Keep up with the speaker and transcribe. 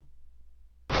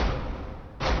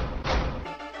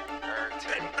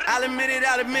I'll admit it,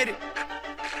 I'll admit it.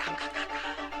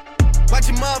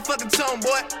 Watch your motherfucking tone,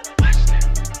 boy.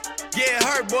 Yeah, it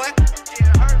hurt, boy.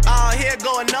 All here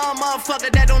going on,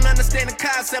 motherfucker that don't understand the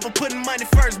concept of putting money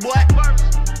first, boy.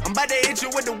 I'm about to hit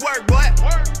you with the work, boy.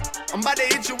 I'm about to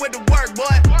hit you with the work,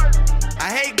 boy.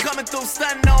 I hate coming through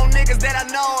stunning on niggas that I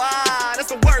know.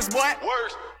 That's the worst, boy.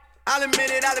 I'll admit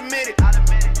it, I'll admit it.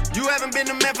 You haven't been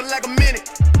the man for like a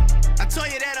minute. I told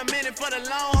you that I'm in it for the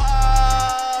long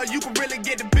haul. You can really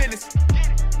get the business.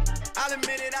 I'll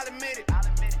admit it, I'll admit it.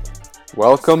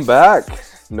 Welcome back.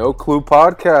 No Clue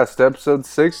Podcast, episode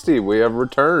 60. We have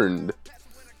returned.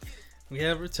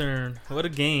 What a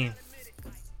game.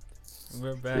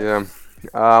 We're back. Yeah.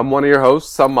 I'm one of your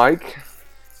hosts. I'm Mike.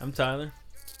 I'm Tyler.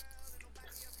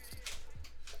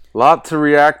 Lot to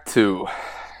react to.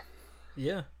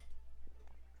 Yeah.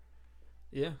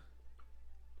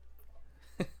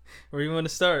 Where you want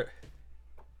to start?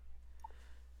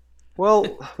 Well,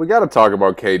 we got to talk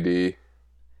about KD.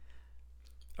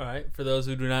 All right. For those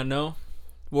who do not know,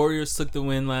 Warriors took the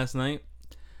win last night.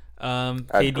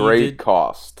 At great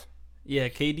cost. Yeah,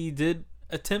 KD did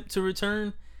attempt to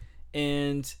return,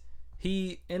 and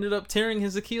he ended up tearing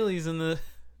his Achilles in the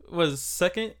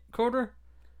second quarter.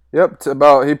 Yep,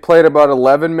 he played about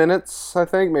 11 minutes, I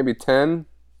think, maybe 10.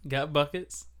 Got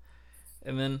buckets,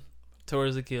 and then tore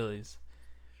his Achilles.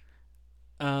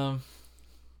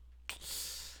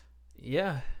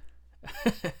 Yeah.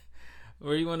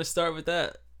 Where do you want to start with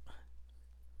that?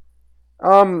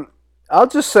 I'll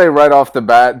just say right off the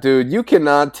bat, dude, you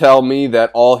cannot tell me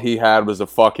that all he had was a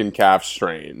fucking calf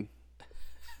strain.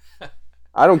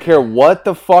 I don't care what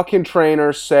the fucking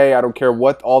trainers say. I don't care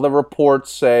what all the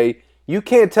reports say. You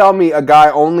can't tell me a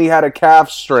guy only had a calf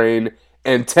strain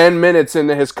and 10 minutes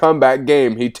into his comeback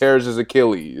game, he tears his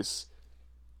Achilles.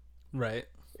 Right.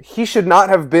 He should not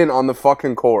have been on the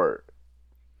fucking court.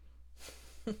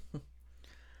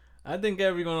 I think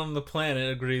everyone on the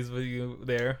planet agrees with you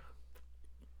there.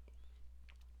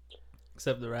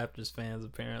 Except the Raptors fans,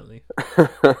 apparently.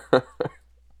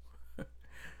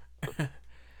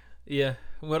 Yeah.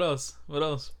 What else?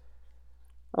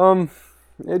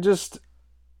 It just...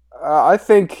 I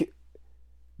think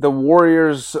the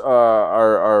Warriors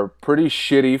are pretty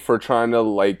shitty for trying to,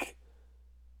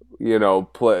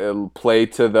 play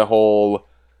to the whole,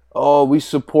 oh, we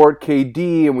support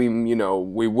KD and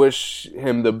we wish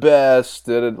him the best.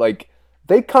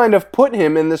 They kind of put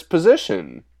him in this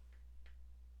position.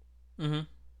 Mm-hmm.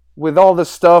 With all the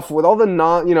stuff, with all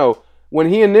the when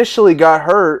he initially got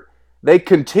hurt, they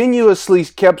continuously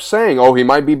kept saying, oh, he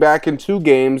might be back in 2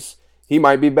 games. He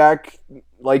might be back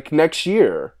next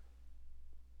year.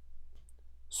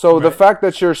 So right. The fact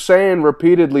that you're saying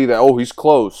repeatedly that, oh, he's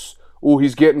close. Oh,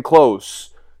 he's getting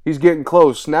close. He's getting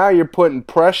close. Now you're putting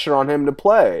pressure on him to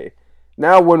play.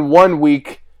 Now when 1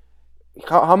 week,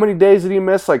 how many days did he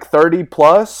miss? 30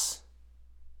 plus?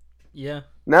 Yeah.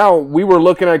 Now we were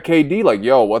looking at KD like,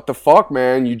 yo, what the fuck,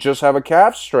 man? You just have a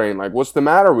calf strain. What's the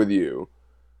matter with you?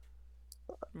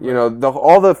 Right.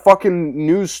 All the fucking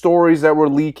news stories that were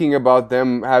leaking about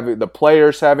them the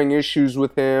players having issues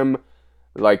with him,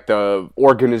 the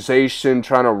organization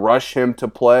trying to rush him to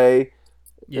play.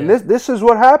 Yeah. And this is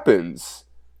what happens.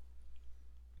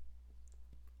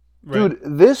 Right. Dude,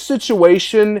 this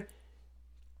situation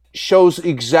shows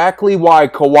exactly why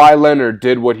Kawhi Leonard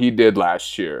did what he did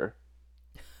last year.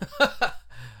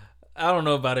 I don't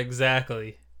know about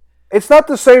exactly. It's not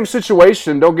the same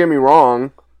situation, don't get me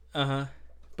wrong. Uh-huh.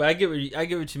 But I get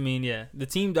what you mean, yeah. The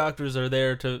team doctors are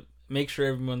there to make sure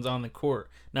everyone's on the court,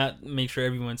 not make sure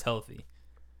everyone's healthy.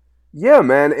 Yeah,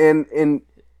 man, and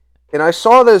I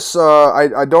saw this,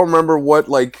 I don't remember what,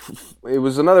 it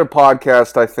was another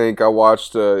podcast I think I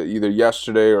watched either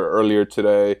yesterday or earlier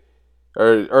today,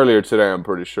 I'm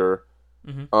pretty sure.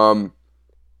 Mm-hmm.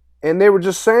 And they were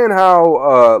just saying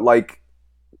how,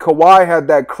 Kawhi had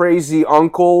that crazy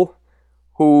uncle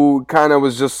who kind of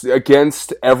was just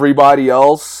against everybody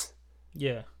else.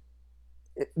 Yeah.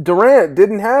 Durant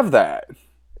didn't have that.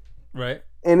 Right.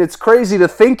 And it's crazy to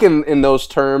think in those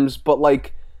terms, but,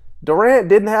 Durant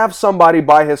didn't have somebody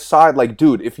by his side.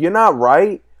 Dude, if you're not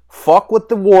right, fuck what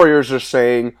the Warriors are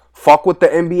saying, fuck what the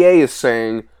NBA is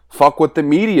saying, fuck what the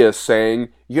media is saying,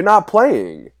 you're not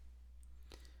playing.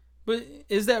 But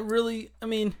is that really,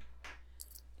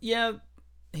 yeah,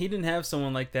 he didn't have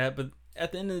someone like that, but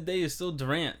at the end of the day, it's still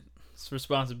Durant's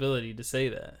responsibility to say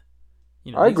that.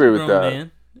 I agree with that.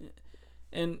 Man.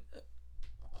 And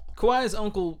Kawhi's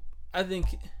uncle, I think,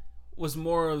 was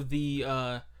more of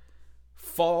the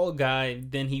fall guy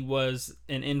than he was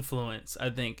an influence, I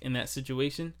think, in that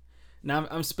situation. Now,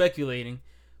 I'm speculating,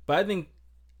 but I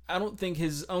don't think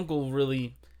his uncle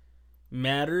really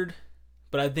mattered,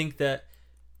 but I think that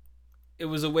it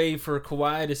was a way for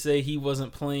Kawhi to say he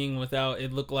wasn't playing without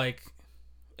it looked like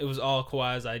it was all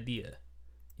Kawhi's idea.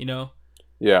 You know?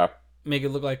 Yeah. Make it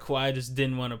look like Kawhi just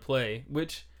didn't want to play,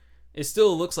 which it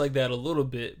still looks like that a little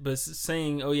bit, but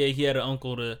saying, oh yeah, he had an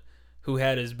uncle who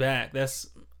had his back, that's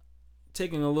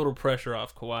taking a little pressure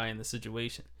off Kawhi in the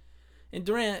situation. And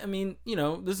Durant, I mean, you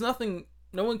know, there's nothing,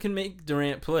 no one can make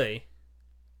Durant play,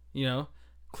 you know,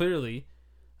 clearly.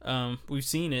 We've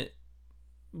seen it,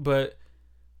 but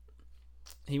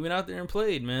he went out there and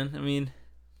played, man. I mean,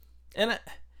 and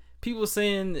people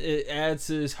saying it adds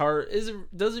to his heart.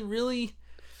 Does it really?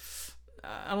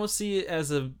 I don't see it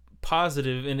as a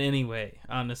positive in any way,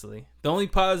 honestly. The only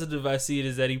positive I see it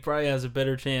is that he probably has a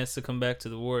better chance to come back to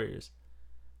the Warriors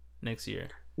next year.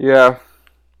 Yeah.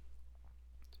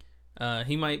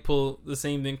 He might pull the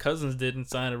same thing Cousins did and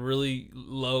sign a really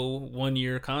low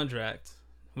 1-year contract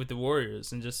with the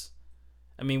Warriors and just,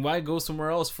 I mean, why go somewhere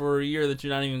else for a year that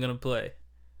you're not even going to play?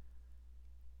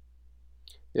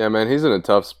 Yeah, man, he's in a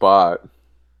tough spot.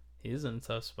 He is in a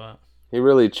tough spot. He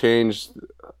really changed.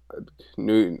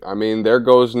 There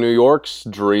goes New York's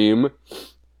dream.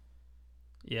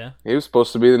 Yeah. He was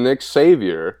supposed to be the Knicks'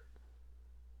 savior.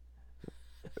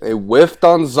 They whiffed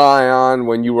on Zion.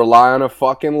 When you rely on a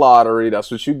fucking lottery, that's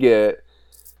what you get.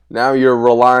 Now you're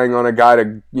relying on a guy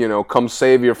to, you know, come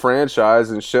save your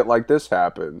franchise, and shit like this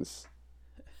happens.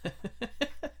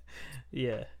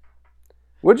 Yeah.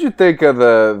 What'd you think of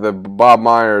the Bob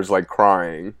Myers, like,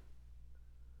 crying?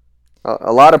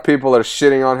 A lot of people are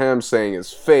shitting on him, saying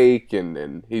it's fake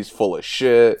and he's full of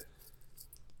shit.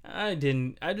 I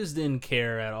just didn't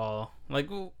care at all. Like,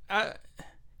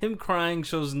 him crying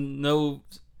has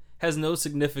no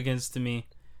significance to me.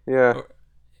 Yeah.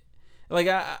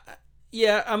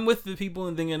 I'm with the people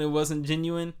and thinking it wasn't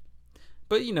genuine.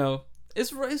 But, you know,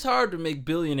 it's hard to make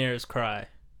billionaires cry.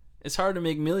 It's hard to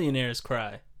make millionaires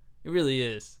cry. It really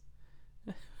is.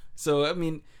 So, I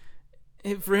mean,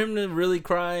 for him to really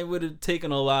cry would have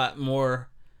taken a lot more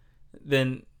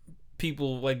than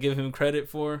people like give him credit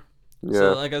for. Yeah.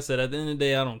 So, like I said, at the end of the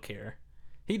day, I don't care.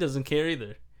 He doesn't care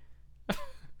either.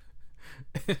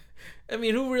 I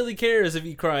mean, who really cares if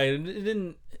he cried? It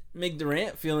didn't make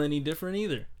Durant feel any different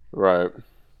either. Right.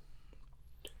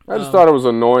 I just thought it was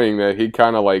annoying that he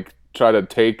kind of like tried to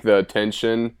take the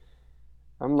attention.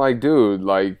 I'm like, dude,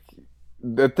 like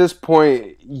at this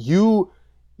point, you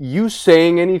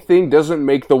saying anything doesn't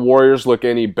make the Warriors look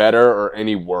any better or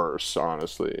any worse,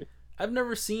 honestly. I've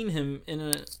never seen him in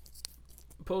a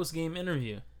post-game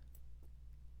interview.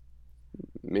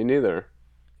 Me neither.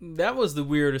 That was the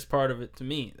weirdest part of it to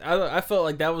me. I felt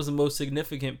like that was the most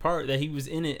significant part, that he was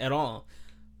in it at all.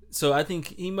 So I think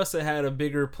he must have had a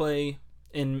bigger play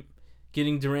in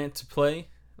getting Durant to play.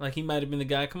 Like, he might have been the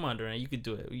guy, come on, Durant, you could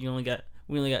do it. We only got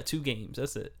 2 games,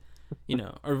 that's it. You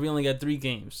know, or we only got 3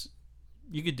 games.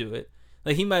 You could do it.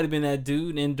 Like, he might have been that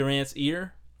dude in Durant's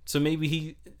ear. So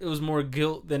maybe it was more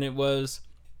guilt than it was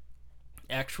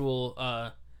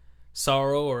actual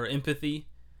sorrow or empathy.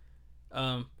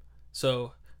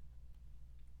 So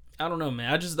I don't know,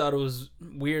 man. I just thought it was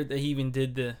weird that he even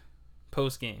did the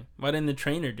post game. Why didn't the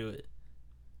trainer do it?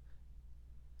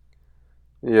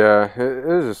 Yeah, it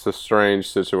is just a strange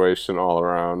situation all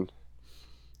around.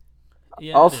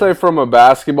 Yeah, I'll say from a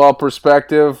basketball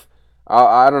perspective,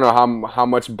 I don't know how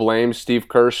much blame Steve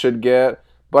Kerr should get,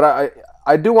 but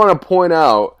I do want to point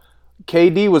out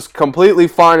KD was completely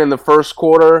fine in the first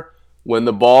quarter when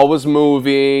the ball was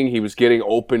moving. He was getting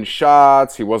open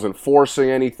shots. He wasn't forcing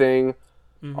anything.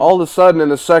 Mm-hmm. All of a sudden in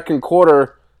the second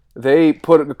quarter, they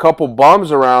put a couple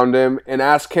bums around him and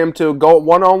asked him to go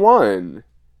one-on-one.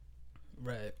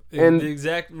 Right. And the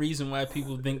exact reason why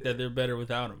people think that they're better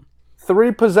without him.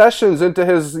 3 possessions into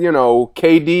his,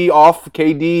 KD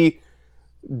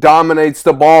dominates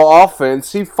the ball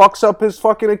offense. He fucks up his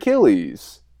fucking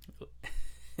Achilles.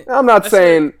 I'm not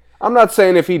saying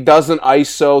if he doesn't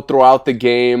ISO throughout the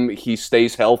game, he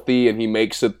stays healthy and he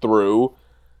makes it through.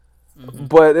 Mm-hmm.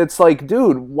 But it's like,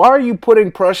 dude, why are you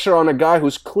putting pressure on a guy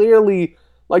who's clearly,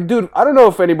 like, dude, I don't know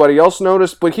if anybody else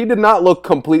noticed, but he did not look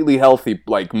completely healthy,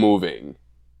 like, moving.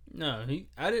 No,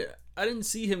 I didn't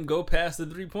see him go past the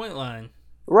 3-point line.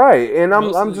 Right, and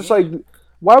I'm just like,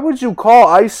 why would you call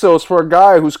ISOs for a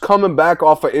guy who's coming back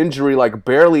off an injury, like,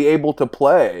 barely able to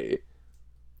play?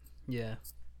 Yeah.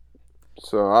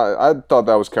 So I thought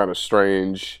that was kind of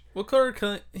strange. Well,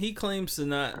 Kerr, he claims to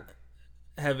not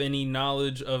have any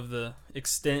knowledge of the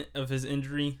extent of his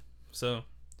injury, so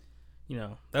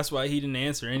that's why he didn't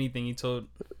answer anything.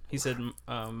 He said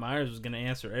Myers was going to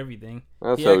answer everything.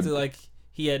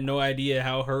 He he had no idea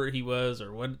how hurt he was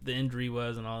or what the injury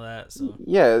was and all that. So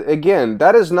yeah, again,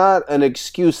 that is not an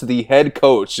excuse the head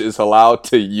coach is allowed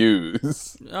to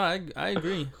use. no, I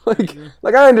agree.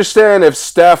 Like I understand if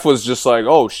Steph was just like,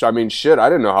 oh, I mean, shit, I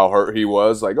didn't know how hurt he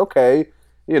was. Like, okay,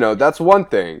 that's one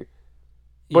thing.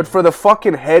 But for the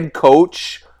fucking head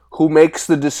coach who makes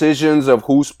the decisions of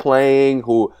who's playing,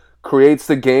 who creates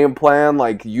the game plan,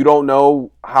 like you don't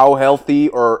know how healthy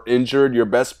or injured your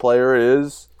best player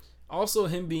is. Also,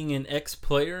 him being an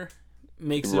ex-player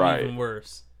makes it even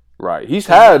worse. Right. He's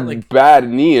had bad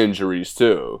knee injuries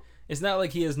too. It's not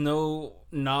like he has no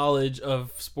knowledge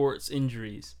of sports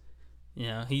injuries.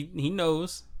 He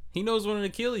knows. He knows what an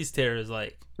Achilles tear is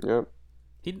like. Yep.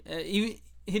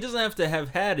 He doesn't have to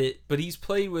have had it, but he's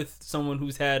played with someone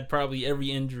who's had probably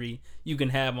every injury you can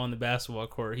have on the basketball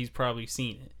court. He's probably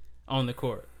seen it on the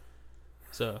court.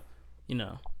 So,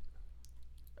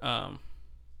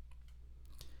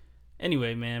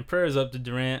 anyway, man, prayers up to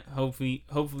Durant. Hopefully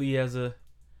he has a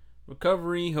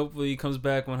recovery. Hopefully he comes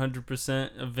back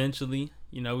 100% eventually.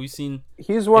 We've seen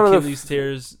he's one Achilles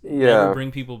tears never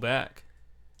bring people back.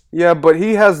 Yeah, but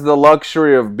he has the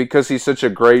luxury of, because he's such a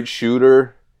great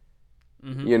shooter,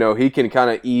 he can kind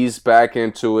of ease back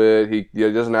into it. He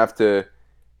doesn't have to.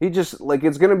 He just,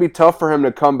 it's going to be tough for him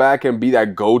to come back and be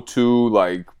that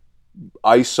go-to,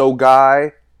 ISO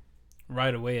guy.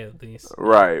 Right away, at least.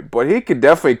 Right. But he could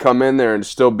definitely come in there and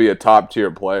still be a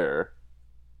top-tier player.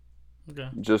 Okay.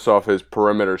 Just off his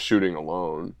perimeter shooting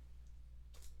alone.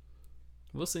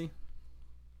 We'll see.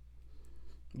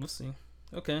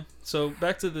 Okay. So,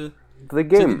 back to the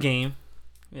game.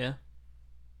 Yeah.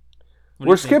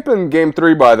 We're skipping game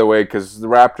 3, by the way, because the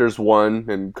Raptors won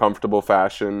in comfortable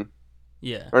fashion.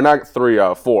 Yeah. Or not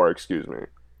 4, excuse me.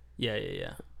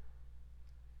 Yeah.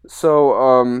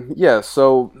 So,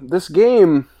 so this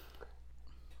game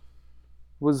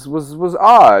was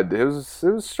odd. It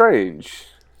was strange.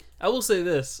 I will say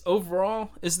this. Overall,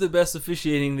 it's the best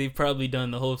officiating they've probably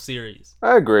done the whole series.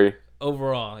 I agree.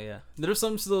 Overall, yeah. There's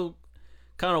some still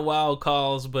kind of wild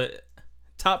calls, but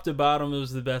top to bottom, it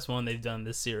was the best one they've done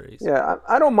this series. Yeah,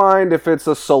 I don't mind if it's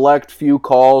a select few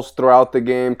calls throughout the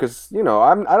game, because,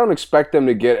 I don't expect them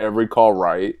to get every call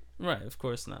right. Right, of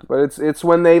course not. But it's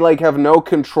when they have no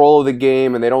control of the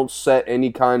game and they don't set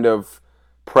any kind of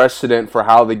precedent for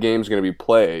how the game's going to be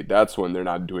played. That's when they're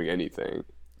not doing anything.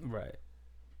 Right.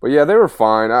 But yeah, they were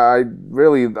fine. I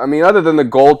mean, other than the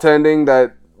goaltending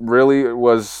that really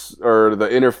was, or the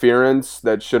interference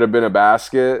that should have been a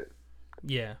basket.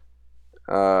 Yeah.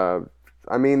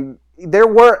 I mean, there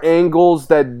were angles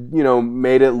that,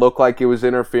 made it look like it was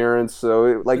interference. So,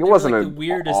 it wasn't an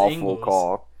awful angles.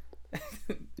 Call.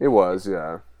 It was,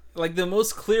 yeah. The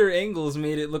most clear angles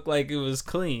made it look like it was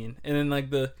clean. And then,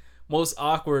 the most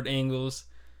awkward angles,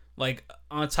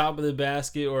 on top of the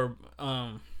basket or,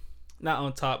 not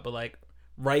on top, but,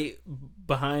 right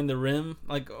behind the rim.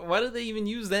 Why did they even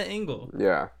use that angle?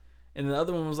 Yeah. And the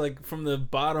other one was, from the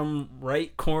bottom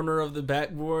right corner of the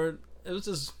backboard. It was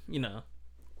just,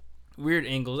 weird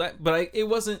angles. But it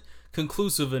wasn't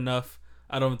conclusive enough,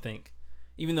 I don't think.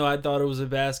 Even though I thought it was a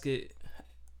basket,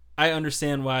 I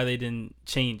understand why they didn't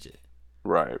change it.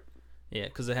 Right. Yeah,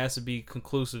 because it has to be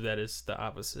conclusive that it's the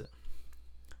opposite.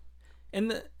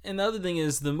 And the other thing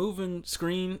is the moving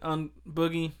screen on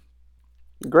Boogie.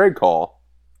 Great call.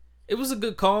 It was a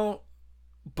good call,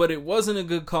 but it wasn't a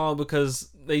good call because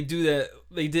they do that.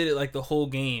 They did it the whole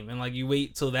game, and you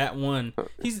wait till that one.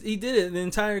 He did it the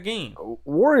entire game.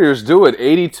 Warriors do it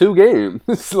 82 games.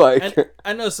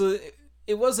 I know. So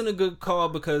it wasn't a good call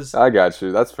because I got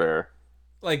you. That's fair.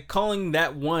 Calling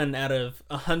that one out of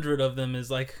 100 of them is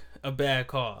a bad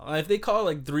call. If they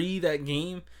call 3 that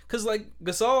game, because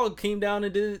Gasol came down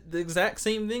and did the exact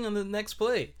same thing on the next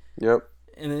play. Yep.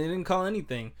 And they didn't call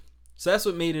anything. So that's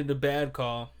what made it a bad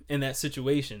call in that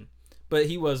situation. But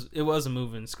it was a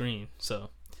moving screen,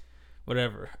 so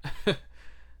whatever.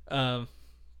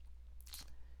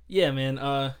 Yeah, man.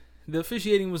 The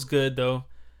officiating was good though.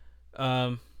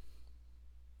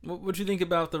 What you think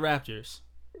about the Raptors?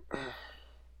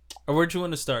 Or where'd you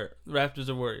want to start? Raptors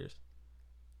or Warriors?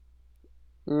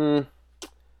 Well,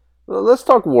 let's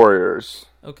talk Warriors.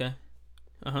 Okay.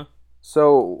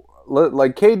 So,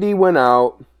 KD went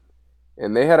out,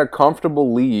 and they had a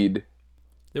comfortable lead.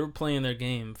 They were playing their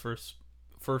game first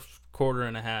quarter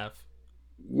and a half.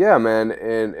 Yeah, man,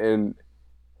 and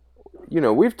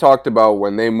we've talked about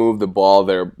when they move the ball,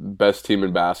 they're best team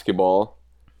in basketball.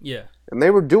 Yeah. And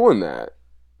they were doing that.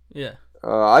 Yeah.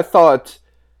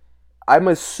 I'm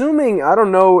assuming, I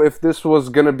don't know if this was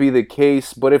going to be the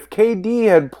case, but if KD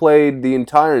had played the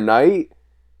entire night,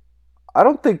 I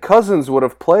don't think Cousins would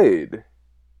have played.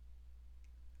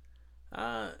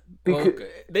 Well,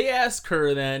 they asked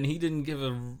Kerr that, and he didn't give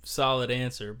a solid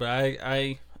answer. But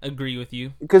I agree with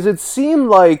you because it seemed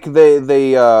like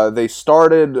they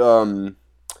started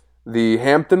the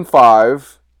Hampton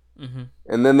Five,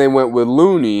 and then they went with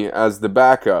Looney as the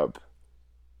backup.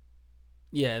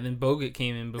 Yeah, and then Bogut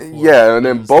came in before. Yeah, and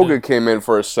then Bogut came in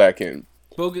for a second.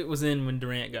 Bogut was in when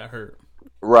Durant got hurt.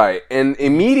 Right, and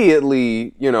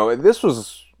immediately, this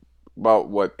was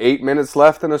about 8 minutes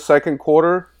left in the second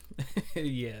quarter.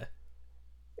 Yeah.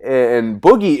 And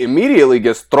Boogie immediately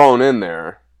gets thrown in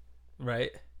there.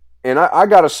 Right. And I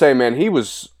gotta say, man, he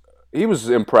was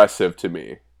impressive to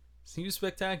me. He was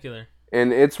spectacular.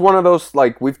 And it's one of those,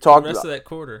 like, we've talked the rest of that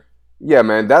quarter. Yeah,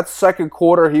 man, that second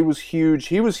quarter, he was huge.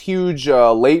 He was huge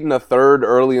late in the third,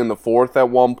 early in the fourth at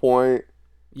one point.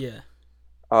 Yeah.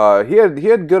 He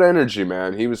had good energy,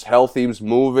 man. He was healthy. He was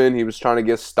moving. He was trying to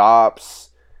get stops.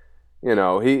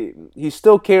 He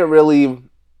still can't really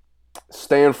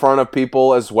stay in front of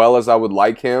people as well as I would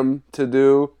like him to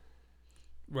do.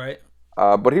 Right.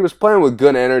 But he was playing with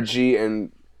good energy,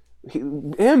 and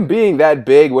him being that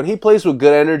big, when he plays with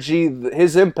good energy,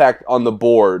 his impact on the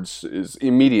boards is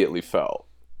immediately felt.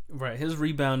 Right. His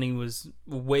rebounding was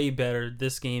way better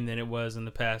this game than it was in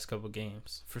the past couple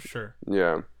games, for sure.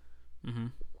 Yeah. Mm-hmm.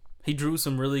 He drew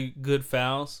some really good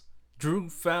fouls.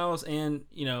 And,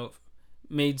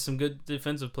 made some good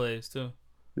defensive plays, too.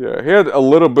 Yeah, he had a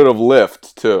little bit of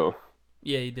lift, too.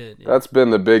 Yeah, he did. Yeah. That's been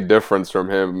the big difference from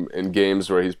him in games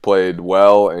where he's played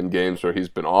well and games where he's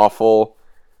been awful.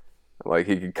 Like,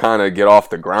 he could kind of get off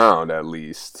the ground, at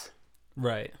least.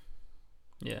 Right.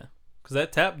 Yeah. Because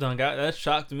that tap dunk, that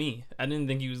shocked me. I didn't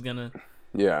think he was going to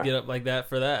get up like that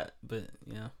for that. But,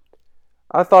 yeah.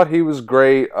 I thought he was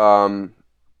great. I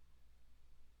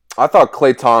thought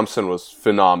Klay Thompson was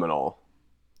phenomenal.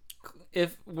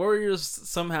 If Warriors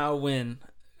somehow win,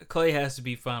 Klay has to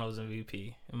be Finals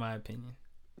MVP, in my opinion.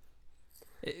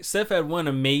 Steph had one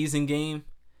amazing game,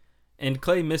 and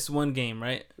Klay missed one game,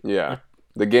 right? Yeah.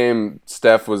 The game,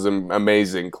 Steph was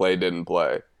amazing. Klay didn't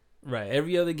play. Right.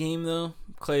 Every other game, though,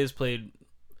 Klay has played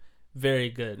very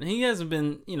good. And he hasn't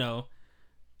been,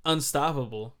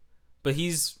 unstoppable, but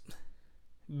he's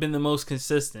been the most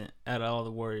consistent out of all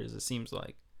the Warriors, it seems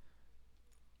like.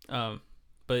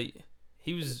 But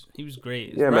he was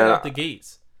great. Yeah, right man, out the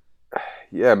gates.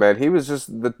 Yeah, man. He was just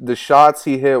the shots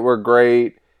he hit were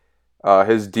great.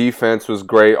 His defense was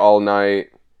great all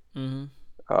night. Mm-hmm.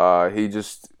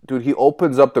 He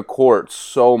opens up the court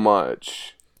so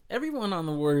much. Everyone on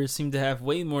the Warriors seemed to have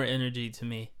way more energy to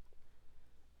me.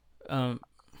 I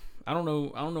don't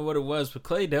know what it was, but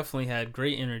Klay definitely had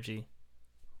great energy.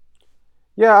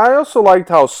 Yeah, I also liked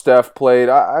how Steph played.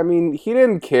 I mean, he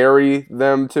didn't carry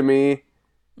them to me.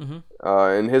 Mm-hmm.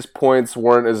 And his points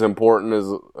weren't as important as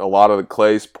a lot of the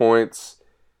Klay's points.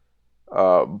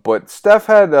 But Steph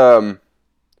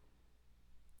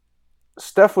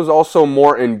was also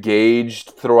more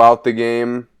engaged throughout the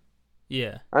game.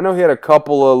 Yeah. I know he had a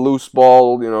couple of loose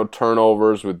ball,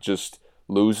 turnovers with just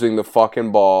losing the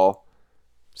fucking ball.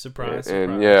 Surprise.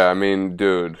 And yeah, I mean,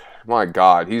 dude, my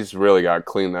God, he's really got to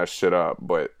clean that shit up.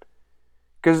 But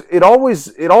because it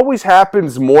always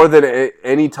happens more than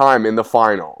any time in the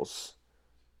finals.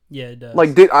 Yeah, it does.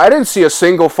 Like, I didn't see a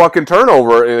single fucking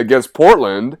turnover against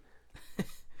Portland.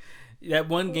 That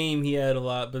one game he had a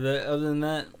lot, but other than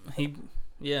that,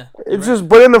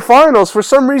 but in the finals, for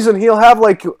some reason, he'll have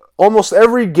like almost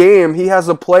every game he has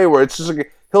a play where it's just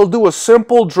like he'll do a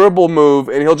simple dribble move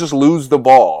and he'll just lose the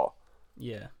ball.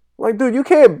 Yeah. Like, dude, you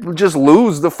can't just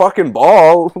lose the fucking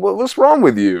ball. What's wrong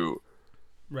with you?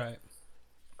 Right.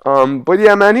 But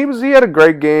yeah, man, he had a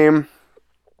great game.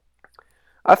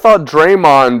 I thought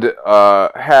Draymond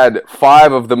had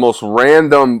 5 of the most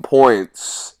random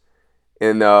points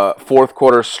in the fourth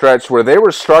quarter stretch where they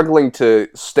were struggling to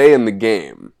stay in the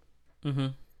game. Mm-hmm.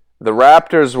 The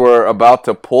Raptors were about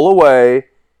to pull away,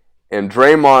 and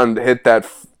Draymond hit that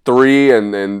 3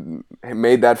 and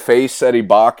made that face at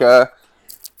Ibaka.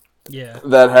 Yeah.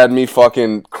 That had me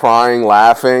fucking crying,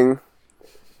 laughing.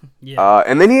 Yeah.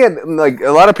 And then he had, like,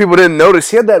 a lot of people didn't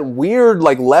notice, he had that weird,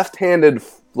 like, left-handed,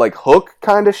 like, hook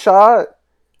kind of shot.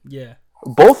 Yeah.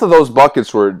 Both of those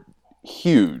buckets were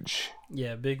huge.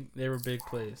 Yeah, big. They were big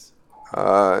plays.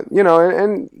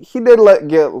 And he did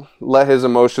let his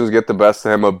emotions get the best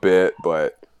of him a bit,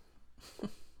 but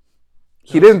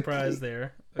he didn't. Surprise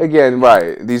there. Again,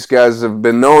 right? These guys have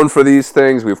been known for these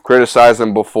things. We've criticized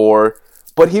them before,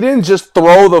 but he didn't just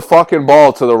throw the fucking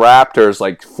ball to the Raptors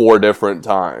like 4 different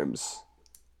times.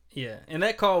 Yeah, and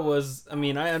that call was. I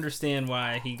mean, I understand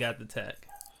why he got the tech.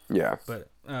 Yeah, but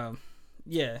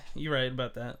yeah, you're right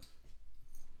about that.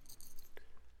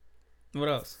 What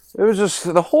else? It was just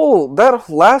that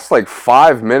last like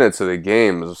 5 minutes of the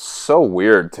game was so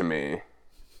weird to me.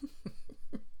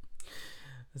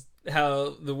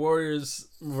 How the Warriors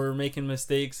were making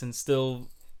mistakes and still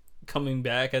coming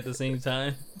back at the same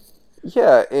time.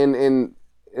 Yeah, and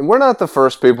we're not the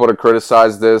first people to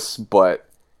criticize this, but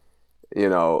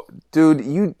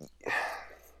dude,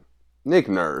 Nick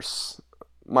Nurse,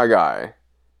 my guy,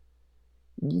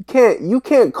 you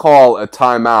can't call a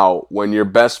timeout when your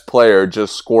best player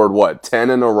just scored 10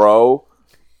 in a row.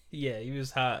 Yeah, he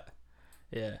was hot.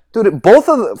 Yeah, dude, both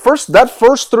of the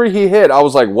first three he hit, I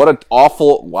was like, what an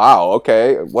awful, wow,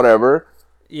 okay, whatever.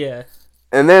 Yeah.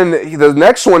 And then the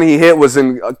next one he hit was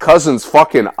in Cousins'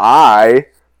 fucking eye.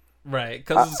 Right,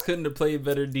 Cousins couldn't have played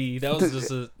better D. That was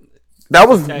just a that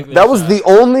was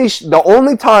the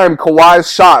only time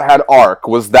Kawhi's shot had arc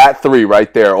was that three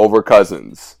right there over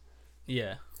Cousins.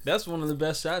 Yeah, that's one of the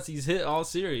best shots he's hit all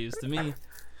series to me.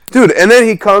 Dude, and then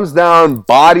he comes down,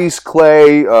 bodies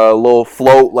Clay, a little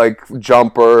float like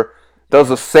jumper, does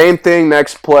the same thing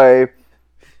next play.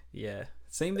 Yeah,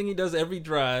 same thing he does every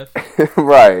drive.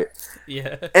 Right.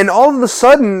 Yeah. And all of a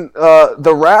sudden,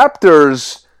 the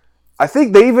Raptors, I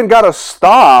think they even got a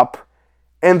stop,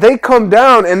 and they come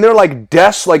down, and they're like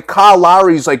like Kyle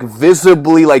Lowry's like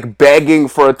visibly like begging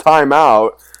for a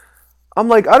timeout. I'm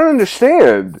like, I don't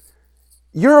understand.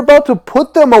 You're about to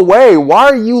put them away. Why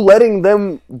are you letting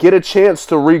them get a chance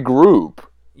to regroup?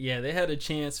 Yeah, they had a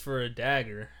chance for a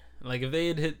dagger. Like, if they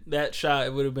had hit that shot,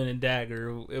 it would have been a dagger.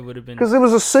 It would have been... Because it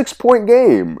was a 6-point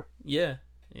game. Yeah,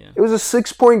 yeah. It was a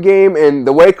 6-point game, and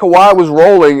the way Kawhi was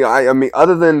rolling, I mean,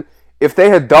 other than if they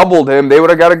had doubled him, they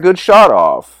would have got a good shot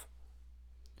off.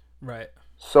 Right.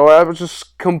 So I was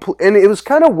just... And it was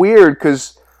kind of weird,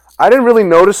 because I didn't really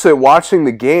notice it watching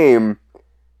the game.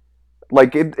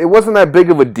 Like, it wasn't that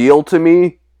big of a deal to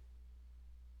me.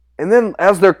 And then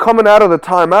as they're coming out of the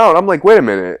timeout, I'm like, wait a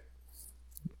minute.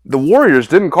 The Warriors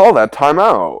didn't call that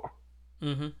timeout.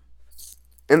 Mm-hmm.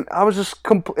 And I was just...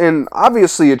 and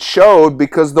obviously it showed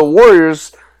because the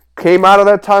Warriors came out of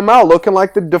that timeout looking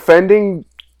like the defending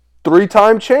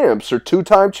 3-time champs or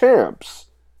 2-time champs.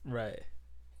 Right.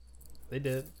 They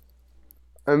did.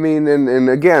 I mean, and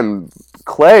again,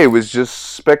 Clay was just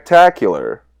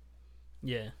spectacular.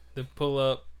 Yeah. The pull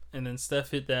up, and then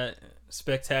Steph hit that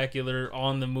spectacular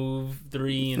on the move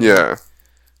 3, and yeah,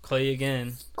 Clay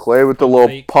again. Clay with the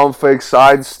little pump fake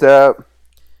sidestep.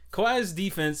 Kawhi's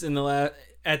defense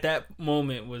at that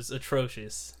moment was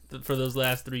atrocious for those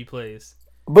last 3 plays.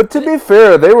 But to be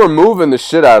fair, they were moving the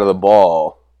shit out of the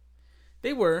ball.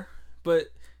 They were, but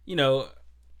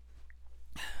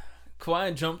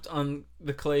Kawhi jumped on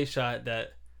the Clay shot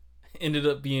that ended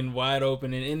up being wide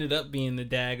open and ended up being the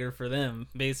dagger for them,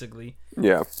 basically.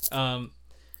 Yeah. And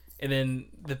then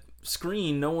the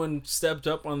screen, no one stepped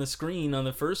up on the screen on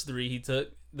the first 3 he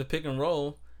took, the pick and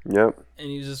roll. Yep. And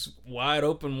he just wide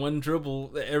open, one dribble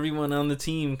that everyone on the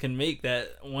team can make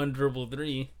that one dribble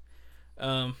 3.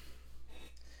 So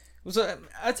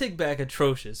I take back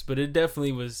atrocious, but it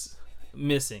definitely was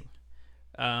missing.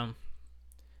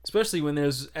 Especially when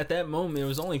at that moment, there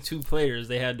was only 2 players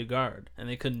they had to guard, and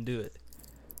they couldn't do it.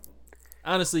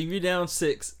 Honestly, if you're down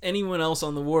 6, anyone else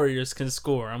on the Warriors can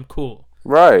score. I'm cool.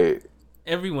 Right.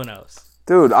 Everyone else.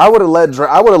 Dude, I would have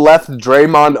left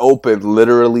Draymond open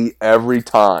literally every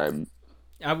time.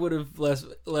 I would have left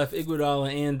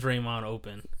Iguodala and Draymond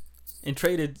open. And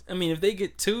traded... I mean, if they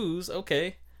get 2s,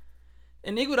 okay.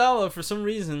 And Iguodala, for some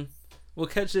reason, will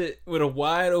catch it with a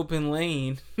wide open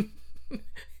lane.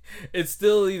 It's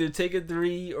still either take a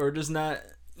 3 or just not,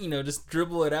 just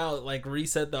dribble it out, like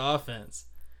reset the offense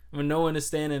when no one is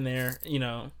standing there,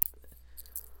 and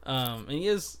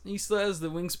he still has the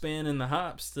wingspan and the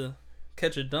hops to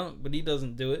catch a dunk, but he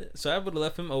doesn't do it. So I would have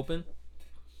left him open,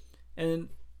 and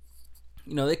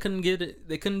they couldn't get it.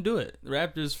 They couldn't do it. The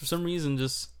Raptors, for some reason,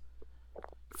 just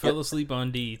fell asleep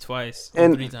on D twice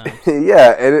and 3 times.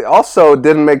 Yeah, and it also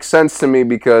didn't make sense to me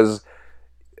because,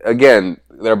 again,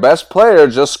 their best player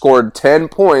just scored 10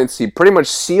 points. He pretty much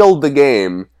sealed the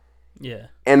game. Yeah.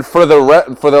 And for the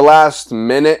last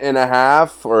minute and a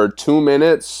half or 2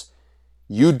 minutes,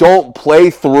 you don't play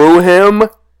through him? Yeah.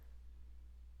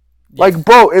 Like,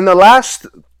 bro, in the last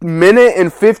minute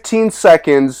and 15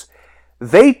 seconds,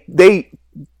 they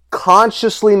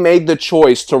consciously made the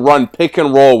choice to run pick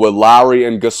and roll with Lowry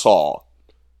and Gasol.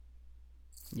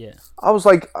 Yeah. I was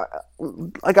like,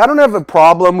 I don't have a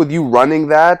problem with you running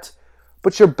that,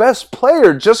 but your best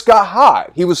player just got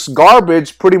hot. He was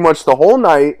garbage pretty much the whole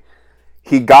night.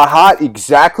 He got hot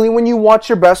exactly when you want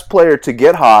your best player to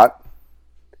get hot.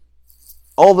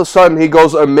 All of a sudden, he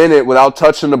goes a minute without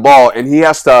touching the ball, and he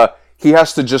has to he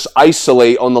has to just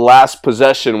isolate on the last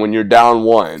possession when you're down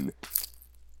 1.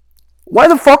 Why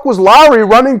the fuck was Lowry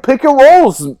running pick and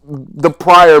rolls the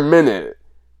prior minute?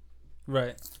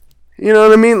 Right. You know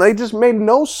what I mean? Like, it just made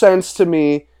no sense to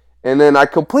me. And then I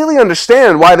completely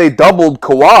understand why they doubled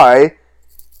Kawhi.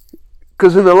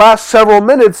 Because in the last several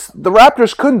minutes, the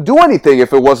Raptors couldn't do anything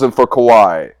if it wasn't for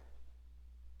Kawhi.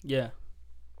 Yeah.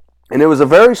 And it was a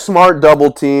very smart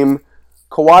double team.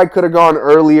 Kawhi could have gone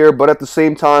earlier, but at the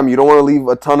same time, you don't want to leave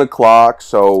a ton of clock.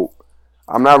 So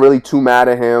I'm not really too mad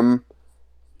at him.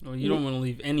 Well, you don't want to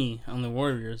leave any on the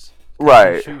Warriors.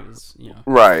 Right.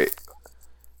 Right.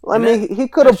 I mean, he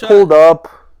could have pulled up.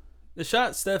 The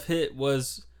shot Steph hit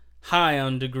was high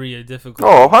on degree of difficulty.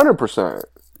 Oh, 100%.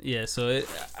 Yeah, so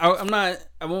I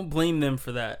won't blame them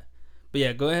for that. But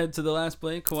yeah, go ahead to the last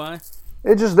play, Kawhi.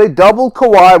 They doubled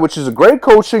Kawhi, which is a great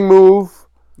coaching move.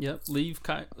 Yep, leave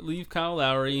Kyle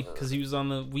Lowry because he was on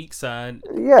the weak side.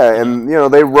 Yeah, and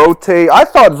they rotate. I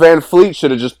thought Van Fleet should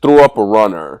have just threw up a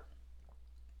runner.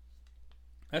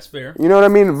 That's fair. You know what I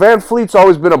mean? Van Fleet's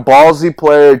always been a ballsy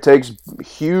player. He takes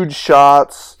huge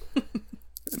shots.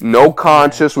 No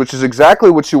conscious, which is exactly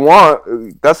what you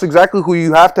want. That's exactly who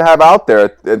you have to have out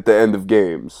there at the end of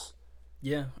games.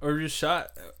 Yeah, or just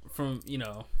shot from,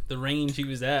 the range he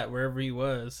was at, wherever he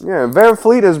was. Yeah, and Van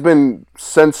Fleet has been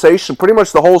sensational pretty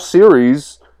much the whole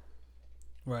series.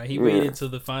 Right, he waited till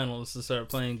the finals to start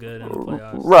playing good in the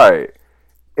playoffs. Right.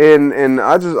 And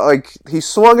I just, he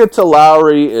swung it to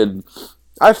Lowry, and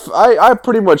I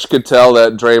pretty much could tell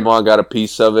that Draymond got a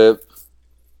piece of it.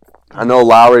 I know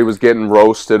Lowry was getting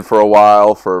roasted for a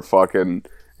while for fucking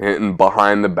hitting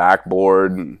behind the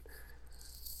backboard.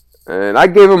 And I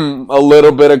gave him a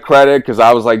little bit of credit because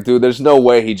I was like, dude, there's no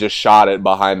way he just shot it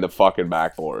behind the fucking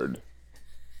backboard.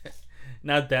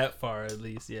 Not that far, at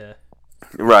least, yeah.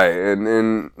 Right,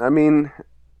 and I mean,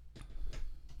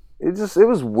 it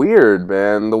was weird,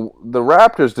 man. The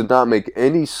Raptors did not make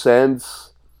any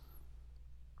sense.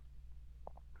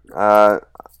 I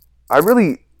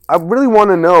really want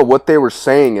to know what they were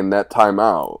saying in that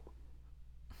timeout.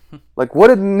 Like, what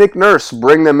did Nick Nurse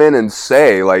bring them in and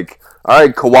say? Like, all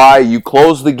right, Kawhi, you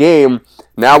closed the game.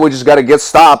 Now we just got to get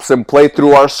stops and play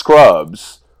through our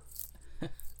scrubs.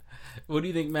 What do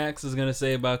you think Max is going to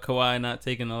say about Kawhi not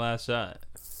taking the last shot?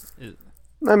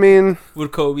 I mean,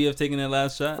 would Kobe have taken that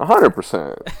last shot?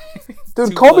 100%.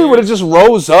 Dude, Kobe would have just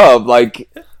rose up like,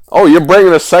 oh, you're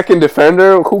bringing a second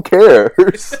defender? Who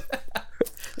cares?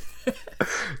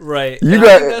 Right.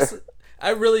 I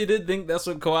really did think that's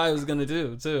what Kawhi was going to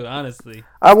do, too, honestly.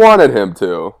 I wanted him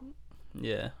to.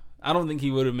 Yeah. I don't think he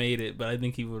would have made it, but I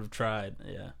think he would have tried.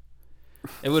 Yeah.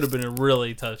 It would have been a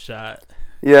really tough shot.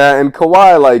 Yeah, and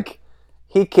Kawhi,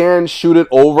 he can shoot it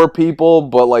over people,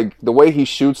 but, the way he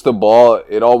shoots the ball,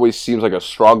 it always seems like a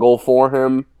struggle for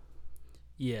him.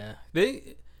 Yeah.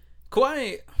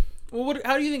 Kawhi,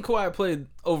 how do you think Kawhi played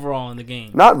overall in the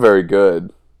game? Not very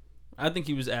good. I think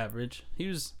he was average. He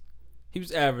was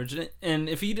average, and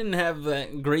if he didn't have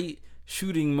that great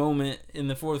shooting moment in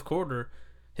the fourth quarter,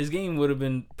 his game would have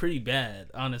been pretty bad,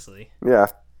 honestly. Yeah.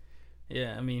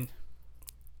 Yeah, I mean,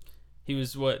 he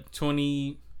was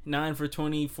 29 for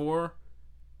 24?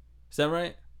 Is that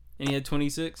right? And he had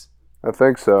 26? I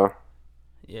think so.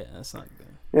 Yeah, that's not good.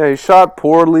 Yeah, he shot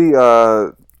poorly.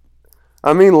 I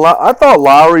thought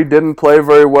Lowry didn't play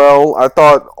very well. I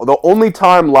thought the only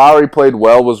time Lowry played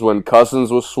well was when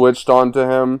Cousins was switched onto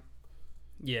him.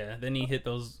 Yeah, then he hit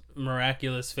those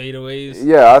miraculous fadeaways.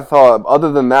 Yeah, I thought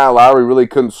other than that, Lowry really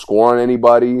couldn't score on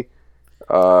anybody.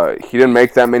 He didn't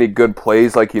make that many good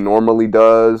plays like he normally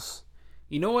does.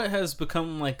 You know what has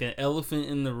become like an elephant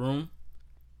in the room?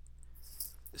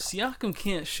 Siakam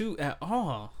can't shoot at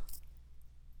all.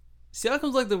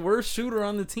 Siakam's like the worst shooter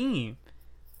on the team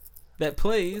that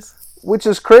plays. Which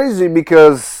is crazy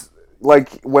because,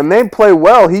 when they play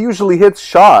well, he usually hits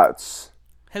shots.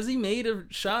 Has he made a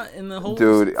shot in the whole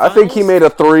Dude, finals? I think he made a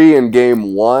 3 in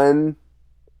game 1.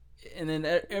 And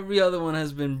then every other one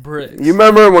has been bricks. You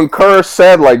remember when Kerr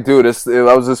said, dude,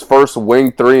 that was his first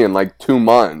wing 3 in 2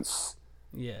 months.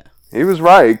 Yeah. He was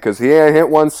right, because he ain't hit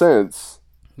one since.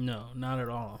 No, not at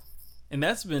all. And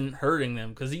that's been hurting them,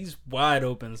 because he's wide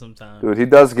open sometimes. Dude, he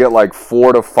does get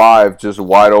 4 to 5 just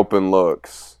wide open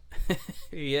looks.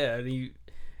 Yeah,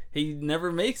 he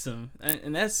never makes them.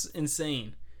 And that's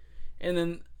insane. And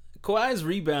then Kawhi's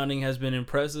rebounding has been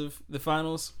impressive, the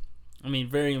finals. I mean,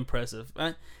 very impressive.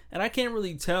 And I can't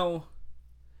really tell.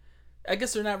 I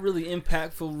guess they're not really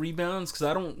impactful rebounds because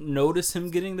I don't notice him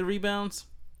getting the rebounds.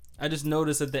 I just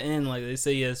notice at the end, they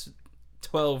say he has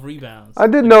 12 rebounds. I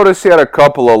did notice he had a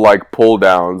couple of, pull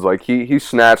downs. He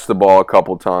snatched the ball a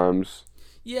couple times.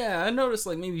 Yeah, I noticed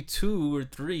like maybe 2 or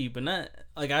 3, but not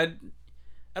like I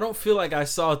don't feel like I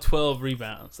saw 12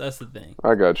 rebounds. That's the thing.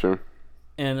 I got you.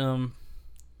 And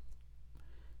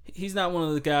he's not one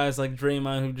of the guys like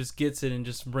Draymond who just gets it and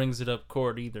just brings it up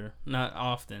court either. Not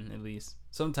often, at least.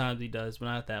 Sometimes he does, but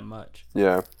not that much.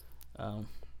 Yeah.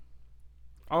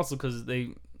 Also, because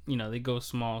they go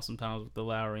small sometimes with the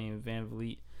Lowry and Van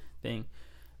Vliet thing.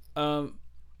 What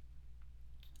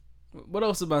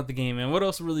else about the game, man? What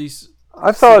else really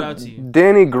I stood out thought to you?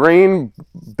 Danny Green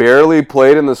barely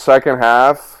played in the second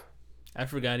half. I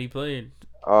forgot he played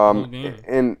the whole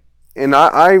game. And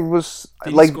I was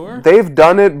Did he like, score? they've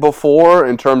done it before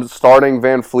in terms of starting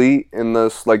Van Fleet in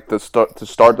this to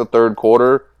start the third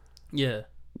quarter. Yeah.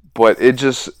 But it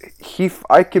just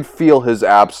I could feel his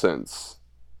absence.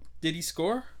 Did he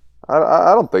score?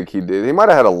 I don't think he did. He might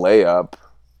have had a layup.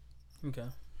 Okay.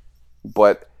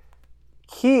 But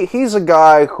he's a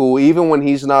guy who, even when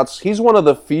he's one of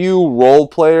the few role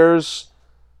players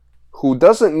who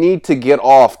doesn't need to get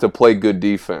off to play good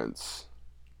defense.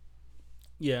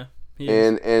 Yeah.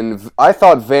 And I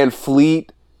thought Van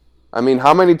Fleet, I mean,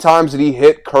 how many times did he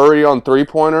hit Curry on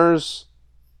 3-pointers?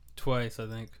 Twice, I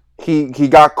think. He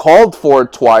got called for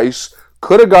it twice.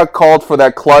 Could have got called for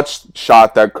that clutch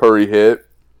shot that Curry hit.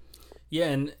 Yeah,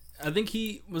 and I think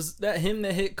was that him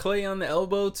that hit Clay on the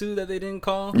elbow too that they didn't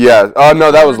call? Yeah. Oh,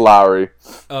 no, that was Lowry.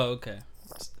 Oh, okay.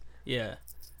 Yeah.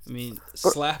 I mean,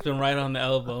 slapped him right on the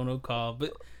elbow, no call.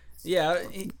 But yeah,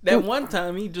 that one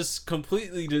time he just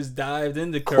completely just dived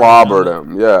into Curry. Clobbered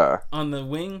him, yeah. On the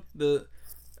wing,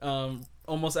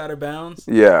 almost out of bounds.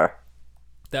 Yeah.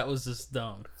 That was just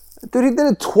dumb. Dude, he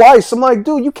did it twice. I'm like,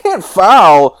 dude, you can't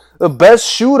foul the best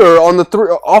shooter on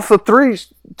off the three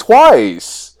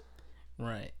twice.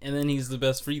 Right, and then he's the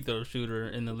best free throw shooter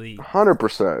in the league.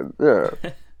 100%,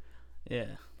 yeah.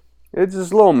 Yeah. It's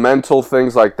just little mental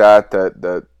things like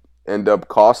that end up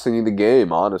costing you the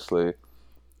game, honestly.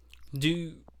 Do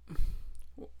you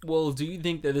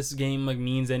think that this game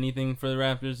means anything for the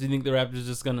Raptors? Do you think the Raptors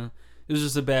it was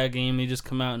just a bad game, they just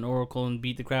come out in Oracle and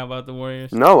beat the crap out the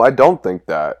Warriors? No, I don't think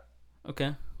that.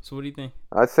 Okay, so what do you think?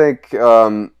 I think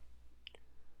the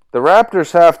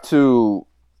Raptors have to...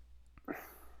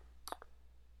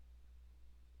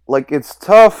 it's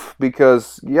tough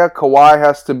because, yeah, Kawhi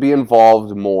has to be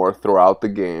involved more throughout the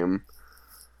game.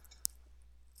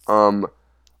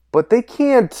 But they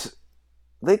can't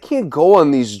go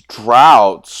on these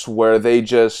droughts where they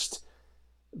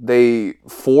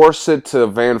force it to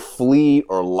Van Fleet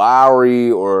or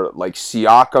Lowry, or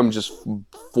Siakam just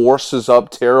forces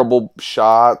up terrible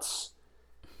shots.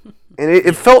 And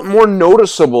it felt more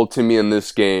noticeable to me in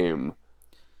this game.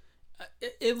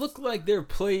 It looked like their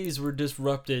plays were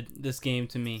disrupted this game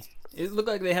to me. It looked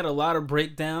like they had a lot of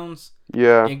breakdowns.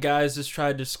 Yeah. And guys just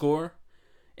tried to score.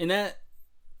 And that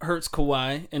hurts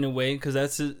Kawhi in a way,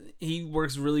 because he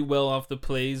works really well off the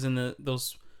plays and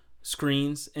those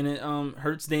screens, and it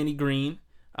hurts Danny Green,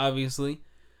 obviously.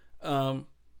 So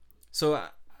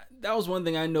that was one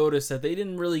thing I noticed, that they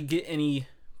didn't really get any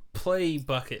play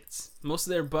buckets. Most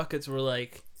of their buckets were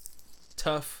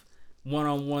tough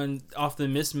one-on-one off the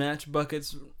mismatch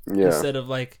buckets, instead of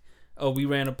we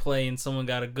ran a play and someone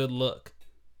got a good look.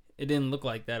 It didn't look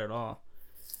like that at all.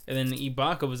 And then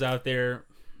Ibaka was out there,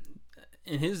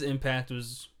 and his impact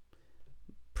was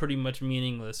pretty much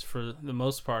meaningless for the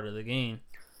most part of the game.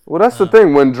 Well, that's the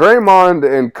thing. When Draymond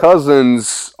and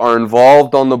Cousins are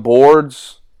involved on the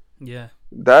boards, yeah,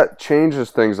 that changes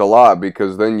things a lot,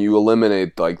 because then you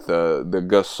eliminate the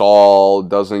Gasol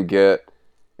doesn't get.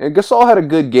 And Gasol had a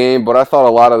good game, but I thought a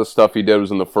lot of the stuff he did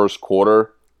was in the first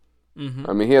quarter. Mm-hmm.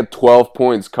 I mean, he had 12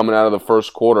 points coming out of the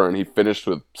first quarter, and he finished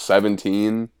with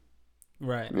 17.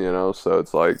 Right. So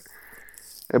it's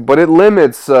but it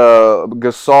limits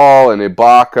Gasol and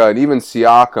Ibaka and even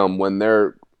Siakam when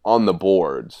they're on the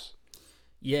boards.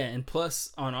 Yeah, and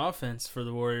plus on offense for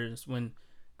the Warriors, when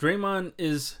Draymond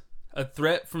is a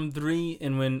threat from 3,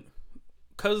 and when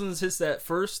Cousins hits that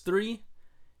first 3,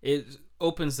 it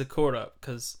opens the court up,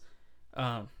 because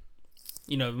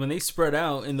when they spread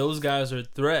out and those guys are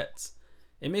threats,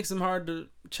 it makes them hard to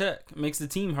check. It makes the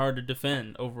team hard to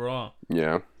defend overall.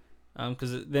 Yeah.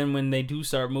 Because then when they do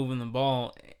start moving the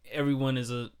ball, everyone is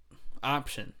a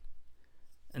option,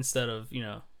 instead of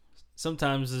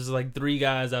sometimes there's 3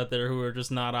 guys out there who are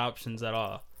just not options at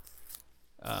all.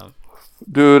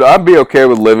 Dude, I'd be okay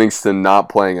with Livingston not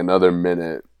playing another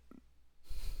minute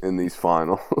in these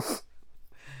finals.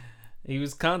 He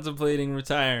was contemplating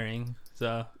retiring,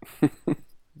 so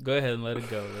go ahead and let it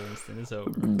go, Livingston. It's over.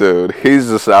 Dude, he's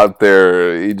just out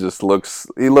there. He looks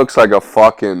like a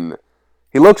fucking...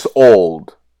 He looks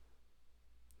old.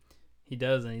 He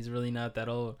doesn't. He's really not that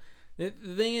old. The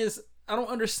thing is, I don't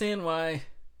understand why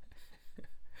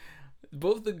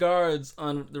both the guards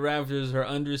on the Raptors are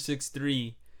under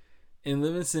 6'3", and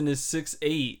Livingston is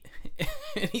 6'8",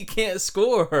 and he can't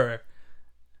score.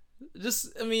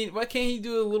 Why can't he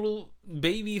do a little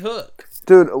baby hook?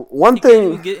 Dude, one he thing... can't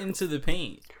even get into the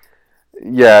paint.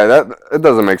 Yeah, it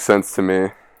doesn't make sense to me.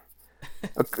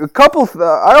 A couple...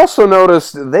 I also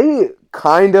noticed they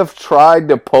kind of tried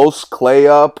to post Clay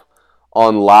up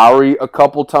on Lowry a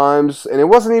couple times, and it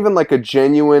wasn't even like a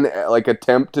genuine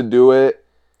attempt to do it.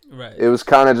 Right. It was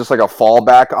kind of just like a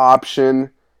fallback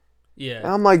option. Yeah. And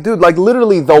I'm like, dude,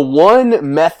 literally the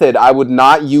one method I would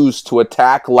not use to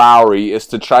attack Lowry is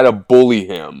to try to bully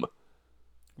him.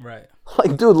 Right.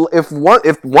 Like, dude, if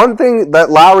one thing that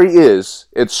Lowry is,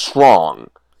 it's strong.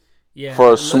 Yeah.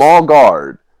 For a small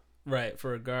guard. Right,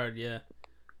 for a guard, yeah.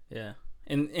 Yeah.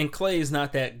 And Clay is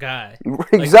not that guy.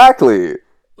 Exactly.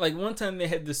 Like one time they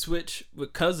had the switch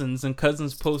with Cousins, and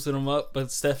Cousins posted him up,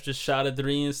 but Steph just shot a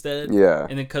three instead. Yeah.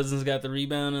 And then Cousins got the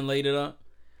rebound and laid it up.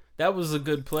 That was a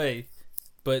good play.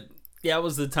 But that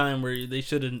was the time where they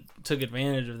should have took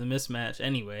advantage of the mismatch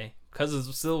anyway.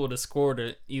 Cousins still would have scored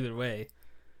it either way.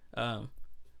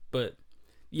 But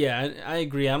yeah, I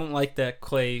agree. I don't like that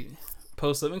Clay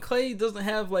post up. And Clay doesn't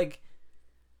have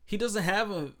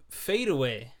a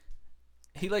fadeaway.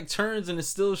 He turns and it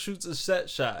still shoots a set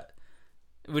shot,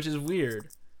 which is weird.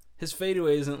 His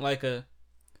fadeaway isn't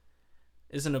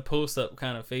a post up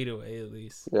kind of fadeaway, at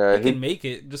least. Yeah, he can make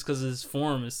it just because his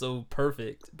form is so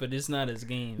perfect, but it's not his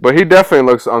game. But he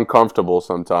definitely looks uncomfortable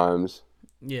sometimes.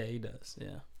 Yeah, he does.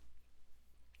 Yeah.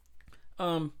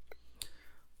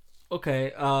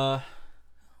 Okay. I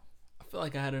feel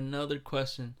like I had another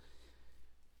question.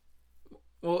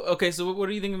 Well, okay. So, what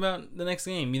do you think about the next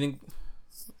game?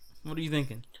 What are you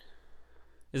thinking?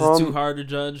 Is it too hard to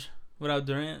judge without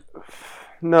Durant?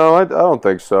 No, I don't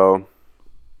think so.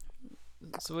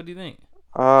 So, what do you think?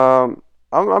 I'm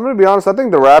going to be honest. I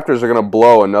think the Raptors are going to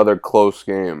blow another close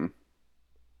game.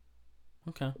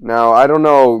 Okay. Now, I don't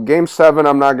know. Game 7,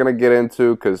 I'm not going to get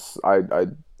into because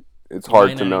it's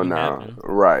hard to know now. Happen.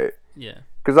 Right. Yeah.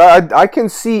 Because I can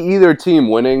see either team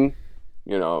winning.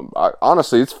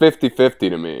 Honestly, it's 50-50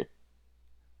 to me.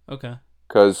 Okay.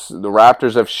 Because the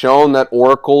Raptors have shown that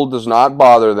Oracle does not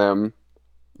bother them.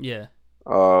 Yeah.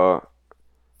 But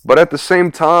at the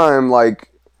same time,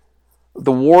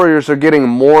 the Warriors are getting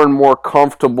more and more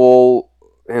comfortable,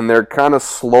 and they're kind of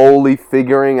slowly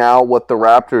figuring out what the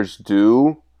Raptors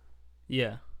do.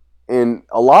 Yeah. And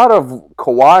a lot of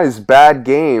Kawhi's bad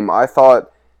game, I thought,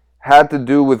 had to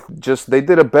do with just they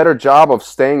did a better job of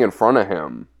staying in front of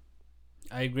him.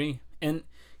 I agree. And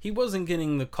he wasn't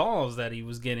getting the calls that he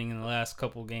was getting in the last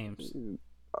couple games.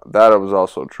 That was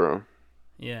also true.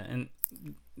 Yeah, and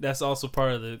that's also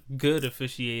part of the good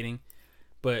officiating.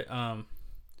 But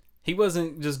he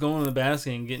wasn't just going to the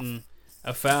basket and getting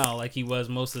a foul like he was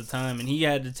most of the time. And he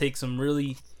had to make some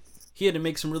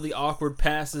really awkward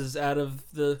passes out of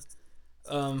the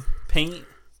paint.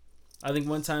 I think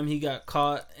one time he got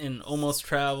caught and almost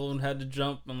traveled and had to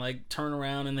jump and turn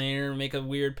around in the air and make a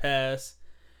weird pass.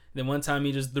 Then one time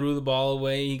he just threw the ball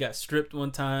away. He got stripped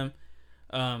one time.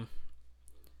 I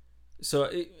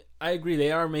agree.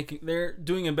 They're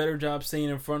doing a better job staying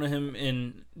in front of him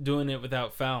and doing it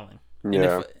without fouling.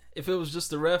 Yeah. And if it was just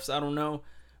the refs, I don't know,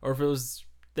 or if it was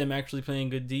them actually playing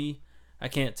good D, I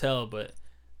can't tell. But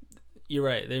you're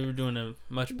right. They were doing a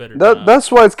much better job. That's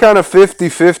why it's kind of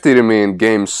 50-50 to me in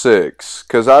Game 6.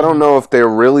 Because I don't know if they're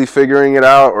really figuring it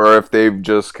out or if they've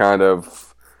just kind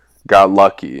of got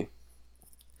lucky.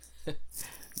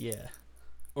 Yeah.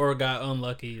 Or got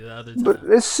unlucky the other time. But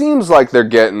it seems like they're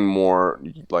getting more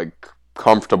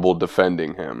comfortable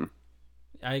defending him.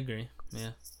 I agree.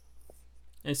 Yeah.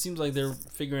 And it seems like they're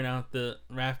figuring out the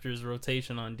Raptors'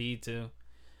 rotation on D too,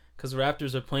 because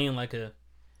Raptors are playing like a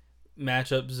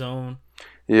matchup zone.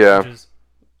 Yeah.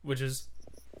 Which is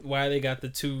why they got the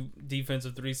 2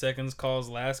 defensive 3 seconds calls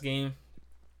last game.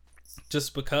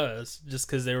 Just because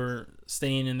they were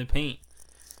staying in the paint.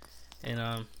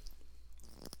 And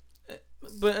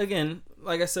but again,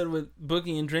 like I said with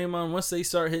Boogie and Draymond, once they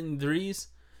start hitting threes,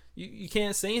 you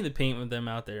can't stay in the paint with them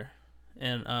out there.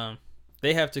 And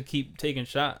they have to keep taking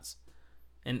shots.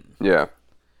 And yeah.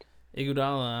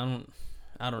 Iguodala,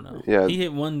 I don't know. Yeah. He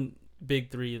hit one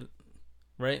big 3,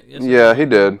 right? Yeah, he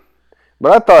did.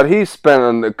 But I thought he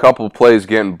spent a couple plays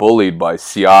getting bullied by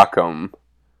Siakam.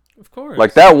 Of course.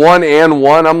 That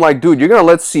 1-and-1, I'm like, dude, you're going to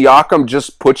let Siakam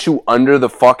just put you under the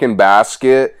fucking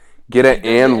basket, get an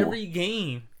and every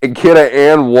game. Get an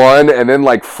and 1, and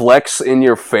then flex in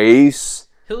your face.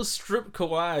 He'll strip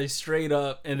Kawhi straight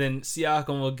up, and then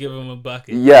Siakam will give him a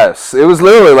bucket. Yes, it was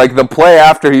literally like the play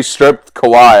after he stripped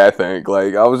Kawhi, I think.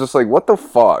 Like, I was just like, what the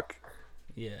fuck?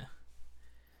 Yeah.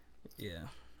 Yeah.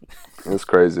 It's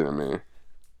crazy to me.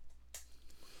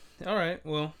 All right,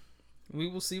 well, we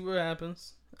will see what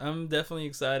happens. I'm definitely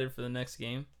excited for the next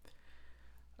game.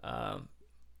 Man,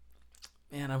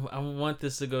 I want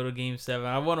this to go to Game 7.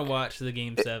 I want to watch the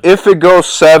Game 7. If it goes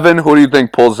 7, who do you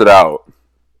think pulls it out?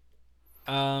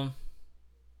 I'm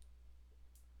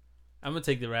gonna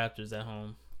take the Raptors at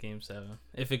home, Game 7.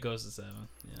 If it goes to 7,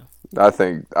 yeah. I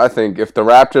think if the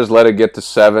Raptors let it get to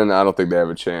 7, I don't think they have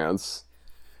a chance.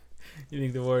 You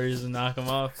think the Warriors will knock them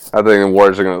off? I think the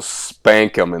Warriors are gonna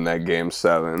spank them in that Game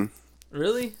 7.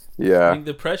 Really? Yeah. You think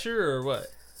the pressure or what?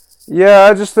 Yeah,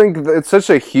 I just think it's such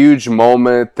a huge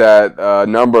moment that a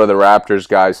number of the Raptors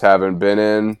guys haven't been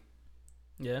in.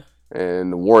 Yeah.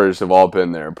 And the Warriors have all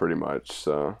been there pretty much,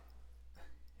 so.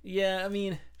 Yeah, I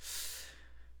mean,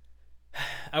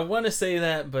 I want to say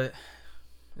that, but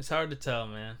it's hard to tell,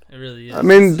 man. It really is. I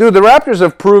mean, dude, the Raptors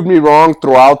have proved me wrong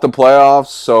throughout the playoffs,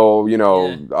 so, you know,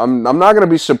 Yeah. I'm not going to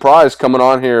be surprised coming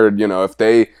on here, you know, if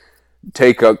they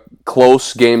take a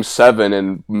close Game 7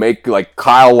 and make, like,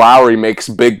 Kyle Lowry makes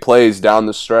big plays down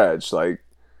the stretch. Like,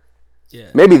 Yeah.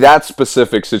 maybe that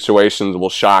specific situations will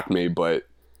shock me, but,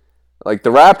 like, the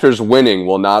Raptors winning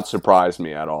will not surprise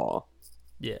me at all.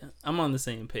 Yeah, I'm on the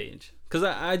same page. Because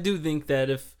I do think that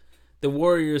if the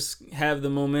Warriors have the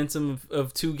momentum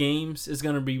of 2 games, it's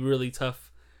going to be really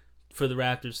tough for the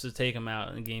Raptors to take them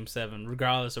out in Game 7,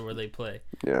 regardless of where they play.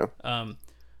 Yeah.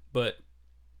 But,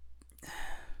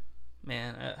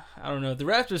 man, I don't know. The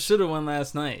Raptors should have won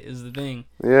last night is the thing.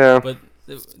 Yeah. But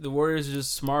the Warriors are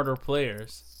just smarter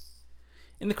players.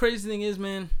 And the crazy thing is,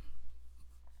 man,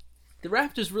 the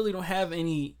Raptors really don't have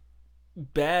any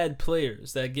bad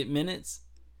players that get minutes.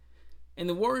 And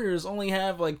the Warriors only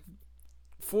have like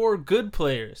 4 good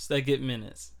players that get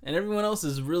minutes. And everyone else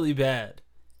is really bad.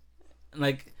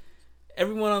 Like,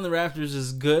 everyone on the Raptors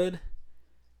is good.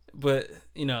 But,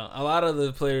 you know, a lot of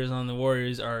the players on the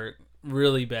Warriors are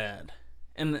really bad.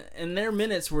 And their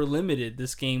minutes were limited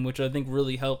this game, which I think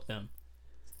really helped them.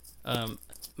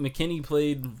 McKinney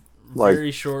played very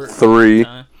Like short 3.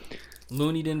 time.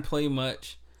 Looney didn't play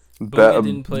much. Bogut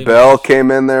didn't play Bell much.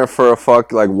 came in there for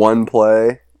like 1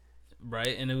 play.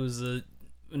 Right, and it was a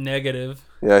negative.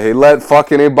 Yeah, he let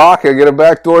fucking Ibaka get a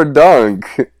backdoor dunk.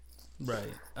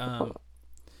 Right.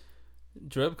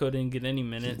 Drebko didn't get any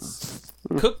minutes.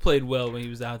 Cook played well when he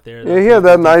was out there. Yeah, he had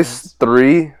that nice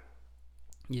 3.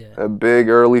 Yeah. A big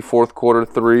early 4th quarter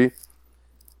 3.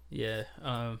 Yeah.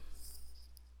 But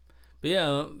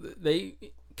yeah, they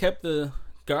kept the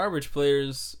garbage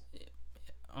players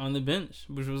on the bench,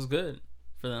 which was good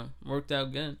for them. Worked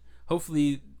out good.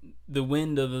 Hopefully, the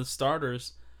wind of the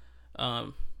starters,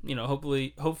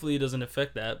 hopefully it doesn't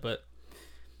affect that. But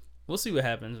we'll see what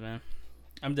happens, man.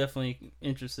 I'm definitely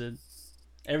interested.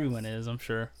 Everyone is, I'm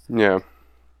sure. Yeah.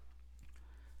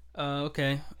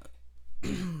 Okay.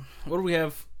 What do we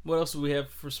have? What else do we have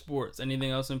for sports?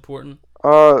 Anything else important?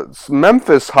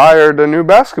 Memphis hired a new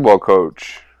basketball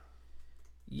coach.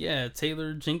 Yeah,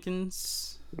 Taylor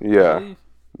Jenkins. Yeah.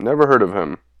 Never heard of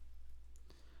him.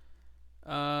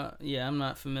 Yeah, I'm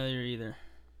not familiar either.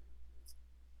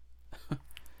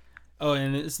 Oh,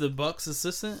 and it's the Bucks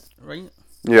assistant, right?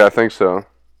 Yeah, I think so.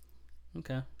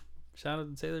 Okay. Shout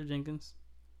out to Taylor Jenkins.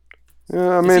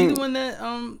 Yeah, I Is mean, he the one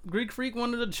that Greek Freak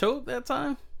wanted to choke that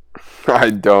time? I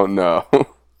don't know.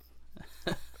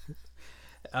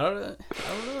 I don't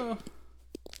know.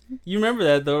 You remember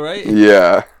that though, right?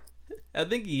 Yeah. I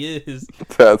think he is.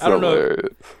 That's I don't know.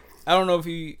 hilarious. I don't know if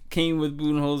he came with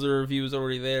Budenholzer or if he was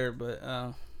already there, but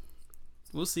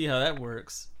we'll see how that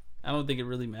works. I don't think it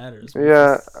really matters.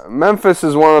 Yeah, Memphis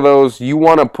is one of those, you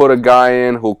want to put a guy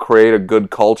in who'll create a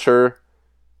good culture.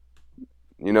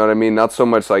 You know what I mean? Not so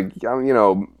much like, you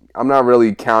know, I'm not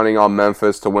really counting on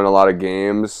Memphis to win a lot of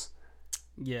games.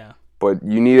 Yeah. But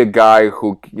you need a guy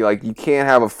who, like, you can't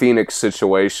have a Phoenix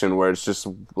situation where it's just,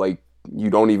 like,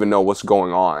 you don't even know what's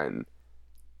going on.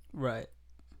 Right.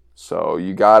 So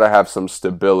you got to have some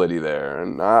stability there.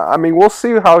 And, I mean, we'll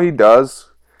see how he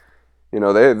does. You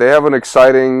know, they have an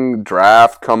exciting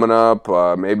draft coming up.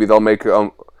 Maybe they'll make...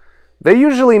 they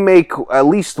usually make at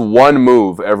least one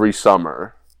move every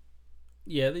summer.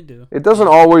 Yeah, they do. It doesn't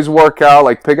always work out.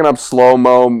 Like, picking up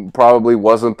Slow-Mo probably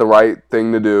wasn't the right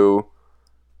thing to do.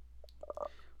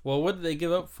 Well, what did they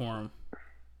give up for him?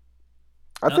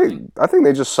 I think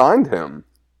they just signed him.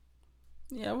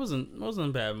 Yeah, it wasn't a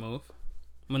bad move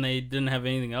when they didn't have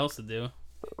anything else to do.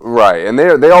 Right, and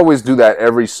they always do that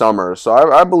every summer.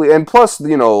 So I believe, and plus,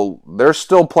 they're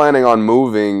still planning on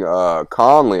moving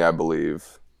Conley, I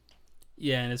believe.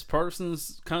 Yeah, and is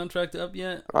Parsons' contract up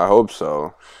yet? I hope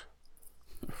so,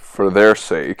 for their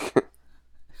sake.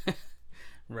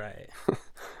 Right.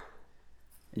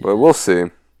 But we'll see.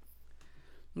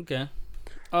 Okay.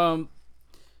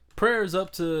 Prayers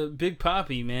up to Big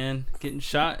Papi, man, getting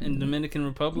shot in Dominican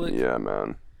Republic. Yeah,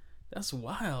 man. That's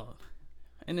wild.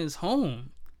 In his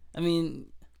home. I mean,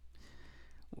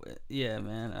 yeah,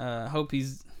 man. Hope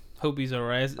he's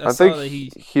alright. I saw think that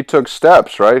he took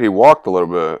steps, right? He walked a little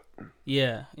bit.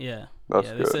 Yeah. That's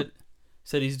They good.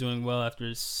 said he's doing well after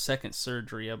his second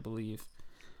surgery, I believe.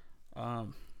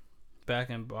 Back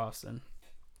in Boston.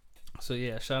 So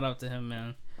yeah, shout out to him,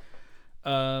 man.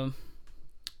 I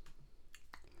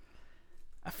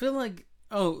feel like,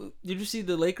 did you see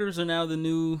the Lakers are now the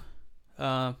new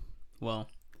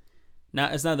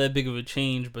it's not that big of a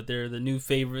change, but they're the new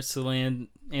favorites to land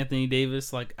Anthony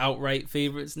Davis, like outright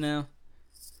favorites now.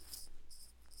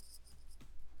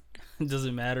 Does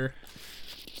it matter?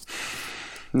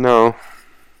 No.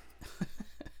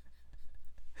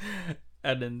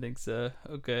 I didn't think so.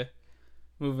 Okay.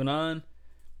 Moving on.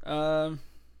 I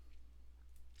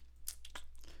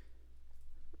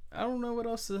don't know what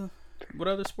else what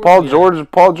other sports.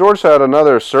 Paul George had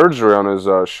another surgery on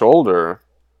his shoulder.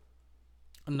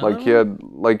 Another It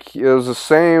was the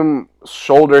same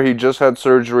shoulder he just had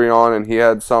surgery on, and he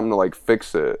had something to like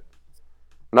fix it.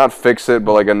 Not fix it,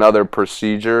 but like another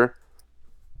procedure.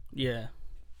 Yeah.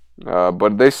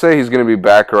 But they say he's gonna be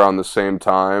back around the same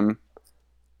time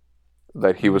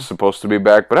that he was supposed to be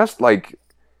back. But that's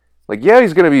yeah,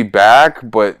 he's gonna be back,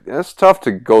 but it's tough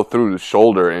to go through the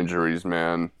shoulder injuries,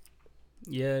 man.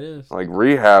 Yeah, it is. Like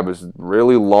rehab is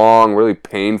really long, really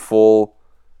painful.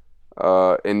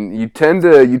 And you tend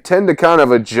to kind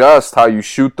of adjust how you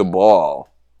shoot the ball.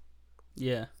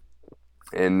 Yeah.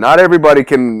 And not everybody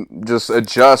can just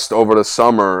adjust over the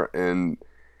summer and,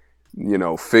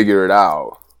 figure it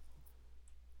out.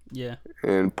 Yeah.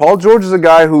 And Paul George is a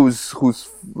guy who's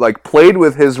like played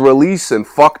with his release and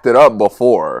fucked it up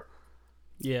before.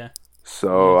 Yeah.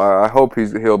 So I hope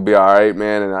he'll be all right,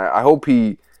 man. And I hope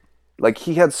he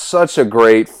had such a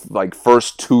great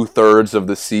first 2/3 of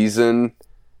the season.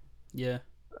 Yeah.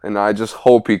 And I just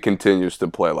hope he continues to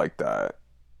play like that.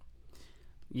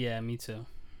 Yeah, me too.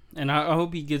 And I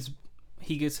hope he gets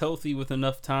healthy with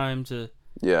enough time to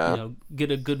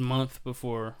get a good month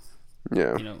before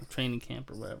training camp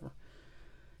or whatever.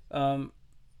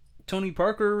 Tony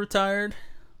Parker retired.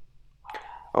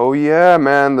 Oh yeah,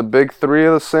 man, the big three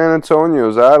of the San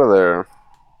Antonio's out of there.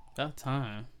 About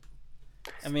time.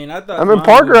 I mean,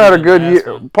 Parker had a good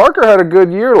year. Parker had a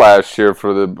good year last year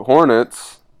for the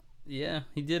Hornets. Yeah,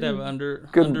 he did have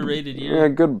underrated year. Yeah,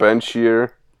 good bench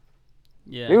year.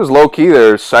 Yeah. He was low-key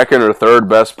their second or third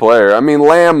best player. I mean,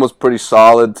 Lamb was pretty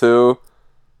solid, too.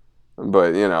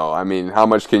 But, how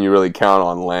much can you really count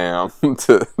on Lamb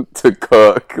to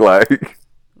cook? Right.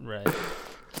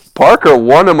 Parker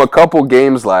won him a couple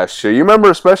games last year. You remember,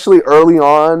 especially early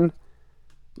on,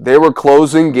 they were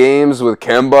closing games with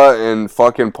Kemba and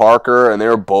fucking Parker, and they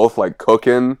were both,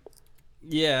 cooking.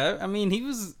 Yeah, I mean, he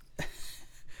was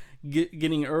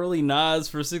getting early nods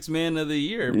for Sixth Man of the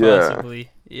Year,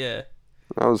 possibly. Yeah.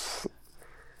 That was...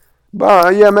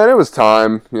 But, yeah, man, it was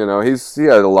time. He had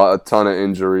a ton of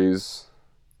injuries.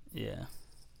 Yeah.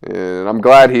 And I'm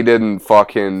glad he didn't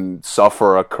fucking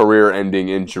suffer a career-ending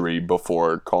injury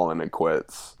before calling it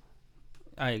quits.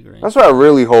 I agree. That's what I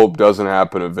really hope doesn't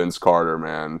happen to Vince Carter,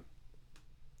 man.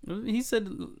 He said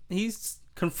he's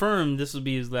confirmed this will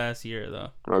be his last year, though.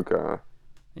 Okay.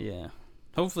 Yeah.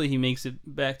 Hopefully he makes it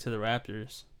back to the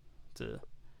Raptors.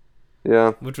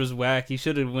 Yeah. Which was whack. He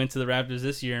should have went to the Raptors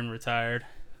this year and retired.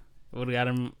 Would have got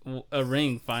him a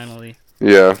ring finally.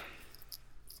 Yeah.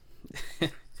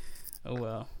 Oh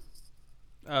well.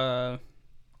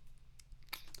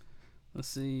 Let's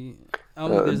see. I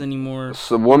don't think there's any more.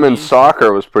 So women's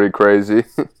soccer was pretty crazy.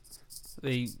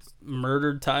 They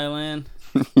murdered Thailand.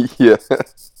 Yeah.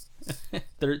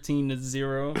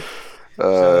 13-0.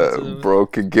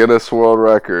 Broke a Guinness World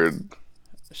Record.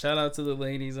 Shout out to the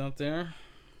ladies out there.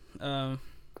 How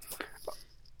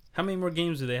many more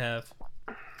games do they have?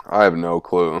 I have no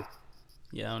clue.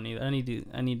 Yeah, I need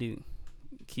to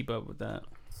keep up with that.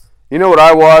 You know what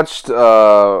I watched?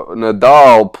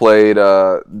 Nadal played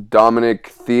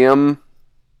Dominic Thiem.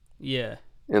 Yeah.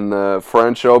 In the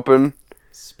French Open.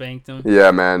 Spanked him.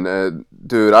 Yeah, man.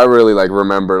 Dude, I really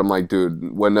remembered. I'm like,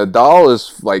 dude, when Nadal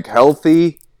is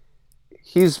healthy,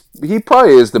 he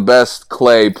probably is the best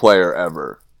clay player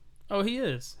ever. Oh, he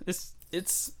is.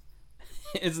 It's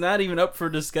it's not even up for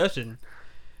discussion.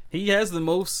 He has the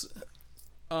most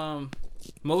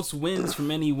wins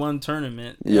from any one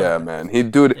tournament. Yeah, man.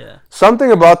 Yeah.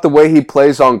 Something about the way he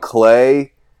plays on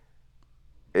clay.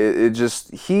 It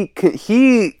just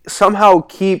he somehow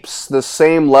keeps the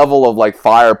same level of like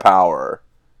firepower.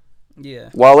 Yeah.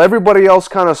 While everybody else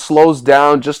kind of slows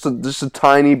down just a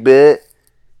tiny bit,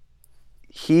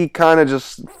 he kind of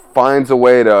just finds a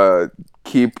way to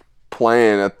keep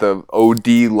playing at the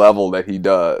OD level that he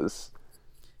does.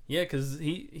 Yeah, because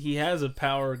he has a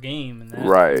power game, and that,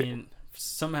 right. I mean,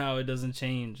 somehow it doesn't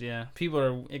change. Yeah, people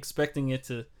are expecting it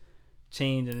to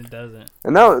change, and it doesn't.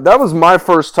 And that was my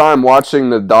first time watching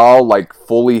Nadal like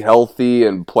fully healthy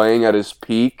and playing at his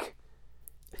peak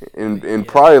in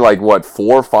probably like what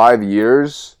 4 or 5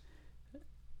 years.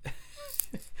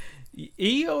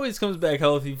 He always comes back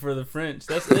healthy for the French.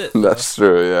 That's it. That's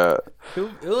true. Yeah.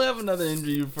 He'll have another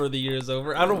injury before the year's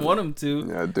over. I don't want him to.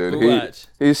 Yeah, dude.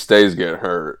 He stays getting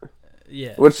hurt.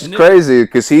 Yeah. Which is crazy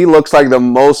because he looks like the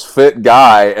most fit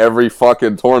guy every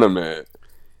fucking tournament.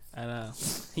 I know.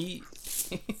 He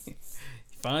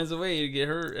finds a way to get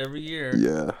hurt every year.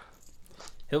 Yeah.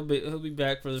 He'll be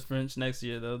back for the French next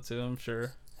year though too, I'm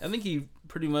sure. I think he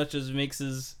pretty much just makes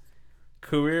his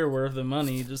career worth of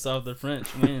money just off the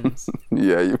French wins.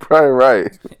 Yeah, you're probably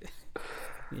right.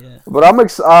 Yeah. But I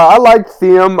liked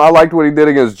Thiem. I liked what he did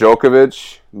against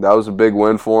Djokovic. That was a big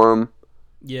win for him.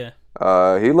 Yeah.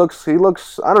 He looks.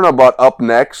 I don't know about up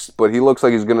next, but he looks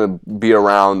like he's gonna be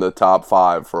around the top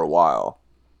 5 for a while.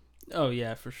 Oh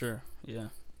yeah, for sure. Yeah.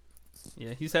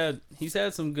 Yeah, he's had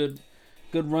some good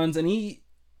runs, and he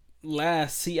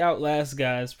outlasts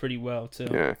guys pretty well too.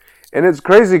 Yeah, and it's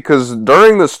crazy because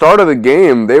during the start of the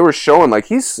game, they were showing like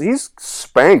he's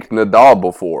spanked Nadal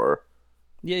before.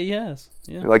 Yeah, he has.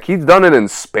 Yeah, like he's done it in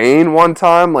Spain one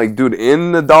time. Like, dude,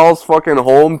 in Nadal's fucking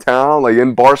hometown, like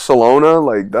in Barcelona,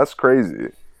 like that's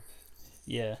crazy.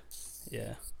 Yeah,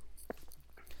 yeah.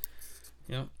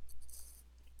 Yep.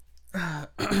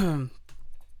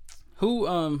 Who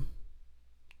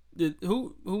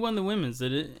won the women's?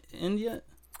 Did it end yet?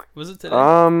 Was it today?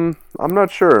 I'm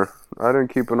not sure. I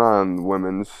didn't keep an eye on the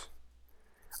women's.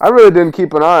 I really didn't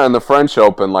keep an eye on the French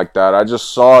Open like that. I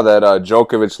just saw that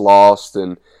Djokovic lost,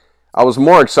 and I was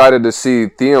more excited to see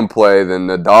Thiem play than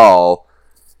Nadal,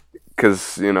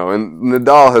 because and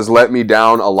Nadal has let me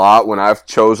down a lot when I've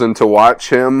chosen to watch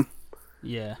him.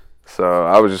 Yeah. So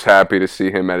I was just happy to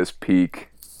see him at his peak.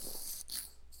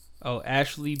 Oh,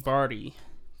 Ashley Barty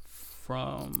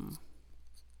from...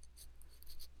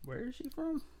 Where is she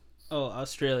from? Oh,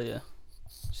 Australia.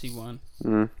 She won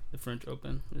the French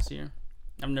Open this year.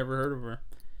 I've never heard of her.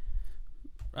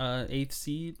 8th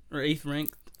seed, or 8th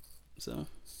ranked. So,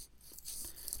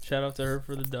 shout out to her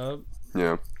for the dub.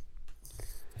 Yeah.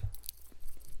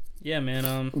 Yeah,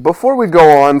 man. Before we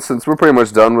go on, since we're pretty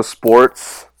much done with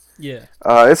sports... Yeah.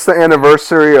 It's the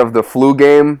anniversary of the flu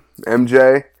game,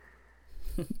 MJ.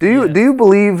 Do you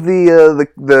believe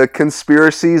the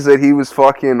conspiracies that he was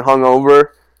fucking hungover?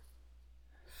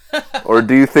 Or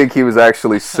do you think he was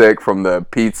actually sick from the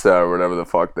pizza or whatever the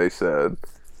fuck they said?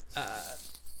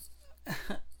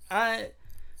 I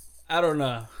don't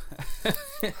know.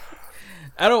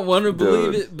 I don't want to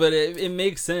believe it, but it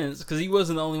makes sense because he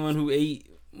wasn't the only one who ate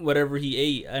whatever he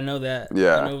ate. I know that.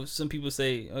 Yeah. I know some people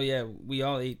say, "Oh yeah, we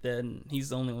all ate that," and he's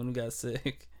the only one who got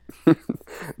sick.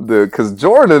 Dude, because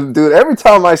Jordan, dude, every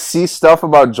time I see stuff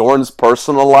about Jordan's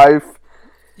personal life,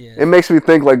 it makes me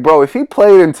think, like, bro, if he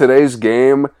played in today's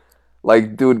game,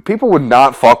 like, dude, people would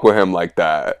not fuck with him like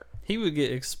that. He would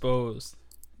get exposed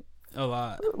a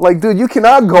lot. Like, dude, you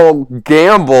cannot go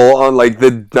gamble on, like,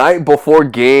 the night before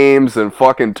games and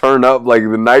fucking turn up, like,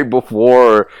 the night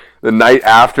before or the night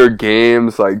after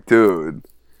games. Like, dude.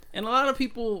 And a lot of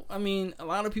people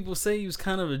say he was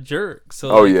kind of a jerk.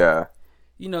 So, oh, yeah.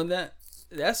 You know,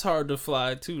 that's hard to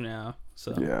fly, too, now.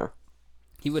 So, yeah.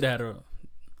 He would have had a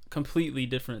completely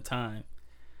different time.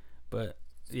 But,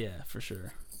 yeah, for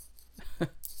sure.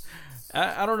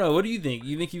 I don't know. What do you think?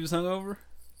 You think he was hungover?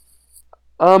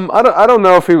 I don't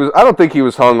know if he was. I don't think he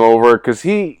was hungover because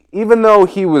even though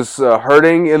he was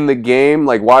hurting in the game,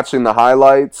 like watching the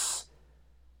highlights,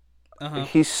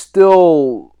 he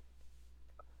still.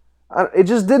 It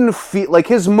just didn't feel like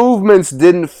his movements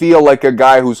didn't feel like a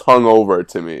guy who's hungover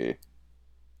to me.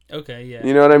 Okay, yeah.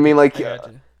 You know what I mean? Like,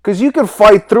 because you can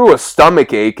fight through a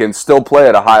stomach ache and still play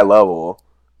at a high level.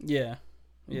 Yeah.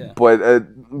 Yeah.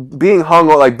 But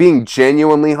being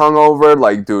genuinely hungover,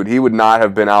 like, dude, he would not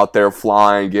have been out there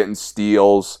flying, getting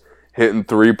steals, hitting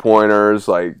 3-pointers.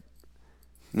 Like,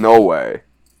 no way.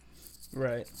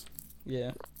 Right.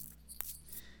 Yeah.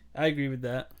 I agree with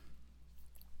that.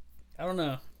 I don't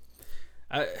know.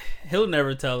 He'll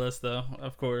never tell us though,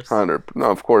 of course. 100.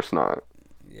 No, of course not.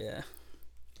 Yeah.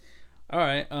 All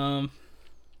right.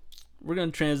 We're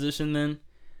gonna transition then.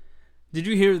 Did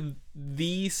you hear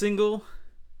the single?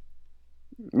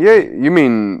 Yeah, you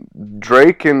mean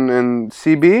Drake and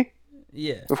CB?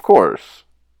 Yeah. Of course.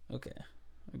 Okay.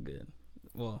 Good.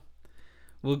 Well,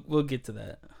 we'll get to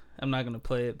that. I'm not gonna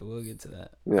play it, but we'll get to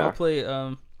that. Yeah. I'll play.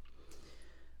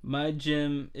 My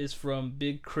Gym is from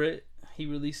Big Crit. He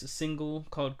released a single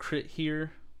called Crit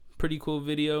Here. Pretty cool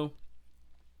video.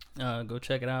 Go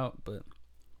check it out. But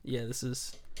yeah, this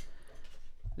is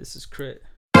Crit.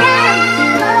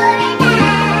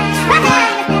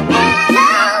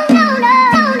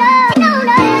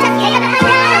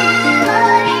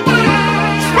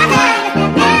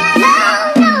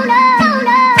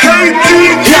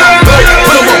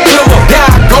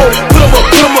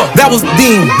 That was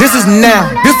then, this is now,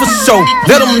 this for sure,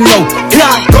 let them know. Here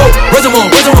I go, reservoir,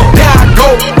 there I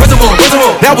go, reservoir.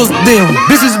 That was them,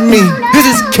 this is me, this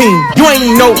is king, you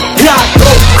ain't know. Here I go,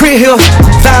 Crit Hill,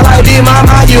 sound like this, my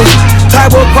you.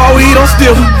 Type of car we don't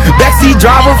steal, backseat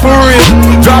driver for real.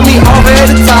 Drop me off at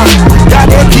the top,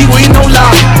 got that key, we no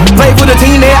lie. Play for the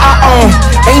team that I own,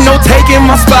 ain't no taking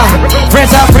my spot.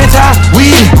 Franchise,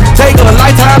 we take a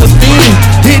lifetime to spin it.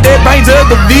 Hit that bank to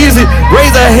the visit,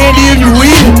 raise a hand if you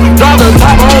win. Drop the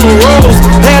top on the rolls,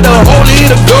 had the whole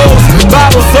in the goals.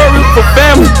 Bible service for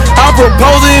family, I'm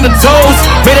proposing the toast.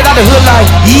 Made it out the hood like,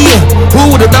 yeah,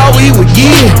 who would've thought we would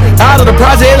get out of the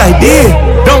project like this?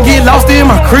 Don't get lost in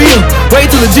my crib, way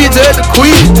too legit to the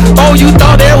quit. Oh, you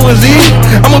thought that was it?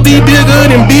 I'ma be bigger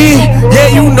than big, yeah,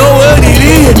 you know what it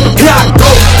is. Here I go,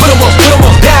 put 'em up,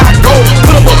 there I go,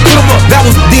 put 'em up. That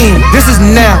was then, this is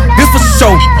now, this for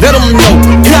sure, let 'em know.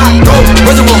 Here I go,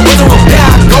 reservoir, there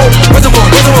I go, reservoir.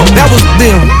 That was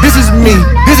them, this is me,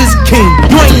 this is king,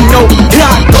 you ain't know. Here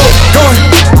I go, going,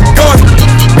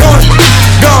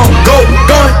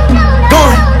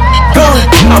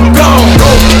 I'm gone,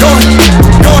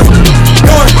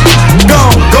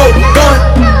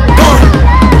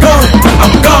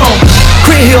 I'm gone.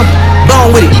 Crit Hill,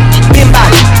 born with it, been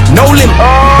body, no limit.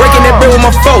 Breaking that bread with my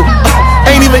foe,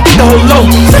 ain't even eat the whole loaf.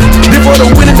 Live for the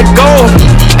win and the goal,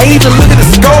 ain't even look at the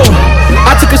score.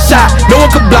 I took a shot, no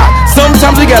one could block.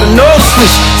 Sometimes you gotta know a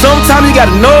switch, sometimes you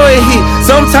gotta know a hit.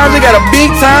 Sometimes you got a big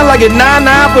time like a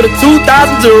 9-9 for the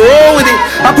 2000 to roll with it.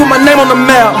 I put my name on the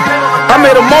map, I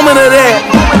made a moment of that.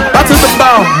 I took the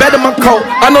ball, back to my coat,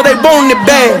 I know they wanting it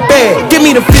bad. Give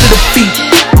me the fit of the feet,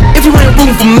 if you ain't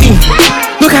rooting for me.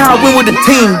 Look how I went with the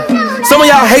team, some of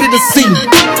y'all hated to see.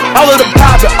 All of the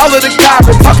pop, all of the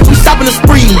copper, talking, we shopping the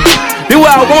spree. This where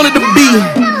I wanted to be,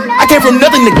 I came from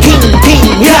nothing to king.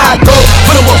 Here I go,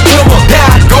 put 'em up, there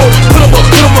I go, put 'em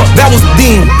up. That was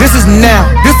then, this is now,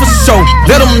 this for sure,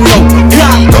 let 'em know. Here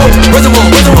I go, reservoir,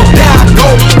 there I go,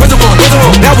 reservoir.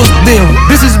 That was them,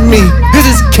 this is me, this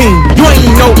is king, you ain't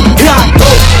know. Here I go,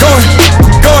 going,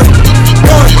 I'm gone,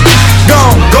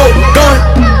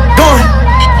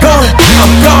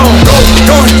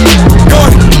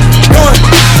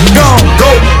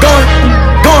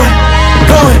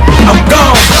 I'm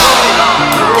gone.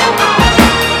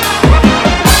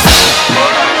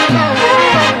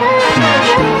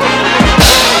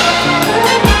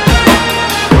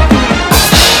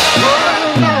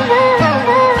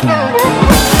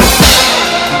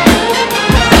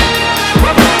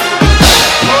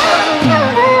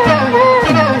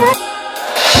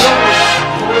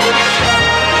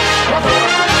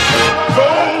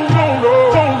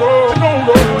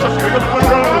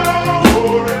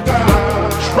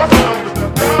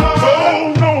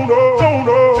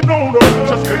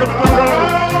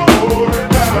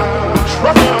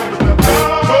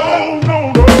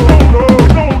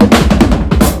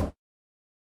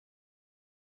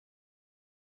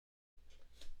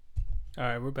 All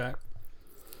right, we're back.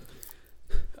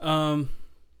 All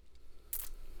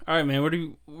right, man. Where do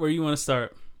you want to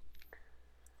start?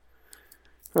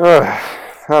 I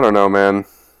don't know, man.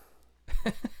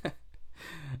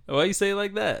 Why you say it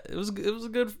like that? It was a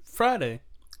good Friday.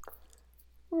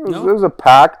 It was a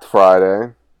packed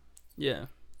Friday. Yeah.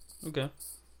 Okay.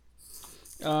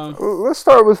 Let's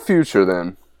start with Future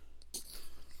then.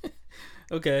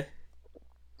 Okay.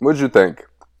 What'd you think?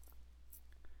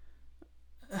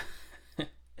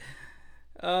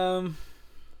 I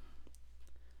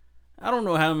don't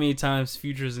know how many times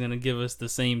Future is gonna give us the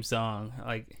same song.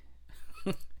 Like,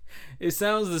 it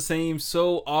sounds the same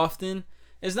so often.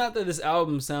 It's not that this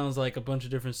album sounds like a bunch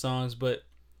of different songs, but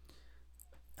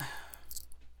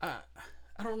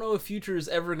I don't know if Future is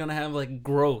ever gonna have like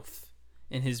growth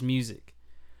in his music.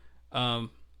 But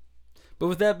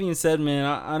with that being said, man,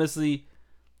 honestly,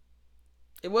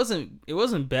 it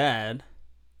wasn't bad,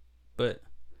 but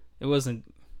it wasn't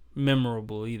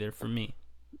memorable either for me.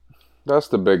 That's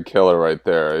the big killer right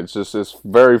there. It's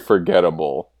very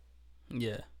forgettable.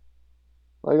 Yeah.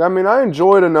 Like, I mean, I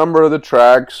enjoyed a number of the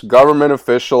tracks. Government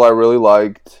Official I really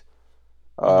liked.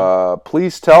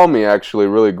 Please Tell Me actually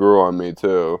really grew on me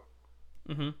too.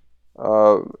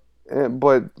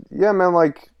 But yeah, man,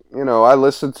 like, you know, I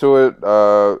listened to it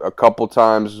a couple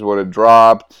times when it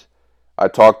dropped. I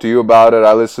talked to you about it.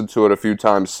 I listened to it a few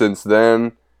times since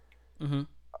then.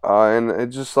 And it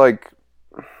just like,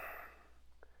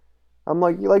 I'm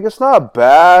like it's not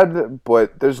bad,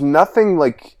 but there's nothing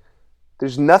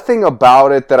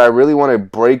about it that I really want to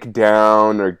break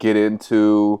down or get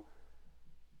into.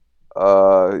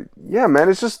 Yeah, man,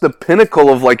 it's just the pinnacle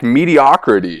of like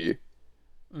mediocrity.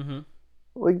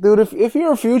 Like, dude, if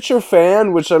you're a Future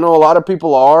fan, which I know a lot of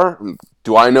people are,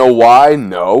 do I know why?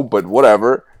 No, but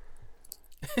whatever.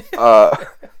 No,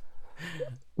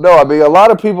 I mean, a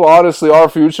lot of people honestly are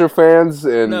Future fans,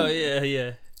 and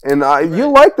and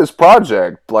you like this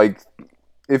project. Like,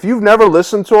 if you've never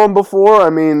listened to him before,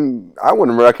 I mean, I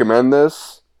wouldn't recommend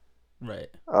this. Right.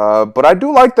 But I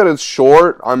do like that it's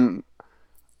short. I'm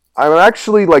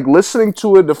actually like listening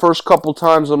to it the first couple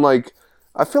times. I'm like,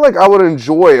 I feel like I would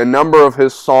enjoy a number of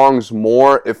his songs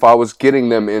more if I was getting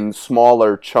them in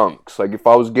smaller chunks. Like if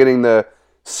I was getting the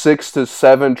 6 to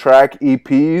 7 track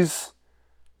EPs,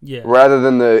 rather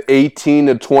than the 18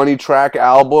 to 20 track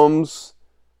albums.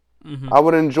 I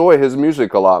would enjoy his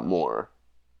music a lot more.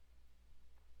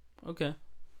 Okay.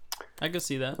 I can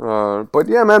see that. But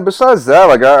yeah, man, besides that,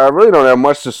 like, I really don't have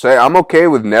much to say. I'm okay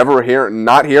with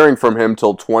not hearing from him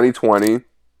till 2020.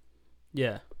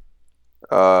 Yeah.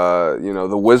 You know,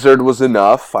 The Wizard was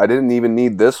enough. I didn't even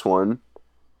need this one.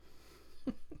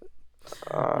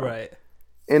 Right.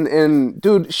 And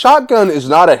dude, Shotgun is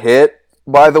not a hit,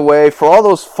 by the way. For all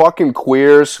those fucking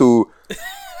queers who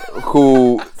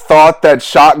thought that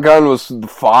Shotgun was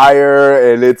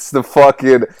fire and it's the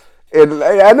fucking... And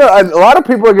I know a lot of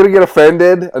people are going to get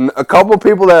offended, and a couple of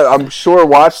people that I'm sure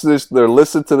watch this or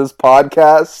listen to this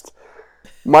podcast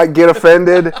might get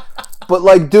offended. But,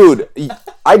 like, dude,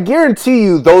 I guarantee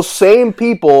you those same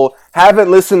people haven't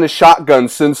listened to Shotgun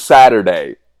since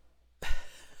Saturday.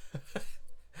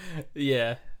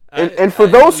 Yeah. And for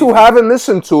those who haven't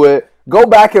listened to it, go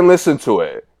back and listen to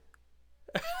it.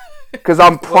 Because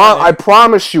I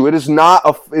promise you, it's not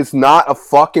a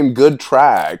fucking good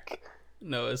track.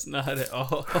 No, it's not at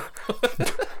all.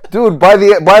 Dude, by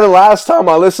the last time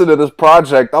I listened to this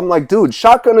project, I'm like, dude,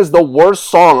 Shotgun is the worst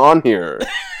song on here.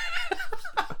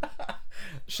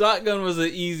 Shotgun was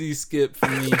an easy skip for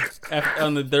me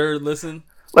on the third listen.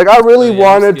 Like, I really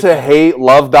wanted to hate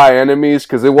Love Thy Enemies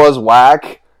because it was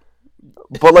whack.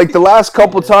 But, like, the last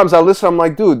couple times I listened, I'm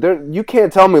like, dude, you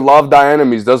can't tell me Love Thy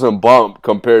Enemies doesn't bump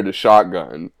compared to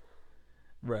Shotgun.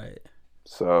 Right.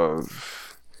 So...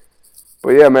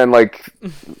 But yeah, man, like,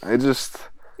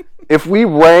 if we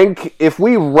rank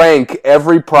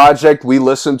every project we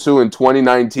listen to in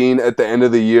 2019 at the end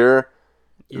of the year,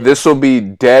 this will be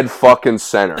dead fucking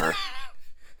center.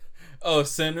 Oh,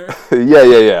 center?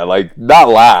 Yeah. Like, not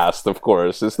last, of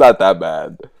course. It's not that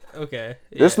bad. Okay.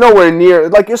 Yeah. It's nowhere near,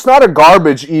 like, it's not a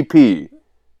garbage EP.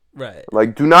 Right.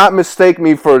 Like, do not mistake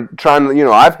me for trying to, you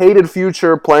know, I've hated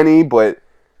Future plenty, but,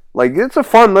 like, it's a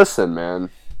fun listen, man.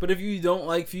 But if you don't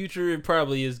like Future, it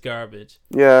probably is garbage.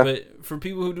 Yeah. But for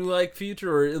people who do like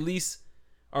Future, or at least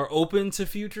are open to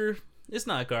Future, it's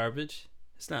not garbage.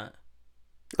 It's not.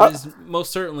 It's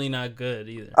most certainly not good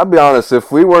either. I'll be honest,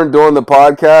 if we weren't doing the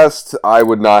podcast, I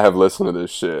would not have listened to this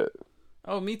shit.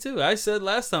 Oh, me too. I said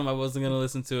last time I wasn't going to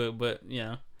listen to it, but, you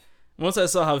know, once I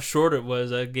saw how short it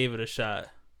was, I gave it a shot.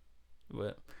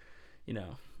 But, you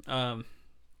know,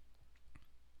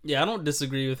 yeah, I don't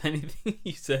disagree with anything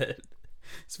you said.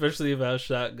 Especially about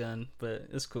Shotgun, but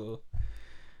it's cool.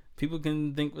 People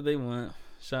can think what they want.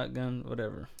 Shotgun,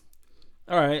 whatever.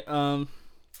 Alright,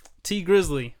 T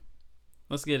Grizzley.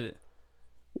 Let's get it.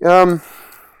 T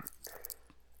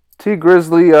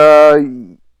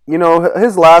Grizzley, you know,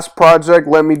 his last project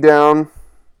let me down.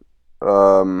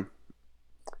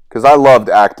 Because I loved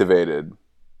Activated.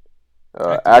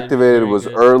 Activated was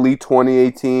good. Early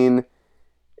 2018,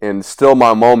 and Still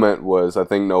My Moment was, I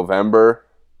think, November.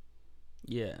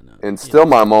 Yeah, no. And Still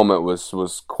My Moment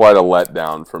was quite a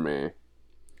letdown for me.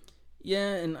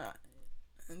 Yeah, and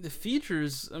the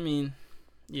features, I mean,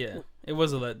 yeah, it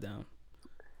was a letdown.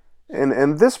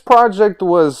 And this project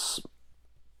wasn't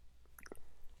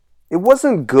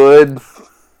good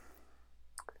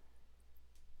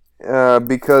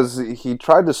because he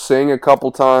tried to sing a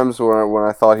couple times when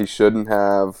I thought he shouldn't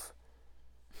have.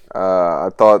 I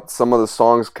thought some of the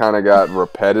songs kind of got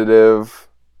repetitive.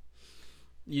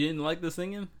 You didn't like the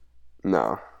singing?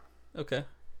 No. Okay.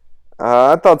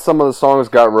 I thought some of the songs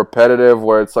got repetitive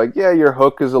where it's like, yeah, your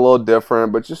hook is a little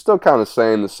different, but you're still kind of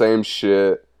saying the same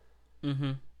shit.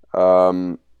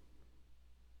 Mm-hmm.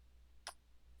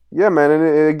 Yeah, man,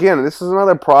 and again, this is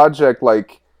another project,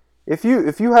 like, if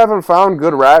you haven't found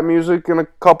good rap music in a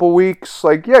couple weeks,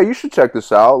 like, yeah, you should check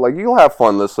this out. Like, you'll have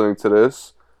fun listening to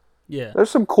this. Yeah. There's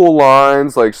some cool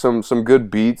lines, like some good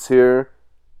beats here.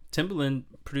 Timbaland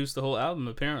produced the whole album,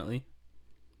 apparently.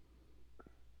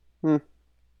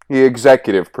 He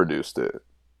executive produced it.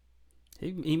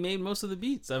 He made most of the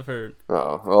beats, I've heard.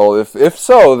 Oh, well, if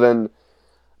so, then...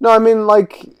 No, I mean,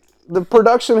 like, the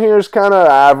production here is kind of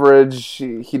average.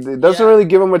 He doesn't really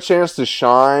give him a chance to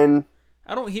shine.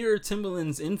 I don't hear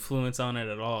Timbaland's influence on it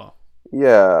at all.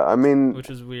 Yeah, I mean... Which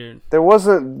is weird. There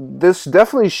wasn't... This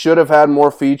definitely should have had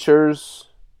more features.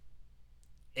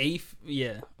 A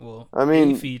feature or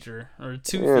two features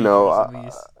at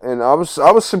least. And I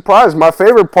was surprised. My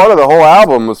favorite part of the whole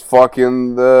album was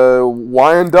fucking the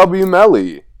YNW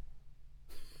Melly.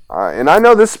 And I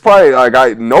know this is probably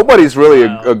like nobody's really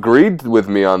agreed with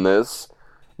me on this,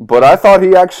 but I thought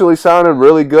he actually sounded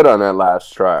really good on that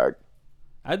last track.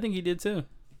 I think he did too.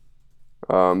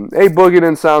 A-Boogie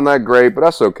didn't sound that great, but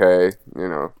that's okay, you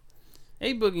know.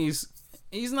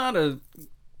 He's not a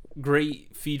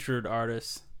great featured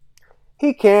artist.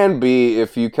 He can be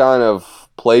if you kind of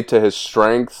play to his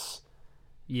strengths.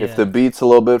 Yeah. If the beat's a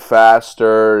little bit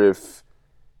faster, if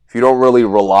you don't really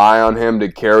rely on him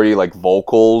to carry like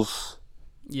vocals.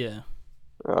 Yeah.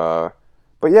 But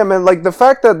yeah, man, like the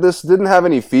fact that this didn't have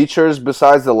any features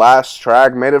besides the last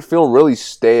track made it feel really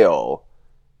stale.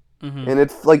 Mm-hmm. And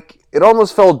it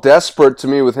almost felt desperate to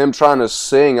me with him trying to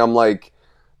sing. I'm like,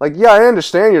 yeah, I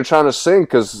understand you're trying to sing,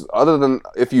 because other than,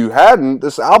 if you hadn't,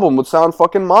 this album would sound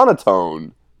fucking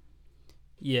monotone.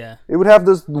 Yeah. It would have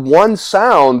this one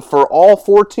sound for all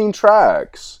 14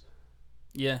 tracks.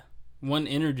 Yeah. One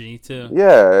energy, too.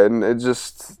 Yeah, and it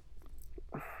just...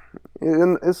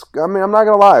 It's. I mean, I'm not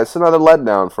going to lie, it's another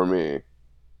letdown for me.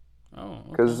 Oh,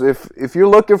 okay. Because if you're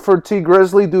looking for T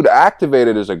Grizzley, dude,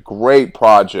 Activated is a great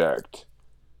project.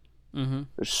 Mm-hmm.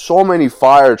 There's so many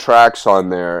fire tracks on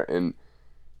there, and...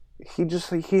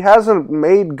 He hasn't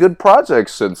made good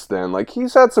projects since then. Like,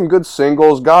 he's had some good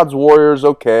singles. God's Warrior's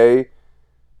okay.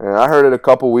 And I heard it a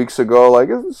couple weeks ago. Like,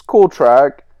 it's a cool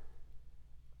track.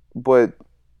 But,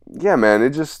 yeah, man,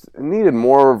 it needed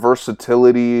more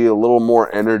versatility, a little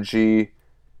more energy,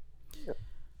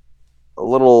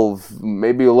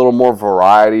 maybe a little more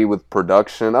variety with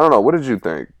production. I don't know. What did you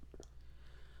think?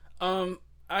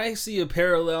 I see a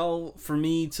parallel for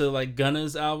me to, like,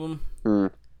 Gunna's album.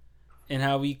 And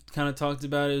how we kind of talked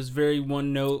about it. It was very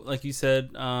one note, like you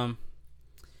said. Wasn't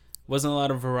a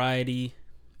lot of variety.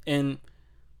 And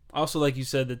also, like you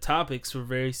said, the topics were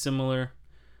very similar.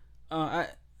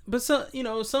 But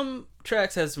some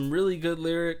tracks had some really good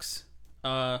lyrics.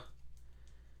 I'm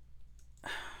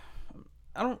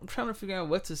trying to figure out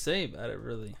what to say about it,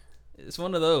 really. It's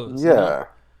one of those. Yeah. You know?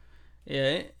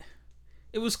 Yeah.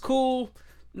 It was cool.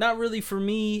 Not really for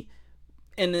me.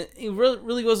 And it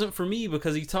really wasn't for me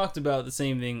because he talked about the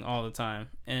same thing all the time.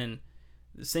 And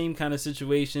the same kind of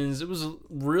situations. It was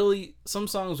really... Some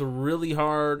songs were really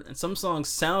hard. And some songs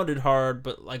sounded hard,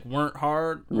 but like weren't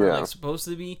hard. Were like supposed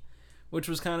to be. Which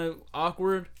was kind of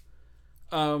awkward.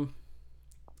 But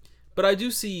I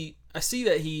see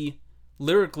that he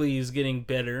lyrically is getting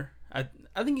better. I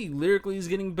think he lyrically is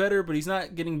getting better, but he's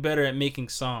not getting better at making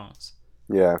songs.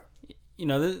 Yeah. You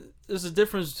know, there's a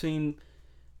difference between...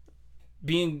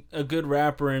 being a good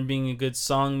rapper and being a good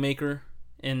song maker,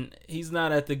 and he's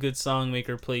not at the good song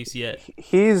maker place yet.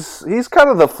 He's kind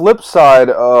of the flip side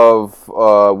of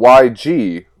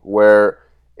YG, where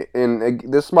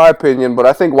this is my opinion, but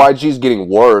I think YG's getting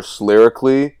worse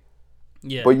lyrically.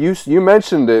 Yeah. But you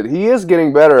mentioned it. He is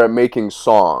getting better at making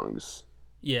songs.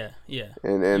 Yeah.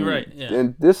 And you're right. Yeah.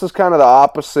 And this is kind of the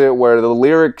opposite, where the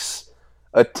lyrics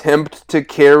attempt to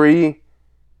carry.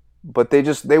 But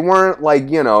they weren't like,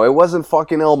 you know, it wasn't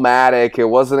fucking Illmatic. It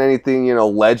wasn't anything, you know,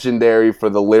 legendary for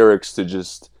the lyrics to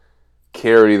just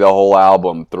carry the whole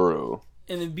album through.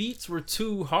 And the beats were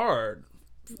too hard.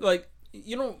 Like,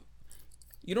 you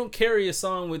don't carry a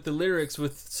song with the lyrics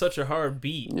with such a hard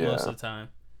beat most of the time.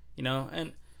 You know,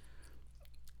 and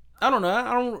I don't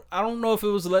know. I don't know if it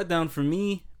was a letdown for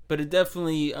me, but it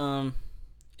definitely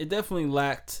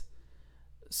lacked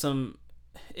some.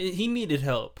 He needed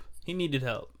help. He needed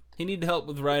help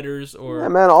with writers or... Yeah,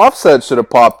 man, Offset should have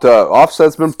popped up.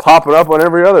 Offset's been popping up on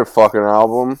every other fucking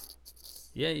album.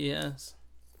 Yeah, he has.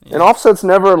 Yeah. And Offset's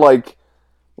never, like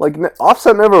Like,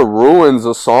 Offset never ruins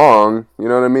a song. You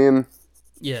know what I mean?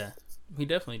 Yeah, he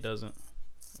definitely doesn't.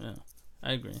 Yeah,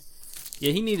 I agree.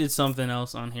 Yeah, he needed something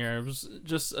else on here. It was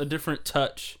just a different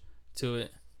touch to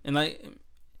it. And like,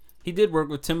 he did work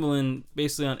with Timbaland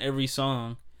basically on every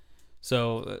song.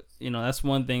 So, that's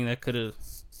one thing that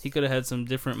he could have had some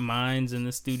different minds in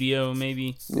the studio,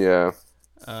 maybe. Yeah.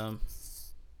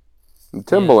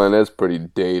 Timbaland is pretty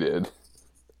dated.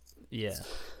 Yeah.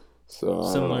 So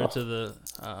similar to the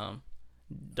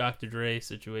Dr. Dre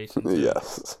situation. Too.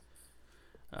 Yes.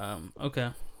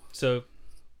 Okay. So,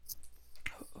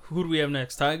 who do we have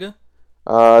next? Tyga?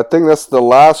 I think that's the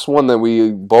last one that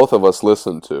both of us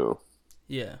listened to.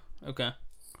 Yeah. Okay.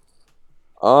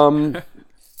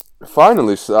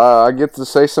 Finally, I get to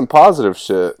say some positive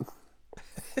shit.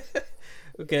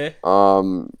 Okay.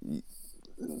 I'll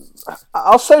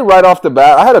say right off the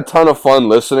bat, I had a ton of fun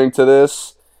listening to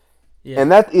this. Yeah.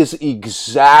 And that is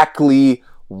exactly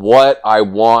what I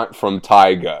want from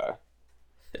Tyga.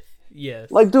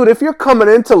 Yes. Like, dude, if you're coming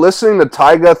into listening to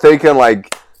Tyga thinking, like,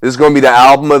 this is going to be the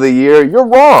album of the year, you're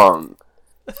wrong.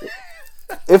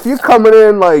 If you're coming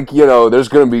in, like, there's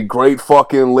going to be great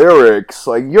fucking lyrics,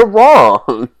 like, you're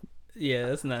wrong. Yeah,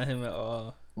 that's not him at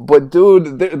all. But,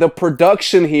 dude, the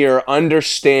production here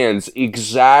understands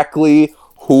exactly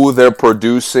who they're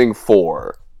producing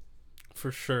for.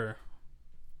 For sure.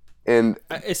 And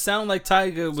it sounded like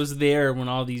Tyga was there when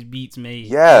all these beats made.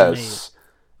 Yes.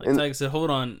 Like Tyga said,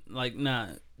 hold on, like, nah,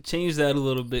 change that a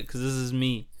little bit because this is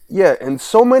me. Yeah, and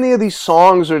so many of these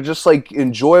songs are just, like,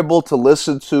 enjoyable to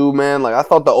listen to, man. Like, I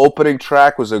thought the opening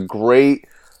track was a great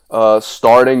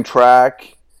starting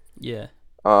track. Yeah.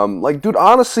 Like, dude,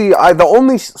 honestly, the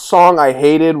only song I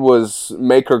hated was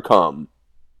Make Her Come.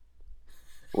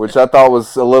 Which I thought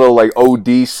was a little, like,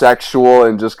 OD sexual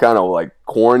and just kind of, like,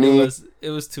 corny. It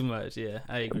was too much, yeah,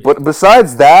 I agree. But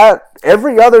besides that,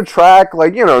 every other track,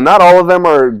 like, not all of them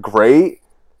are great,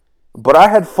 but I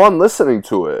had fun listening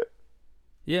to it.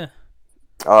 Yeah.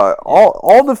 Most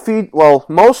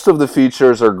of the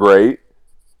features are great.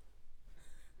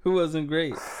 Who wasn't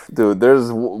great? Dude,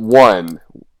 there's one.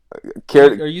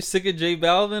 Are you sick of J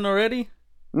Balvin already?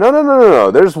 No.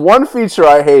 There's one feature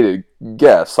I hated.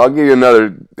 Guess. I'll give you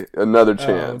another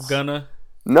chance. Gunna?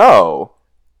 No.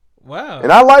 Wow.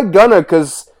 And I like Gunna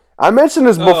because I mentioned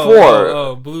this before.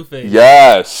 Oh, Blueface.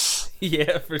 Yes.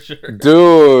 Yeah, for sure.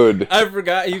 Dude. I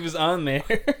forgot he was on there.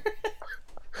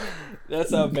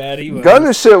 That's how bad he was.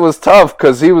 Gunna's shit was tough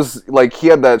because he was, like, he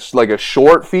had that, like, a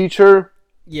short feature.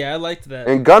 Yeah, I liked that.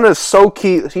 And Gunna's so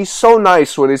key. He's so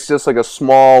nice when it's just, like, a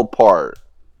small part.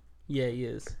 Yeah, he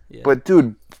is. Yeah. But,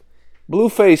 dude,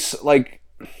 Blueface, like,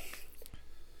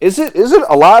 is it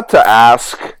a lot to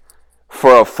ask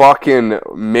for a fucking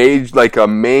a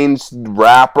main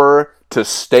rapper to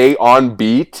stay on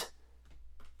beat?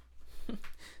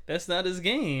 That's not his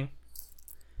game.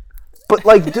 But,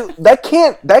 like, dude, you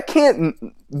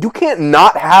can't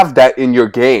not have that in your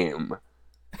game.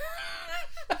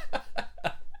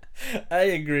 I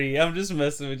agree. I'm just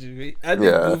messing with you. I think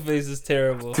Blueface is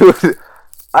terrible. Dude,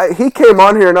 he came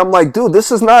on here and I'm like, dude,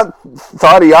 this is not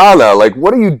Tatiana. Like,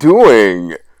 what are you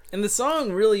doing? And the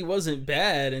song really wasn't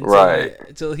bad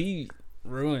until he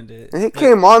ruined it. And he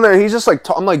came on there, he's just like,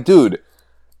 I'm like, dude,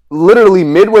 literally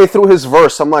midway through his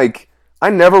verse, I'm like, I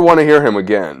never want to hear him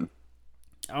again.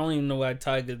 I don't even know why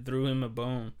Tyga threw him a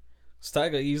bone.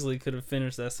 Tyga easily could have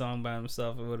finished that song by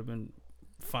himself. It would have been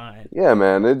fine. Yeah,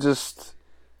 man. It just...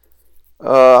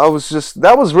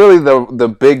 that was really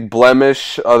the big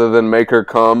blemish other than Make Her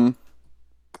Come.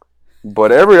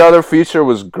 But every other feature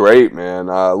was great, man.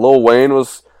 Lil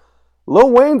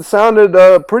Wayne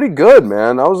sounded pretty good,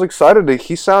 man. I was excited.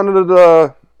 He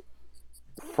sounded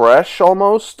fresh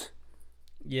almost.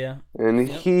 Yeah. And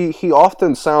he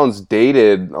often sounds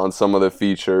dated on some of the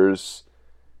features.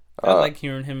 I like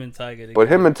hearing him and Tyga together. But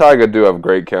him and Tyga do have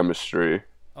great chemistry.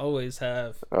 Always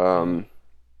have.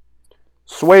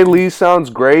 Sway Lee sounds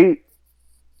great.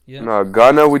 Yeah.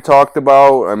 Gunna we talked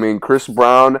about. I mean, Chris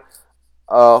Brown.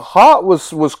 Hot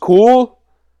was cool.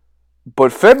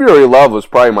 But February Love was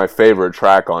probably my favorite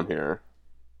track on here.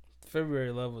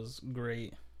 February Love was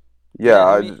great.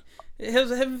 Yeah.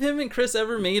 Have him and Chris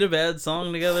ever made a bad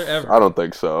song together? Ever? I don't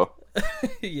think so.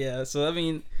 Yeah, so I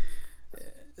mean,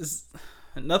 it's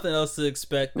nothing else to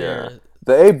expect there. Yeah.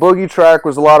 The A Boogie track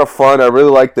was a lot of fun. I really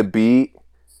liked the beat.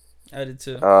 I did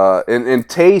too. And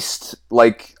Taste,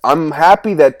 like, I'm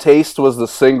happy that Taste was the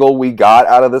single we got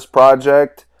out of this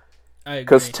project. I agree.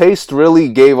 Because Taste really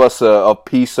gave us a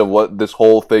piece of what this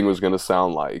whole thing was going to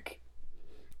sound like.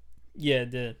 Yeah,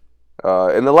 it did.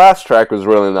 And the last track was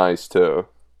really nice, too.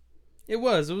 It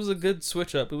was a good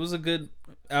switch up. It was a good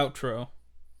outro.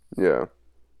 Yeah.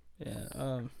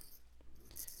 Yeah.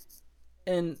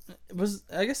 And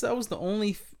I guess that was the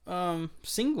only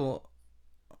single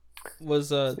was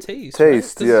Taste.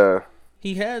 Taste, right? yeah.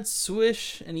 He had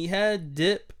Swish and he had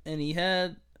Dip and he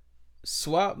had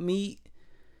Swap Meat.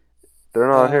 They're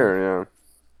not here, yeah.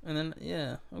 And then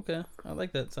okay, I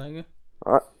like that, Tyga.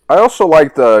 I also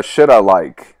like the Shit I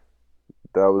Like.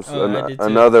 That was I did too.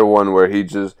 another one where he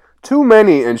just too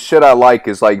many, and Shit I Like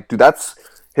is like, dude, that's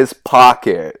his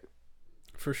pocket.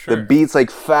 For sure. The beat's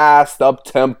like fast, up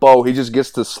tempo. He just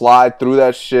gets to slide through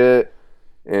that shit,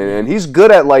 and he's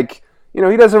good at like, you know,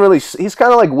 he doesn't really. He's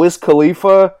kind of like Wiz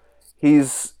Khalifa. He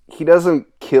doesn't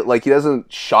kill, like, he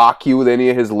doesn't shock you with any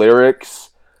of his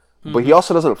lyrics, but he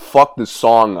also doesn't fuck the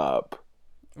song up.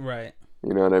 Right.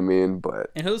 You know what I mean? But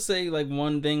and he'll say like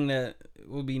one thing that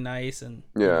will be nice, and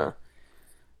yeah,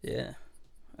 yeah,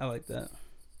 I like that.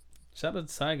 Shout out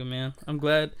to Tyga, man. I'm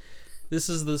glad this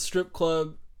is the strip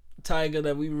club Tyga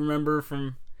that we remember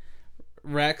from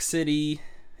Rack City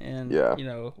and you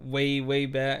know, way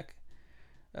back.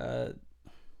 I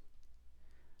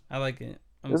like it.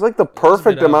 There's like the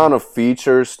perfect amount of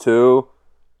features too.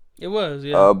 It was,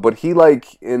 yeah. But he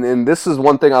like, and this is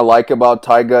one thing I like about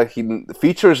Tyga.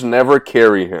 Features never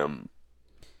carry him.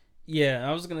 Yeah,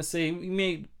 I was gonna say he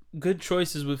made good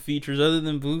choices with features other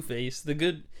than Blueface. The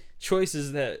good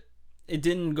choices that it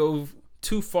didn't go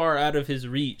too far out of his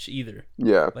reach either.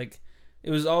 Yeah. Like,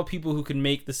 it was all people who could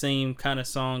make the same kind of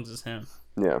songs as him.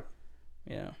 Yeah.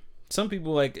 Yeah. Some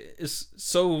people, like, it's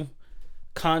so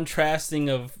contrasting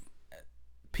of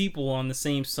people on the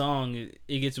same song,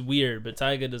 it gets weird, but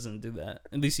Tyga doesn't do that.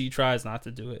 At least he tries not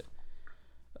to do it.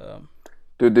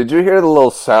 Dude, did you hear the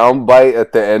little sound bite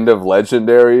at the end of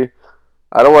Legendary?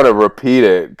 I don't want to repeat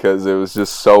it because it was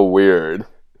just so weird.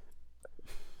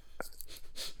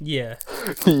 Yeah.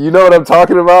 You know what I'm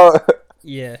talking about?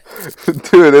 Yeah.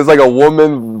 Dude, there's like a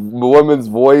woman's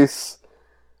voice.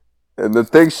 And the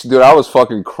thing, dude, I was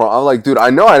fucking crying. I'm like, dude, I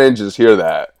know I didn't just hear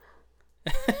that.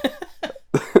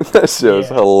 That shit was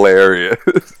hilarious.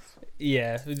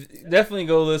 Yeah, definitely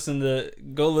go listen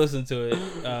to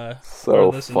it.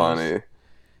 So funny.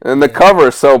 And the cover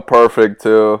is so perfect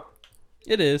too.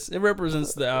 It is. It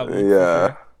represents the album. Yeah.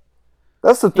 Sure.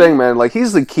 That's the thing, man. Like,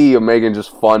 he's the key of making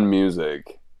just fun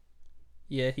music.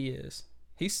 Yeah, he is.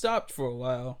 He stopped for a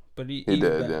while, but he's did,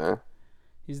 back. yeah.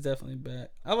 He's definitely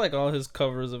back. I like all his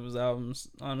covers of his albums,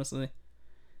 honestly.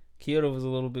 Kyoto was a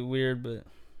little bit weird, but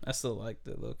I still liked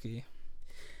it, low key.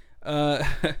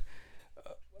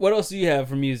 What else do you have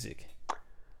for music?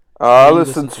 I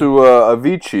listened to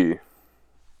Avicii.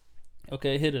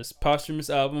 Okay, hit us. Posthumous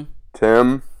album.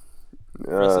 Tim.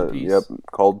 Rest in peace. Yep,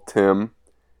 called Tim.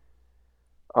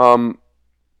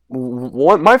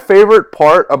 My favorite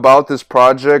part about this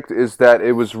project is that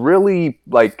it was really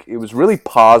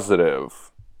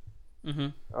positive.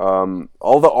 Mm-hmm.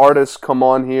 All the artists come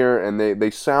on here and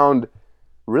they sound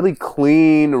really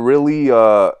clean, really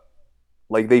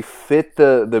like they fit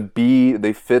the beat,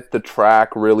 they fit the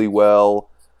track really well.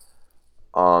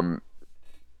 The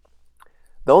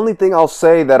only thing I'll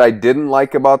say that I didn't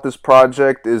like about this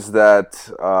project is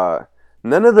that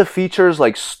none of the features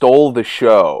like stole the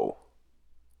show.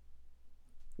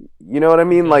 You know what I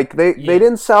mean? Like they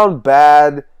didn't sound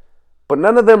bad, but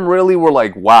none of them really were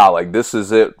like, wow, like this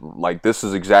is it. Like this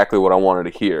is exactly what I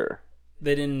wanted to hear.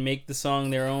 They didn't make the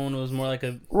song their own. It was more like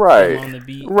a right on the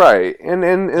beat. Right. And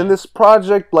in this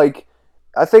project, like,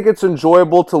 I think it's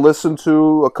enjoyable to listen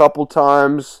to a couple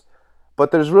times, but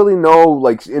there's really no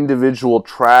like individual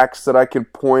tracks that I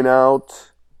could point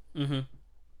out.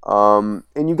 Mm-hmm.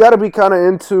 And you got to be kind of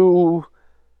into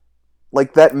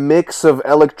like that mix of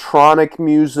electronic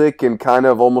music and kind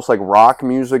of almost like rock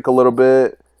music a little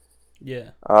bit.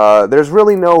 Yeah. There's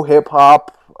really no hip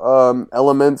hop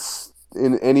elements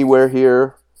in anywhere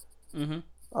here. Mm-hmm.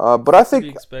 But I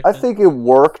think it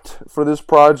worked for this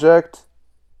project.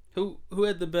 Who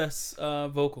had the best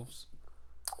vocals,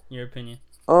 in your opinion?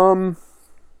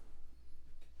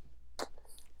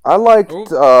 I liked.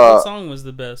 What song was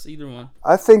the best? Either one.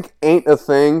 I think "Ain't a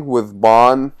Thing" with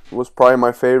Bon was probably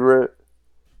my favorite.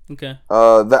 Okay.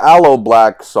 The Aloe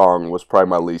Black song was probably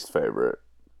my least favorite.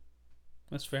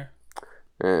 That's fair.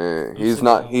 He's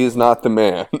not the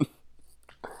man.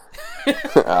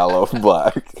 Aloe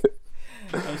Black.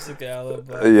 I'm sick of Aloe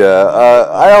Black. Yeah.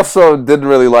 I also didn't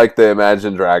really like the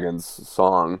Imagine Dragons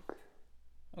song.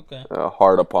 Okay.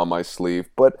 Hard Upon My Sleeve,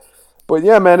 but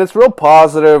yeah, man, it's real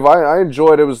positive. I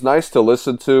enjoyed it. It was nice to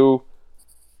listen to.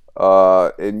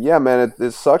 And yeah, man,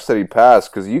 it sucks that he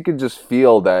passed because you could just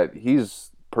feel that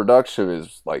production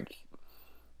is like,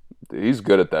 he's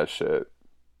good at that shit.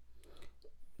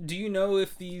 do you know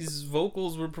if these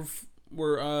vocals were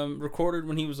recorded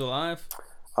when he was alive?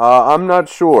 I'm not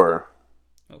sure.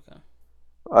 Okay.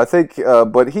 I think,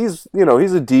 but he's a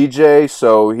DJ,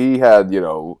 so he had,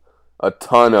 a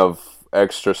ton of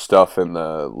extra stuff in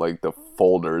the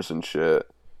folders and shit.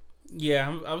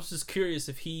 Yeah, I was just curious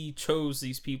if he chose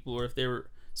these people or if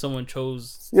someone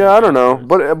chose. Yeah, I don't know,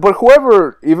 but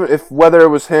whoever, whether it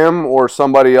was him or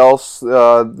somebody else,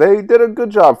 they did a good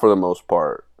job for the most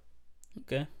part.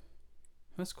 Okay,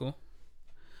 that's cool.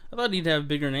 I thought he'd have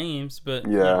bigger names, but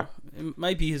yeah, it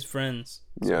might be his friends.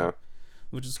 So, yeah,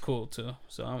 which is cool too.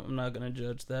 So I'm not gonna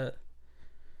judge that.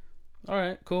 All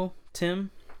right, cool.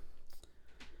 Tim.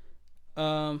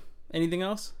 Anything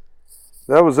else?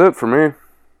 That was it for me.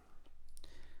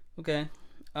 Okay.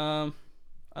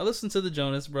 I listened to the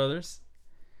Jonas Brothers.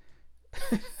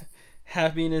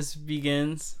 Happiness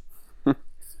Begins.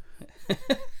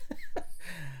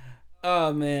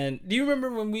 Oh man, do you remember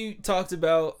when we talked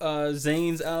about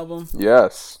Zayn's album?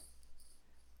 Yes.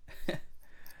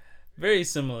 Very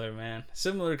similar, man.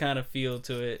 Similar kind of feel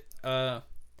to it. The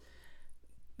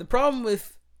problem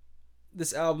with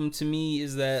this album to me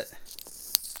is that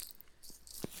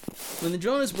when the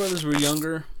Jonas Brothers were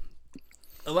younger,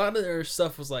 a lot of their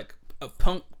stuff was like a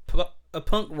punk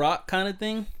rock kind of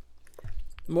thing,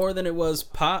 more than it was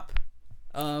pop.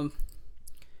 And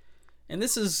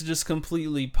this is just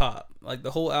completely pop. Like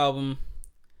the whole album,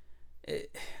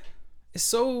 it's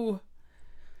so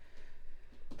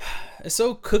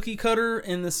cookie cutter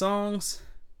in the songs.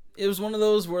 It was one of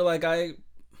those where like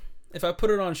if I put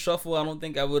it on shuffle, I don't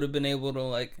think I would have been able to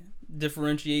like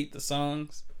differentiate the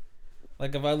songs.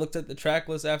 Like if I looked at the track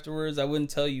list afterwards, I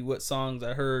wouldn't tell you what songs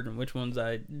I heard and which ones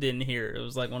I didn't hear. It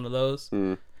was like one of those.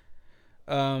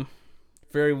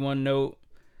 Very one note.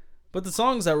 But the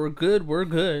songs that were good.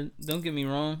 Don't get me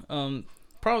wrong.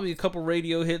 Probably a couple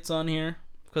radio hits on here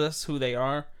because that's who they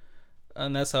are,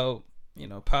 and that's how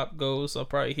pop goes. I'll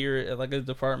probably hear it at like a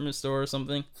department store or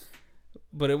something.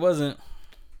 But it wasn't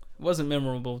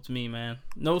memorable to me, man.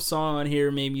 No song on here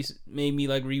made me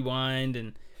like rewind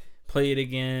and play it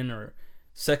again or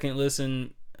second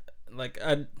listen. Like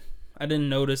I didn't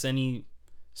notice any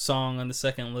song on the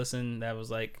second listen that was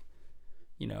like,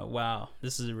 wow,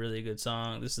 this is a really good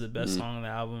song. This is the best song on the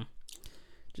album.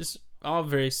 Just all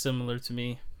very similar to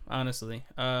me, honestly.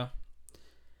 And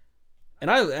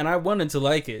I wanted to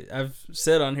like it. I've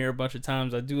said on here a bunch of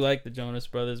times I do like the Jonas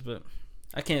Brothers, but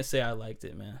I can't say I liked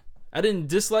it, man. I didn't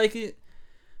dislike it,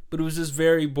 but it was just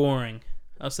very boring.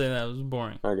 I'll say that it was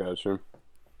boring. I got you.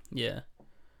 Yeah.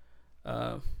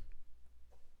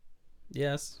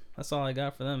 Yes, that's all I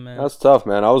got for them, man. That's tough,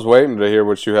 man. I was waiting to hear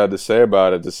what you had to say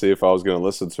about it to see if I was going to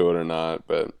listen to it or not,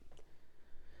 but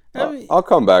I'll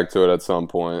come back to it at some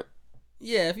point.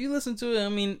 Yeah, if you listen to it, I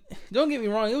mean, don't get me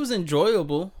wrong, it was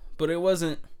enjoyable, but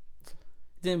it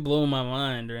didn't blow my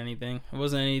mind or anything. It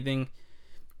wasn't anything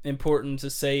important to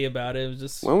say about it. It was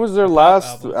just. When was their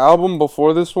last album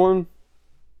before this one?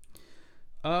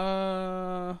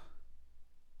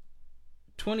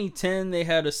 2010 they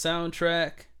had a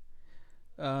soundtrack.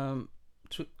 09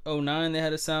 they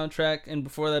had a soundtrack, and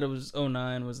before that it was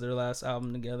 09 was their last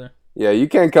album together. Yeah, you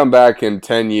can't come back in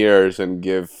 10 years and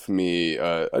give me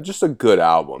just a good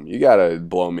album. You gotta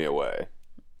blow me away.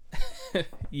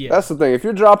 Yeah, that's the thing. If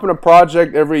you're dropping a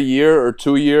project every year or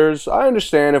 2 years, I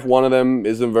understand if one of them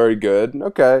isn't very good.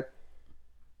 Okay,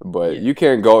 but you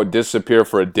can't go disappear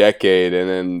for a decade and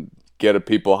then get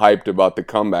people hyped about the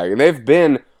comeback. And they've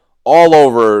been all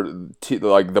over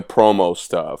like the promo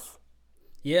stuff.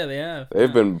 Yeah, they have.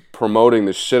 They've been promoting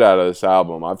the shit out of this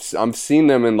album. I've seen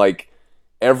them in like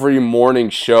every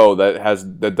morning show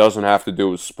that doesn't have to do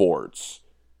with sports.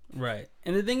 Right.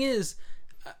 And the thing is,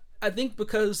 I think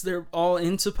because they're all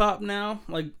into pop now,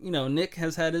 like, Nick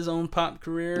has had his own pop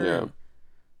career. Yeah.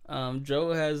 And,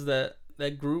 Joe has that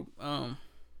group,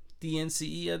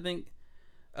 DNCE, I think.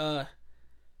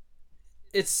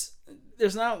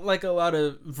 There's not like a lot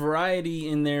of variety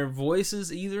in their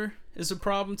voices either. Is a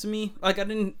problem to me. Like I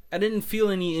didn't feel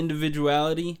any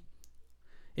individuality.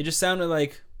 It just sounded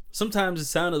like sometimes it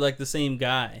sounded like the same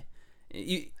guy.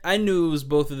 I knew it was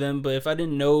both of them, but if I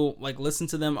didn't listen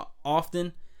to them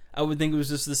often, I would think it was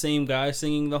just the same guy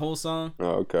singing the whole song.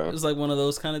 Oh, okay. It was like one of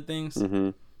those kind of things.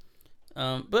 Mm-hmm.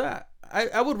 But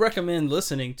I would recommend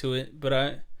listening to it,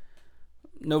 but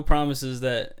no promises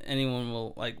that anyone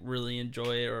will like really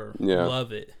enjoy it or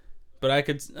love it. But I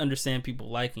could understand people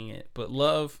liking it. But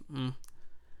love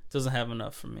doesn't have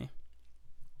enough for me.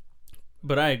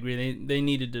 But I agree. They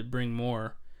needed to bring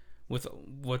more with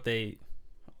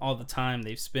all the time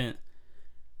they've spent.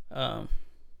 But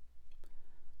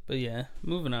yeah,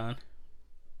 moving on.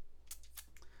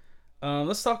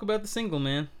 Let's talk about the single,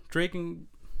 man. Drake and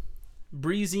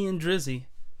Breezy and Drizzy.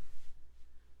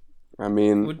 I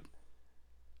mean, what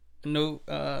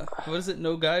is it?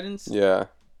 No guidance. yeah,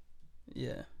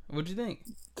 Yeah. What'd you think,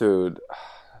 dude.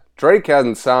 Drake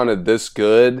hasn't sounded this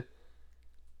good,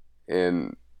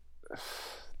 and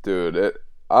dude,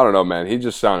 I don't know, man. He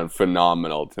just sounded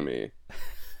phenomenal to me.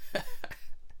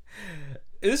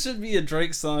 This should be a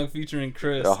Drake song featuring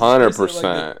Chris.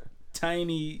 100%.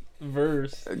 Tiny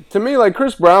verse. To me, like,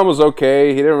 Chris Brown was okay.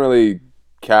 He didn't really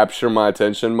capture my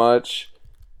attention much.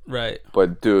 Right.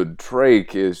 But dude,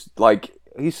 Drake is like,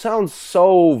 he sounds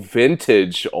so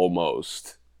vintage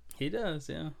almost. He does,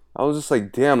 yeah. I was just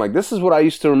like, damn, like this is what I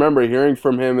used to remember hearing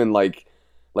from him in like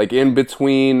in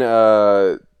between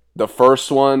the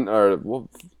first one, or well,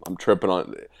 I'm tripping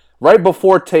on it. Right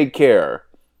before Take Care.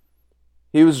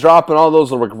 He was dropping all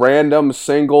those like random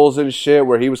singles and shit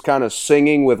where he was kind of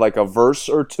singing with like a verse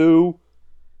or two.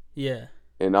 Yeah.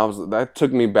 And that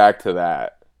took me back to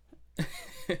that.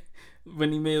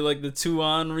 When he made like the 2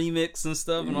 On remix and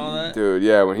stuff and all that. Dude,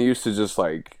 yeah, when he used to just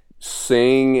like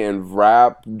sing and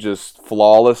rap just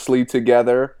flawlessly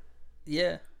together.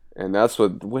 Yeah. And that's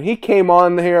when he came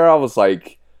on here, I was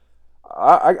like,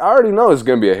 I already know it's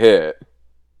going to be a hit.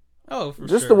 Oh, for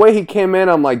just sure. The way he came in,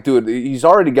 I'm like, dude, he's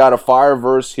already got a fire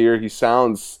verse here. He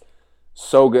sounds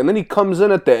so good. And then he comes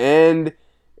in at the end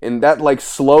and that like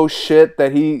slow shit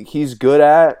that he's good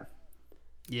at.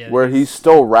 Yeah. Where he's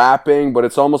still rapping, but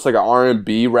it's almost like an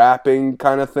R&B rapping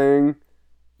kind of thing.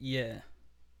 Yeah.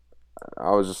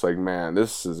 I was just like, man,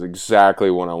 this is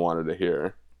exactly what I wanted to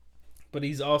hear. But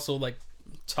he's also like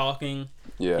talking.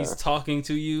 Yeah. He's talking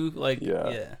to you. Like,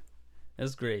 yeah.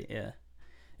 That's great, yeah.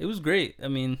 It was great. I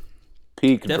mean,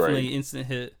 peak definitely Drake.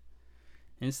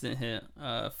 Instant hit.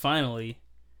 Finally,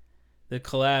 the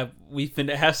collab we've been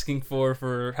asking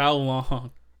for how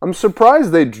long? I'm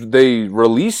surprised they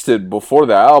released it before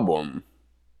the album.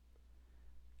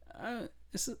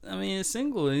 It's a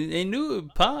single. They knew it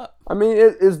would pop. I mean,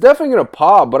 it's definitely gonna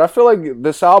pop, but I feel like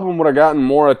this album would have gotten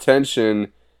more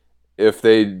attention if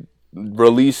they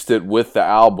released it with the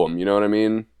album. You know what I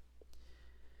mean?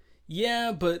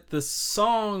 Yeah, but the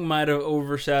song might have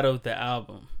overshadowed the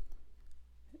album.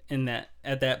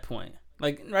 At that point,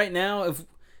 like right now,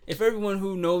 if everyone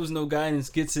who knows No Guidance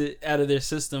gets it out of their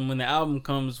system when the album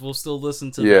comes, we'll still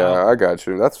listen to the album. Yeah, I got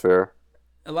you. That's fair.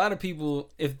 A lot of people,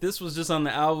 if this was just on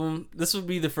the album, this would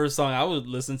be the first song I would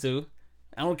listen to.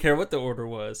 I don't care what the order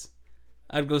was.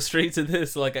 I'd go straight to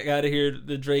this. Like, I gotta hear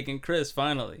the Drake and Chris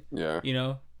finally. Yeah. You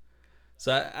know?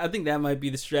 So I think that might be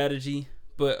the strategy.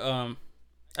 But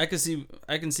I can see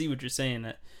what you're saying,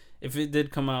 that if it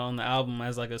did come out on the album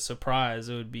as like a surprise,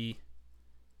 it would be,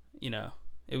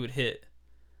 it would hit.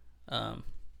 I'm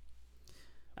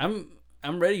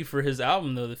ready for his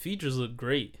album though. The features look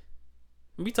great.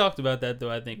 We talked about that though,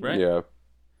 I think, right? Yeah.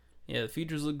 Yeah, the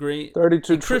features look great.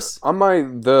 32 Chris, I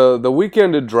might the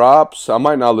weekend it drops, I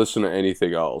might not listen to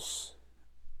anything else.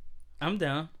 I'm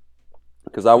down.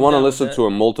 Because I want to listen to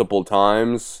it multiple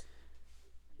times.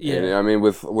 Yeah. And, I mean,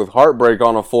 with Heartbreak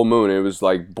on a full moon, it was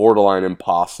like borderline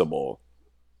impossible.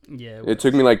 Yeah. It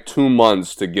took me like 2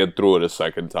 months to get through it a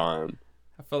second time.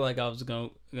 I felt like I was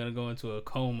gonna go into a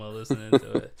coma listening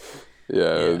to it.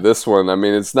 Yeah, this one, I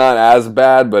mean, it's not as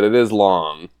bad, but it is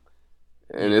long.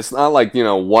 And it's not like,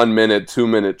 1 minute, 2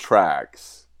 minute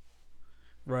tracks.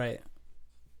 Right.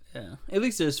 Yeah. At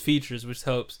least there's features, which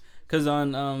helps. Because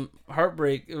on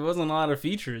Heartbreak, it wasn't a lot of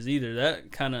features either.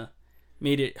 That kind of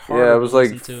made it harder. Yeah, it was to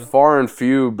like listen to. far and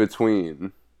few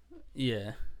between.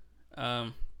 Yeah.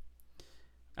 I'm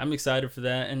excited for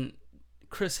that. And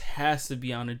Chris has to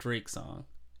be on a Drake song.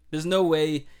 There's no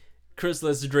way Chris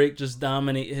lets Drake just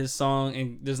dominate his song,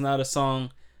 and there's not a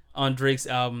song on Drake's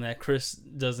album that Chris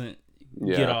doesn't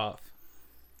get off.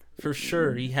 For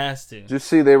sure, he has to. Just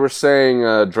see, they were saying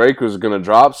Drake was going to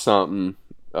drop something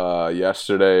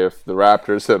yesterday if the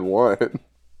Raptors had won.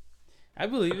 I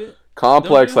believe it.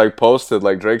 Complex posted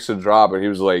like Drake should drop, and he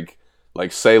was like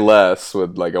say less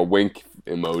with like a wink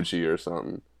emoji or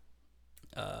something.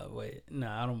 Wait, no,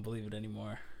 I don't believe it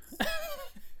anymore.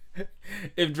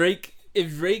 If Drake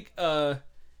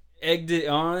egged it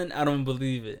on, I don't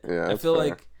believe it. Yeah, I feel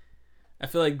like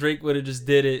Drake would have just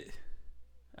did it.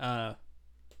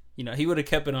 He would have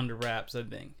kept it under wraps, I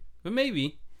think. But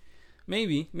maybe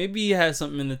he has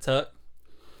something in the tuck.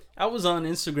 I was on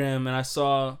Instagram and I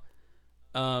saw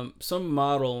some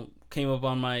model came up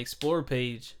on my Explore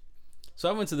page. So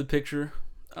I went to the picture.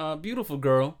 Beautiful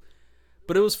girl.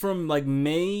 But it was from like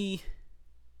May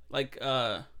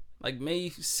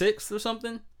 6th or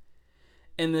something.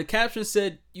 And the caption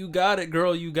said, "You got it,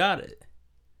 girl, you got it."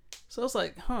 So I was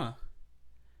like, huh.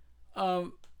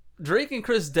 Drake and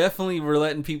Chris definitely were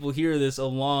letting people hear this a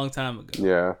long time ago.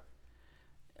 Yeah.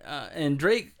 And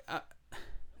Drake,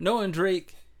 knowing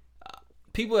Drake,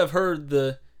 people have heard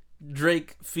the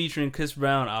Drake featuring Chris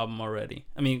Brown album already.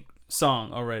 I mean,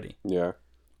 song already. Yeah.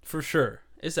 For sure.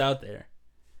 It's out there.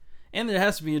 And there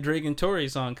has to be a Drake and Tory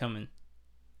song coming.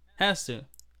 Has to.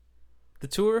 The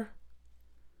tour?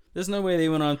 There's no way they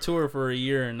went on tour for a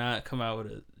year and not come out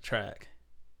with a track.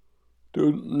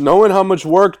 Dude, knowing how much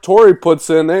work Tory puts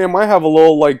in, they might have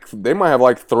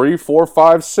like 3, 4,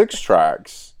 5, 6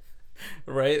 tracks.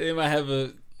 Right? They might have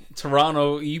a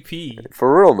Toronto EP.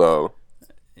 For real, though.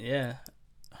 Yeah.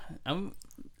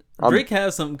 Drake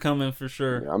has something coming for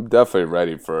sure. I'm definitely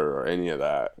ready for any of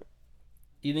that.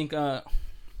 You think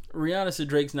Rihanna said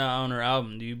Drake's not on her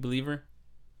album. Do you believe her?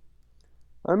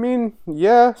 I mean,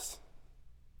 yes.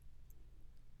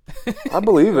 I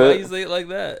believe Why it. you say it like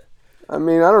that? I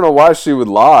mean, I don't know why she would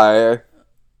lie.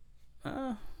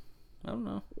 I don't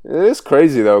know. It is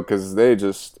crazy, though, because there's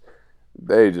just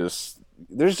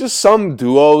some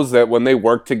duos that when they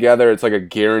work together, it's like a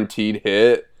guaranteed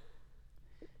hit.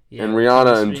 Yeah, and Rihanna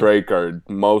chemistry. and Drake are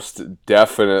most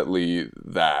definitely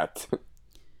that.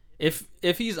 If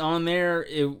he's on there,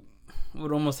 it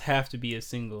would almost have to be a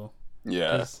single.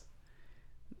 Yeah. 'Cause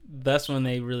that's when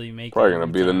they really make Probably it. going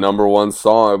to be the number one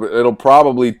song. It'll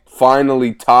probably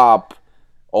finally top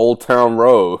Old Town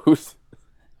Road.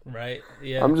 Right?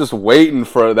 Yeah. I'm just waiting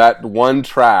for that one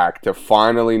track to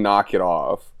finally knock it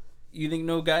off. You think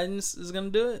No Guidance is gonna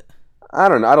do it? I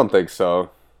don't think so.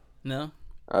 No.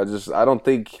 I don't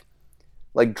think,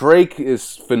 like, Drake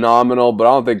is phenomenal, but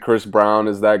I don't think Chris Brown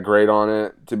is that great on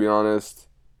it, to be honest.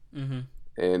 Mm-hmm.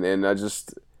 And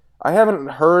I haven't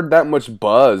heard that much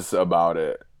buzz about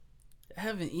it, I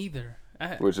haven't either.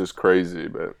 which is crazy,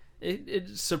 but It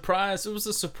was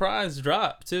a surprise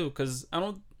drop too, because I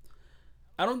don't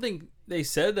think they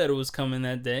said that it was coming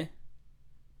that day.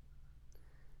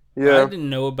 yeah. I didn't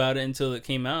know about it until it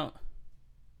came out.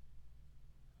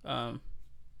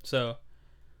 So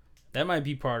that might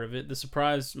be part of it. The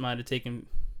surprise might have taken,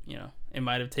 it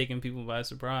might have taken people by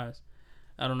surprise.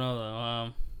 I don't know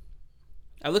though.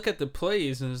 I look at the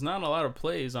plays, and there's not a lot of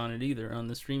plays on it either on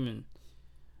the streaming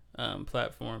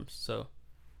platforms. So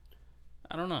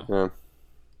I don't know. Yeah.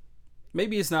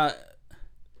 Maybe it's not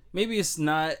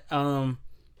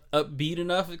upbeat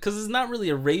enough, because it's not really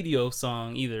a radio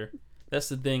song either. That's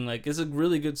the thing. Like, it's a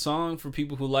really good song for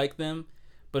people who like them,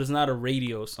 but it's not a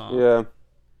radio song. Yeah.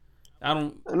 I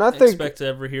don't think expect to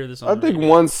ever hear this on I think radio.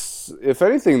 once, if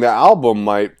anything, the album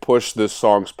might push this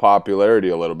song's popularity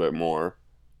a little bit more.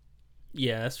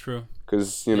 Yeah, that's true.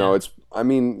 Because, I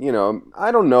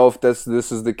don't know if this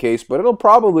is the case, but it'll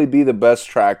probably be the best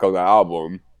track on the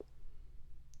album.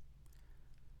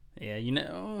 Yeah, you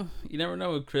never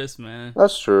know with Chris, man.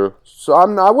 That's true. So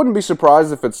I wouldn't be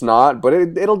surprised if it's not, but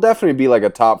it'll definitely be like a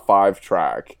top 5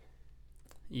 track.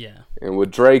 Yeah. And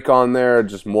with Drake on there,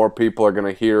 just more people are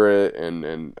going to hear it,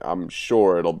 and I'm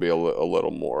sure it'll be a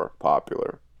little more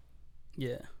popular.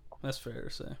 Yeah, that's fair to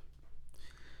say.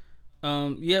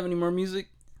 You have any more music?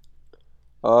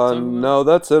 No,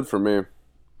 that's it for me. All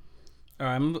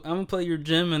right, I'm gonna play your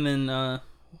gym, and then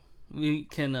we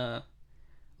can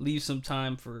leave some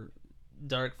time for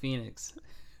Dark Phoenix.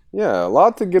 Yeah, a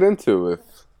lot to get into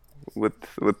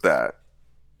with that.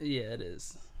 Yeah, it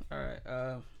is. All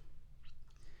right.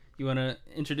 You want to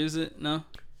introduce it? No?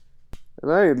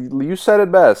 Hey, you said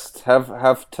it best. Has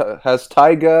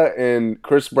Tyga and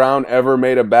Chris Brown ever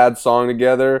made a bad song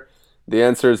together? The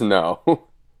answer is no.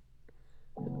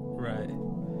 Right.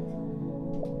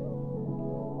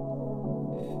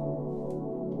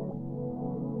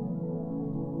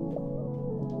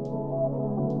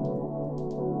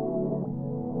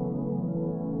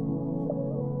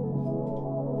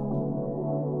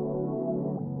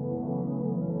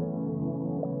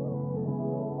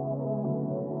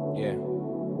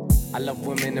 I love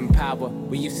women in power.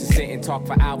 We used to sit and talk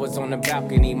for hours on the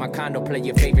balcony. My condo play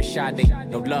your favorite Sade.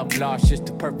 No love lost, just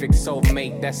the perfect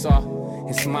soulmate, that's all.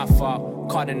 It's my fault,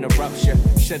 caught in a rupture.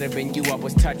 Should've been you I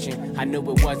was touching, I knew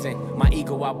it wasn't. My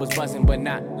ego I was buzzing, but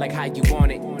not like how you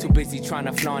want it. Too busy trying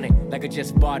to flaunt it, like I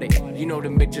just bought it. You know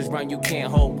them bitches run, you can't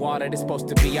hold water. This supposed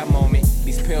to be our moment.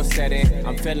 These pills set in,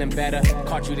 I'm feeling better.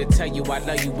 Caught you to tell you I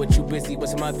love you, but you busy with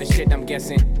some other shit, I'm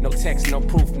guessing. No text, no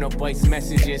proof, no voice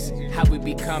messages. How we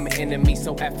become enemies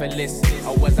so effortless?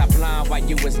 Or was I blind while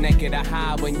you was naked or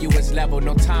high when you was level?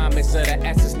 No time is of the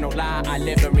essence, no lie, I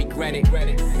live and regret it.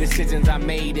 Decisions I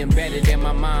made embedded in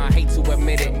my mind, hate to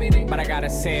admit it, but I gotta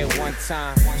say it one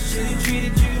time. Should've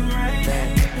treated you right,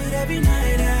 but every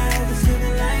night I was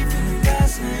living life in the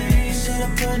fast lane.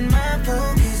 Should've put my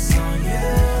focus on you.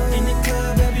 And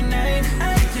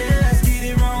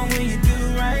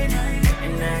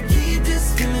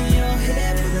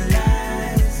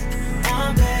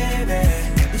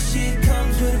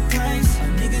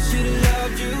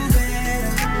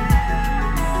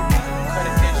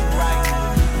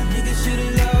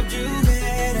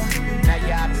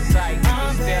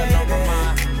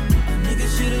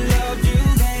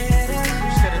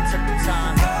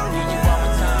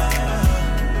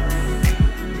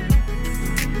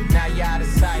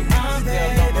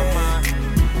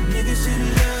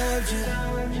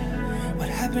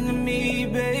me,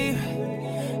 babe.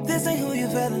 This ain't who you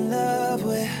fell in love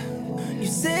with. You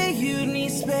say you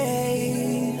need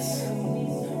space.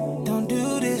 Don't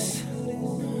do this.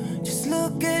 Just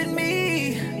look at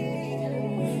me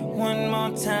one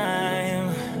more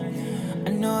time. I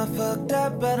know I fucked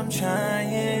up, but I'm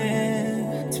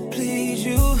trying to please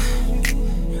you.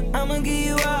 I'ma give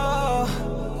you all,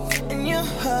 and your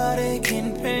heartache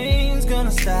and pain's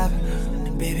gonna stop.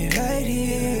 And baby, right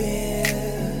here.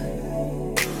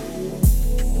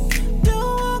 Don't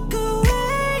walk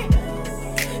away.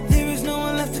 There is no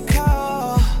one left to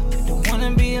call. Don't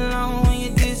wanna be alone when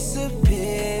you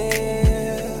disappear.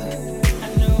 I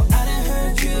know I done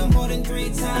hurt you more than 3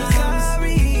 times. I'm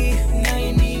sorry. Now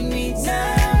you need me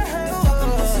time. The fuck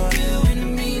I'm supposed to do in the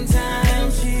meantime?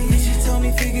 And she told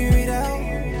me figure it out.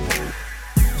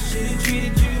 Should've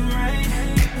treated you right,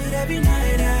 but every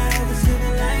night I was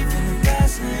living life in the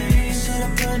fast lane.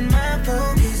 Should've put my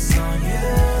focus on you.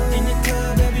 In the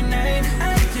club every night, I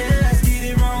just did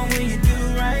it wrong when you do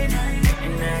right.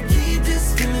 And I keep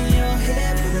just filling your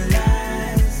head with the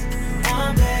lies.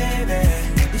 Oh baby,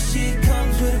 this shit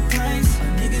comes with a price. A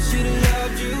nigga should've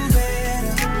loved you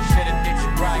better. Should've did you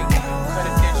right,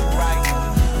 could've did you right.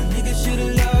 A nigga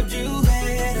should've loved you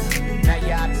better. Now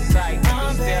you're out of sight,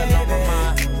 still on my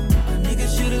mind. A nigga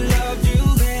should've loved you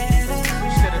better.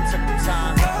 Should've took the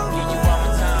time, give you all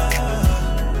my time.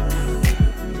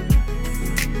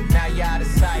 Now you're out of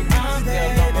sight,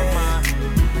 still on my mind.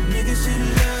 A nigga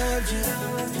should've loved you.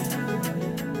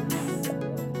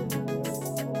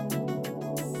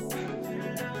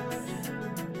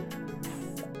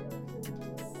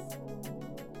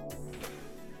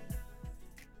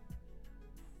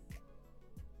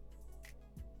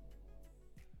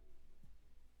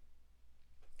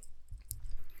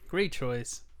 Great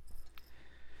choice.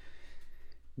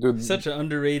 Dude, Such an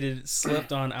underrated,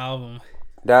 slept-on album.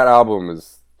 that album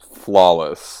is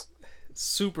flawless.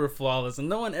 Super flawless,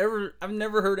 and I've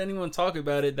never heard anyone talk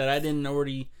about it that I didn't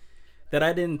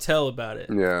tell about it,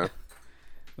 Yeah.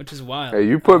 which is wild. Hey,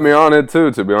 you put me on it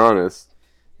too, to be honest.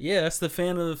 Yeah, that's the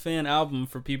fan of the fan album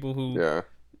for people who Yeah.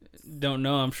 don't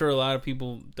know. I'm sure a lot of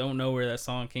people don't know where that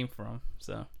song came from.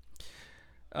 So,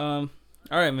 all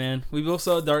right, man. We both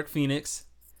saw Dark Phoenix.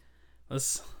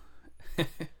 Let's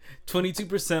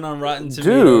 22% on Rotten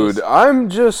Tomatoes. Dude, I'm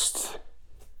just...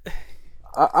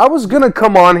 I was gonna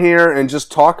come on here and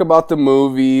just talk about the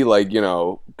movie, like, you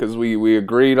know, because we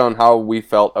agreed on how we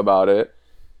felt about it.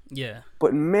 Yeah.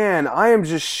 But man, I am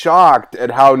just shocked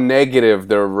at how negative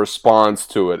the response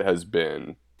to it has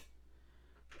been.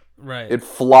 Right. It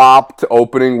flopped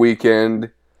opening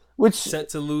weekend, which Set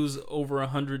to lose over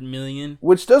 100 million.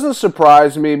 which doesn't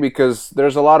surprise me because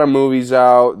there's a lot of movies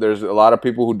out. There's a lot of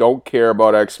people who don't care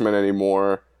about X-Men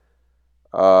anymore.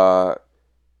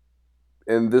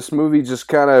 And this movie just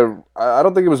kind of... I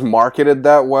don't think it was marketed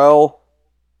that well.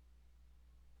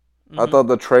 I thought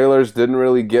the trailers didn't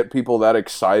really get people that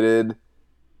excited.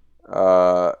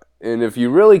 And if you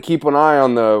really keep an eye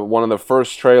on one of the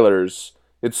first trailers,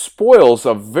 it spoils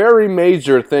a very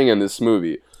major thing in this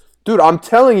movie. Dude, I'm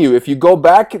telling you, if you go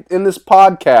back in this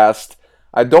podcast,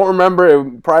 I don't remember,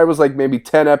 it probably was like maybe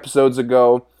 10 episodes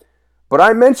ago, but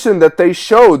I mentioned that they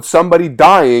showed somebody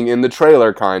dying in the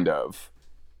trailer, kind of.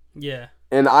 Yeah.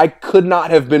 And I could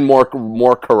not have been more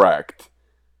correct.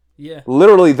 Yeah.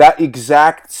 Literally, that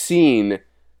exact scene,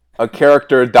 a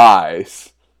character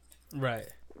dies. Right.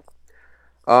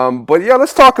 But yeah,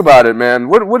 let's talk about it, man.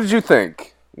 What did you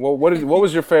think? What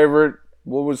was your favorite?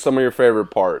 What was some of your favorite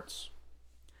parts?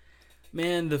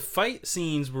 Man, the fight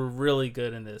scenes were really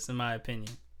good in this, in my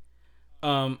opinion.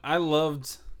 I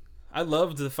loved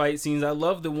the fight scenes. I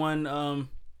loved the one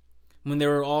when they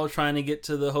were all trying to get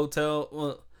to the hotel,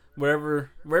 well,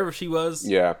 wherever she was.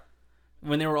 Yeah.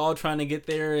 When they were all trying to get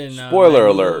there, and Spoiler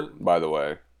alert, by the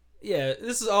way. Yeah,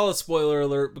 this is all a spoiler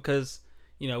alert because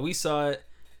we saw it.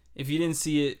 If you didn't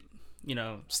see it,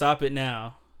 stop it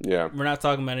now. Yeah. We're not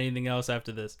talking about anything else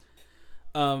after this.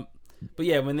 But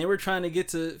yeah, when they were trying to get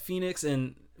to Phoenix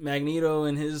and Magneto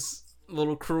and his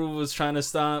little crew was trying to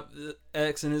stop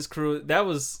X and his crew,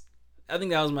 I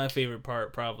think that was my favorite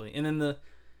part probably. And then the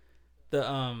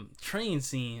train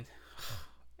scene.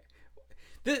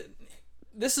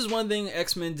 This is one thing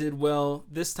X-Men did well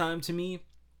this time to me.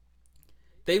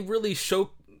 They really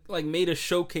made a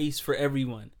showcase for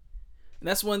everyone. And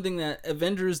that's one thing that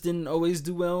Avengers didn't always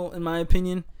do well, in my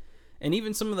opinion. And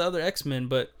even some of the other X-Men,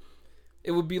 but it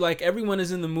would be like everyone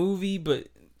is in the movie, but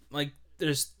like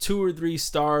there's 2 or 3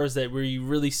 stars where you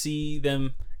really see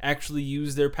them actually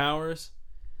use their powers.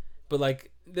 But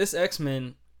like this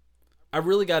X-Men, I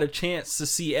really got a chance to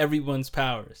see everyone's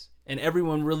powers. and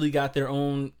everyone really got their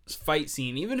own fight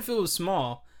scene, even if it was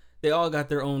small. They all got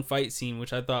their own fight scene,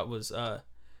 which I thought was I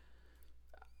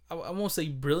won't say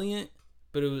brilliant,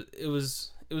 but it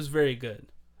was very good.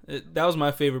 That was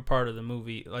my favorite part of the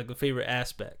movie, like the favorite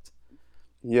aspect.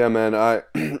 Yeah, man. I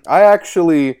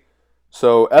actually.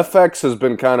 So FX has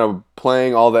been kind of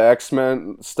playing all the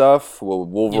X-Men stuff,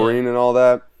 Wolverine and all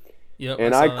that. Yep.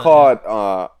 And I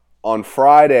caught on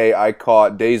Friday I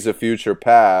caught Days of Future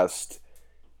Past,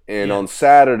 and on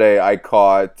Saturday I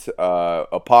caught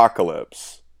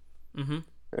Apocalypse. Mm-hmm.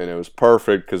 And it was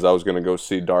perfect because I was gonna go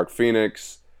see Dark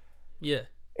Phoenix. Yeah.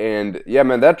 And yeah,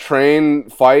 man, that train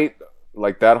fight,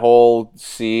 like that whole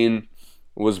scene,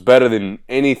 was better than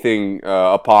anything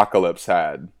Apocalypse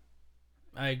had.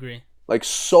 I agree. Like,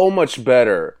 so much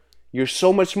better. You're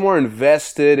so much more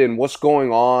invested in what's going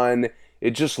on.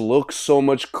 It just looks so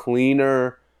much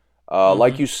cleaner.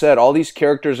 Like you said, all these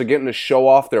characters are getting to show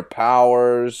off their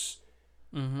powers.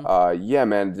 Mm-hmm. Yeah,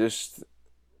 man, just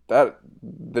that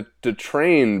the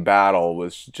train battle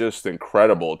was just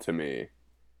incredible to me.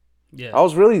 Yeah, I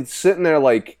was really sitting there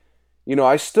like, you know,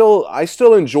 I still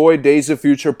enjoy Days of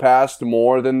Future Past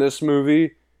more than this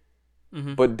movie.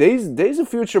 Mm-hmm. But Days of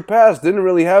Future Past didn't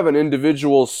really have an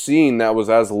individual scene that was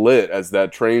as lit as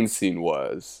that train scene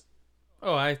was.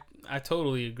 Oh, I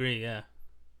totally agree. Yeah,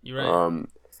 you're right.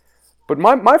 But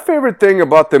my favorite thing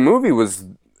about the movie was,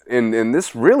 and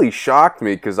this really shocked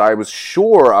me because I was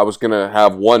sure I was gonna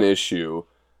have one issue,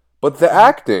 but the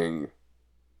acting.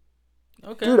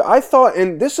 Okay. Dude, I thought,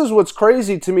 and this is what's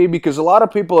crazy to me because a lot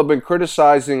of people have been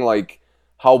criticizing like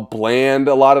how bland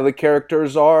a lot of the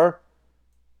characters are.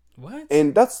 What?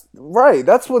 And that's right.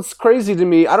 That's what's crazy to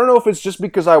me. I don't know if it's just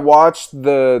because I watched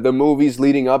the movies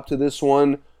leading up to this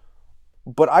one,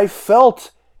 but I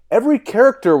felt every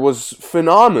character was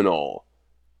phenomenal.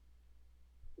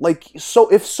 Like, so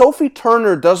if Sophie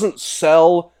Turner doesn't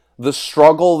sell the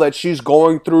struggle that she's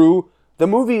going through, the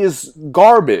movie is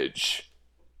garbage.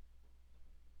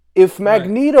 If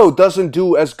Magneto doesn't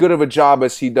do as good of a job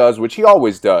as he does, which he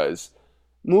always does,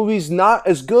 movie's not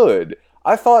as good.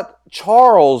 I thought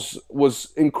Charles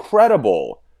was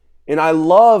incredible, and I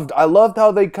loved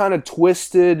how they kind of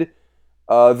twisted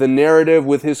the narrative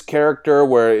with his character,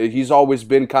 where he's always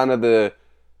been kind of the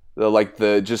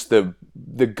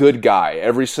good guy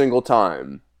every single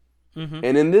time. Mm-hmm.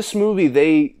 And in this movie,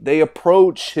 they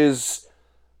approach his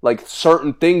like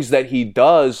certain things that he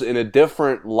does in a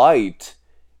different light,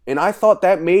 and I thought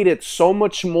that made it so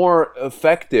much more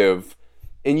effective,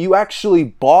 and you actually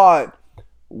bought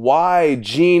why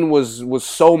Jean was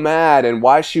so mad and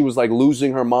why she was like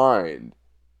losing her mind.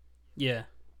 Yeah.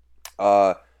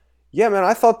 Yeah, man,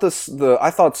 I thought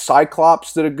I thought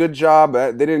Cyclops did a good job.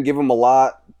 They didn't give him a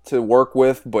lot to work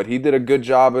with, but he did a good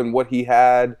job in what he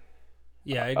had.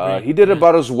 Yeah, I agree. He did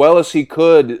about as well as he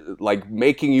could, like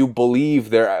making you believe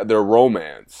their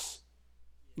romance.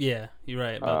 Yeah, you're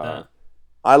right about that.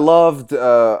 I loved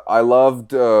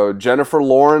Jennifer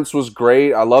Lawrence was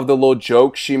great. I loved the little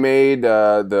joke she made.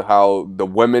 How the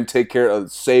women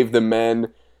save the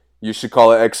men. You should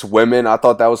call it ex-women. I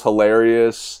thought that was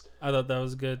hilarious. I thought that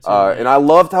was good too. And I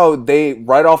loved how they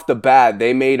right off the bat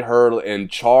they made her and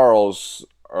Charles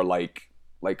are like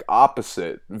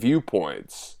opposite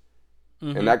viewpoints,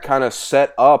 and that kind of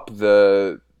set up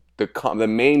the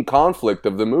main conflict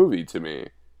of the movie to me.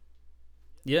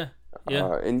 Yeah.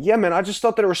 Yeah. And yeah, man, I just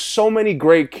thought there were so many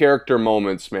great character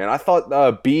moments, man. I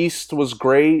thought Beast was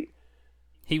great.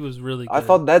 He was really good. I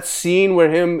thought that scene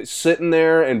where him sitting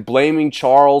there and blaming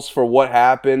Charles for what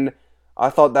happened,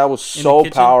 I thought that was so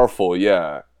powerful,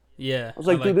 yeah. Yeah. I was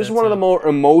like, dude, this is one of the more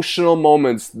emotional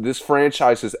moments this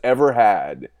franchise has ever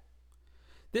had.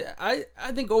 I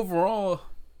think overall,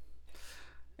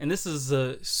 and this is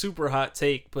a super hot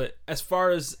take, but as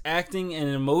far as acting and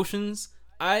emotions,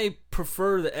 I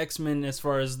prefer the X-Men as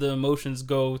far as the emotions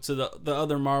go to the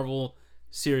other Marvel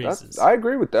series. I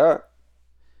agree with that.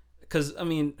 Because, I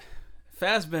mean,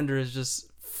 Fassbender is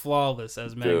just flawless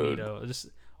as Magneto. Just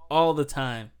all the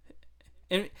time.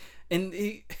 And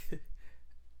he...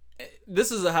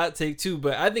 This is a hot take too,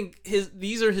 but I think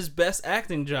these are his best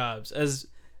acting jobs as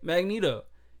Magneto.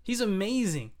 He's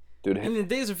amazing. Dude, I mean,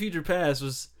 Days of Future Past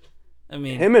was... I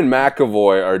mean... Him and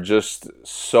McAvoy are just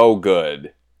so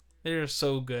good. They're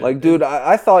so good. Like, dude,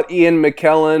 I thought Ian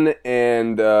McKellen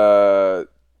and the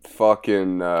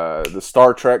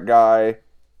Star Trek guy,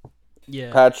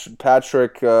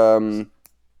 Patrick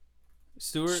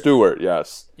Stewart,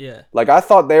 yes. Yeah. Like, I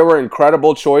thought they were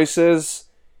incredible choices.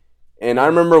 And I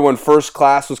remember when First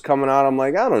Class was coming out, I'm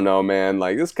like, I don't know, man.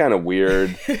 Like, this is kind of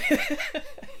weird.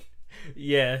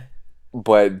 Yeah.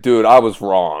 But, dude, I was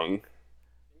wrong.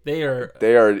 They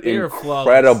are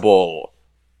incredible.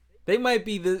 They might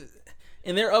be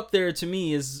and they're up there to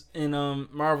me as in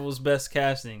Marvel's best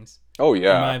castings. Oh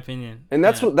yeah, in my opinion. And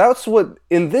that's what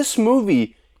in this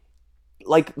movie,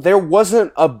 like there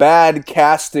wasn't a bad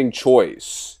casting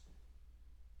choice.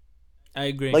 I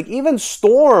agree. Like even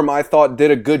Storm, I thought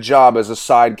did a good job as a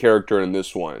side character in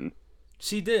this one.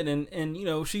 She did, and you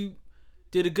know she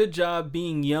did a good job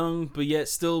being young, but yet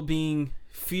still being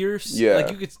fierce. Yeah,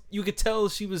 like you could tell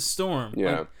she was Storm.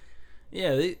 Yeah,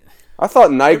 like, I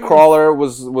thought Nightcrawler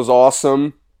was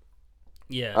awesome.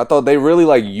 Yeah, I thought they really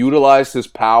like utilized his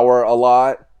power a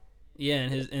lot. Yeah,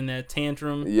 and that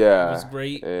tantrum. Yeah, was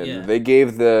great. And they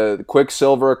gave the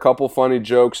Quicksilver a couple funny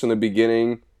jokes in the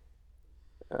beginning.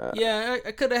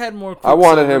 I could have had more Quicksilver, I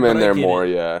wanted him in there more.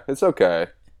 Yeah, it's okay.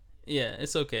 Yeah,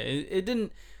 it's okay. It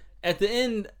didn't. At the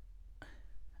end,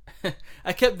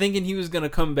 I kept thinking he was gonna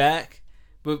come back,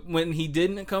 but when he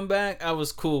didn't come back, I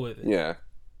was cool with it. Yeah,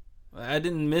 I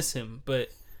didn't miss him,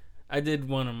 but I did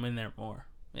want him in there more.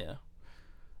 Yeah.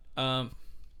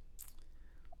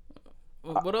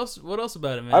 What else? What else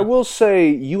about it, man? I will say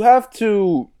you have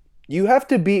to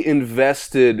be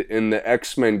invested in the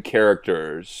X-Men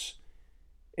characters,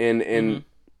 and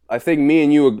I think me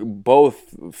and you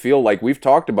both feel like we've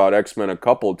talked about X-Men a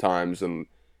couple times, and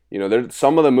you know, there's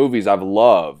some of the movies I've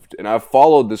loved, and I've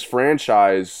followed this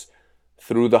franchise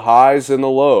through the highs and the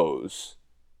lows,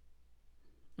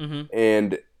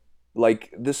 and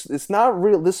like this, it's not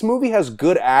real. This movie has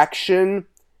good action,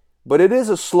 but it is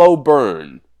a slow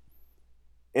burn.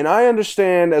 And I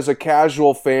understand as a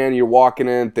casual fan, you're walking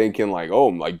in thinking like, oh,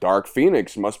 like Dark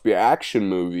Phoenix must be an action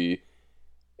movie.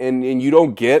 And you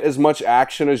don't get as much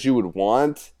action as you would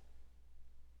want.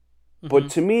 But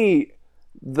to me,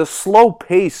 the slow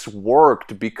pace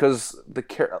worked because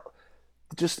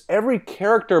just every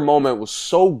character moment was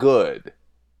so good.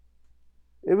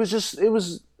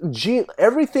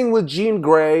 Everything with Jean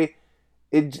Grey,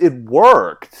 it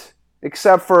worked.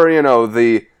 Except for, you know,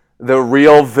 the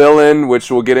real villain,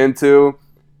 which we'll get into.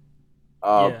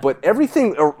 But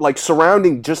everything like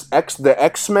surrounding just the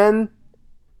X-Men,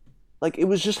 like it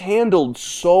was just handled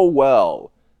so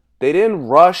well. They didn't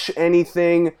rush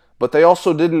anything, but they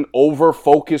also didn't over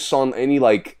focus on any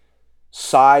like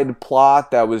side plot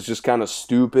that was just kind of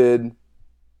stupid.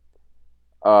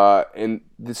 And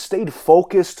they stayed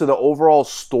focused to the overall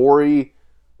story,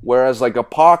 whereas like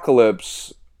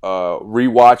Apocalypse,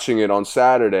 rewatching it on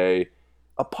Saturday,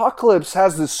 Apocalypse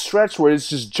has this stretch where it's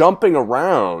just jumping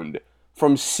around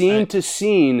from scene to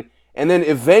scene, and then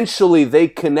eventually they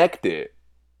connect it.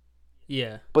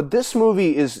 Yeah. But this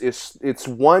movie it's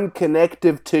one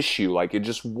connective tissue. Like, it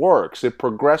just works. It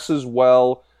progresses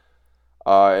well.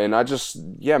 And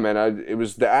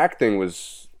the acting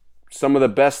was some of the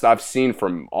best I've seen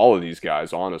from all of these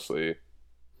guys, honestly.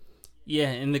 Yeah,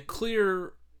 and the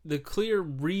clear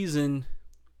reason,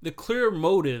 the clear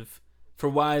motive for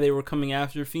why they were coming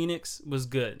after Phoenix was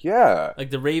good. Yeah.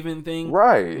 Like the Raven thing.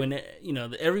 Right. When, you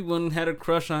know, everyone had a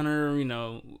crush on her, you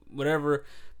know, whatever.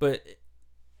 But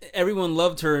everyone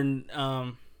loved her, and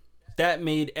that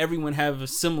made everyone have a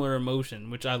similar emotion,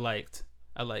 which I liked.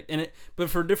 But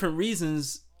for different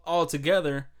reasons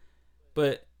altogether,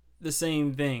 but the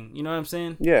same thing. You know what I'm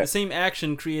saying? Yeah. The same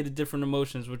action created different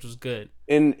emotions, which was good.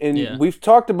 And we've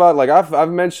talked about, like, I've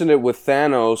mentioned it with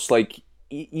Thanos, like,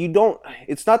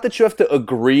 it's not that you have to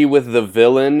agree with the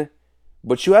villain,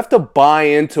 but you have to buy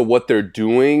into what they're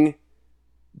doing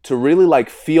to really, like,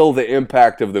 feel the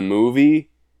impact of the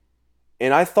movie.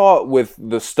 And I thought with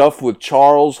the stuff with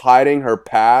Charles hiding her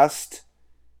past,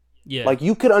 like,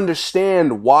 you could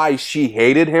understand why she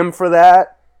hated him for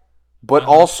that, but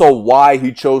also why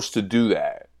he chose to do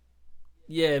that.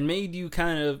 Yeah, it made you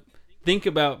kind of think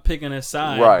about picking a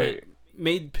side. Right.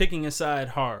 Made picking a side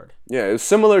hard. Yeah, it's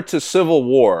similar to Civil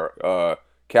War,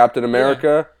 Captain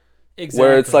America. Yeah, exactly.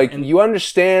 Where it's like, you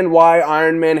understand why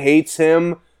Iron Man hates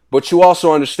him, but you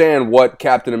also understand what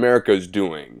Captain America is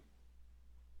doing.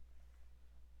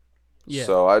 Yeah.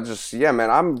 So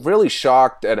I'm really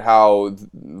shocked at how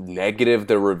negative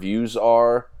the reviews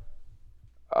are.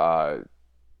 I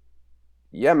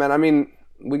mean,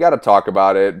 we got to talk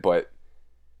about it, but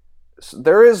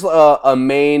there is a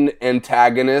main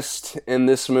antagonist in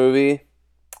this movie.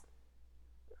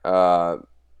 I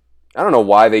don't know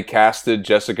why they casted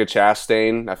Jessica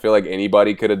Chastain. I feel like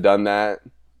anybody could have done that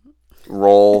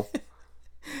role.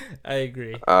 I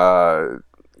agree.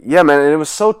 Yeah, man, and it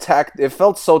was it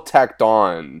felt so tacked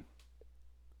on.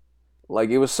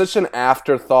 Like, it was such an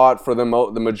afterthought for the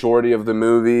majority of the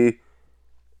movie.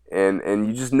 And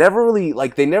you just never really,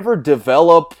 like, they never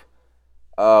develop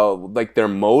like their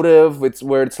motive. It's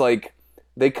where it's like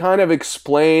they kind of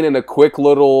explain in a quick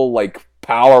little like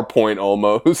PowerPoint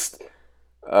almost,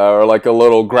 or like a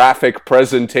little graphic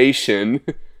presentation,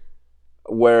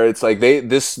 where it's like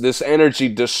this energy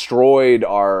destroyed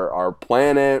our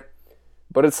planet,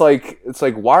 but it's like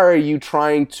why are you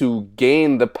trying to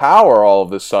gain the power all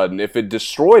of a sudden if it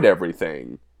destroyed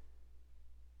everything?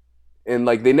 And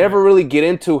like they never really get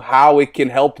into how it can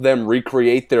help them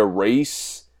recreate their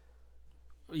race.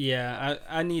 Yeah,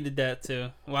 I needed that too.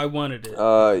 Well, I wanted it.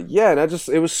 Yeah, and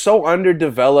it was so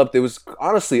underdeveloped. It was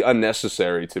honestly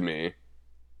unnecessary to me.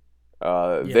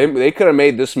 They could have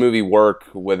made this movie work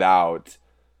without.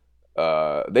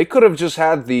 They could have just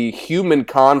had the human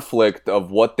conflict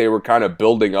of what they were kind of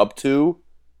building up to.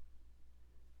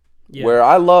 Yeah. Where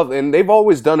I love, and they've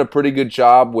always done a pretty good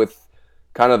job with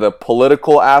kind of the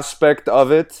political aspect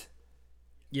of it.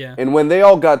 Yeah. And when they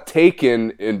all got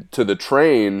taken into the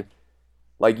train,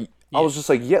 like, I was just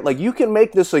like, yeah, like, you can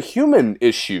make this a human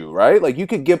issue, right? Like, you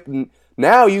could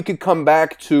now you could come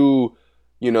back to,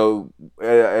 you know,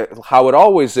 how it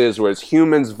always is, where it's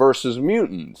humans versus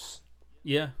mutants.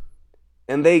 Yeah.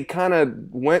 And they kind of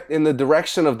went in the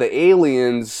direction of the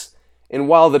aliens, and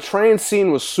while the train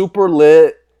scene was super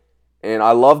lit, and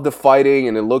I loved the fighting,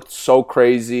 and it looked so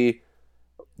crazy,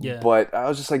 but I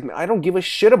was just like, I don't give a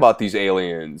shit about these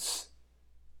aliens.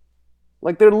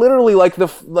 Like, they're literally like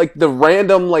the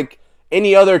random, like,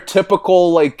 any other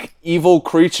typical, like, evil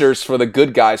creatures for the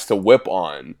good guys to whip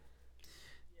on.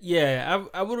 Yeah,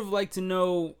 I would have liked to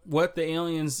know what the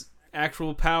aliens'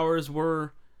 actual powers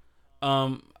were.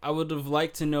 I would have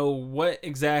liked to know what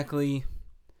exactly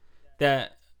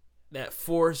that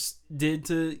force did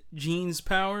to Jean's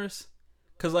powers.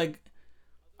 Because, like,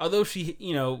 although she,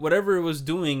 you know, whatever it was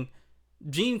doing,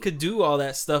 Jean could do all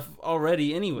that stuff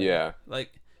already anyway. Yeah.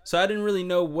 Like, so I didn't really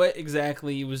know what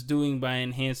exactly it was doing by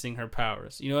enhancing her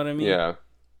powers. You know what I mean? Yeah.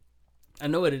 I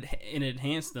know it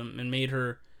enhanced them and made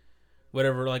her,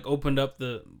 whatever, like, opened up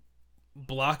the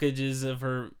blockages of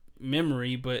her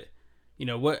memory, but, you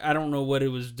know, what, I don't know what it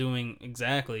was doing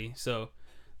exactly. So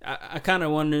I kind of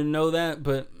wanted to know that,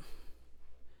 but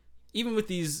even with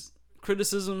these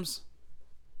criticisms,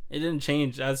 it didn't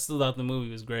change. I still thought the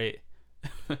movie was great.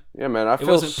 Yeah, man, it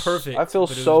wasn't perfect. I feel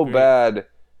so bad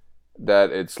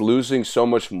that it's losing so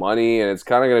much money, and it's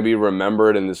kind of going to be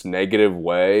remembered in this negative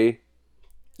way.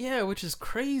 Yeah, which is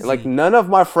crazy. And, like, none of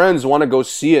my friends want to go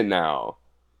see it now.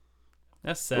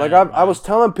 That's sad. Like, I was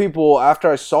telling people after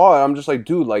I saw it, I'm just like,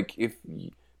 dude, like, if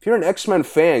you're an X-Men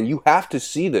fan, you have to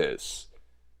see this.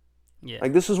 Yeah.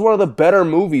 Like, this is one of the better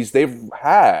movies they've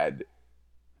had.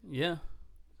 Yeah.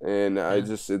 And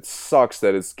it sucks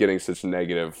that it's getting such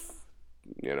negative,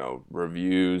 you know,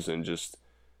 reviews and just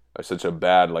such a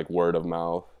bad, like, word of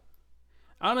mouth.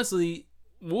 Honestly,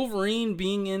 Wolverine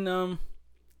being in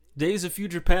Days of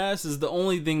Future Past is the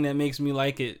only thing that makes me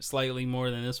like it slightly more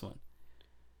than this one.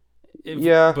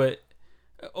 But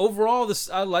overall,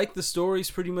 I like the stories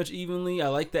pretty much evenly. I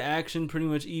like the action pretty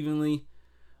much evenly.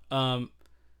 I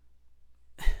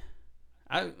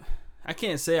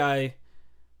can't say I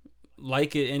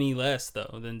like it any less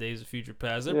though than Days of Future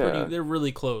Past. They're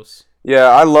really close. Yeah,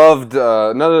 I loved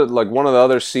another, like, one of the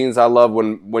other scenes I love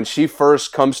when she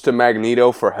first comes to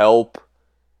Magneto for help,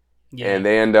 and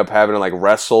they end up having to, like,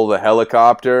 wrestle the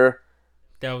helicopter.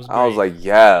 That was great. I was like,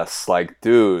 yes, like,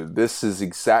 dude, this is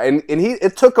exact. And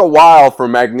it took a while for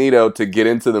Magneto to get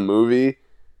into the movie,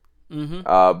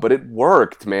 but it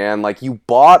worked, man. Like, you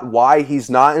bought why he's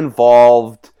not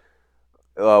involved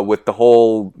with the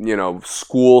whole, you know,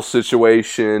 school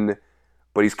situation.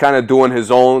 But he's kind of doing his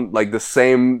own, like, the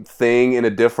same thing in a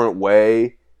different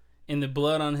way. And the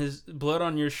blood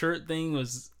on your shirt thing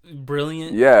was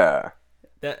brilliant. Yeah.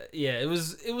 It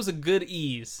was a good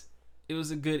ease. It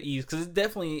was a good ease because it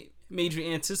definitely made you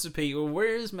anticipate, well,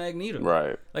 where is Magneto?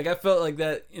 Right. Like, I felt like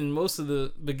that in most of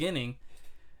the beginning,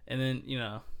 and then, you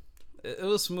know, it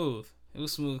was smooth. It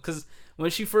was smooth because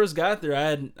when she first got there,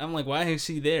 I'm like, why is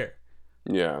she there?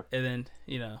 Yeah. And then,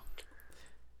 you know,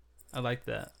 I like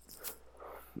that.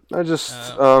 I just,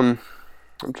 I'm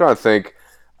trying to think.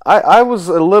 I was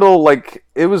a little, like,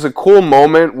 it was a cool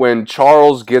moment when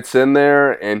Charles gets in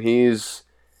there and he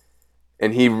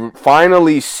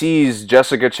finally sees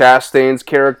Jessica Chastain's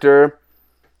character.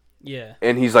 Yeah.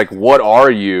 And he's like, what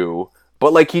are you?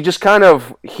 But, like, he just kind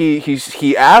of,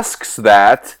 he asks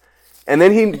that, and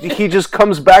then he just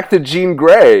comes back to Jean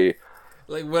Grey.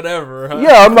 Like, whatever, huh?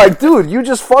 Yeah, I'm like, dude, you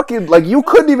just fucking, like, you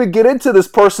couldn't even get into this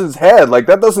person's head. Like,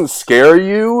 that doesn't scare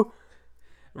you.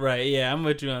 Right, yeah, I'm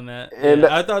with you on that. And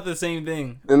I thought the same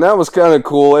thing. And that was kind of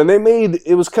cool. And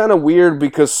it was kind of weird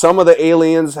because some of the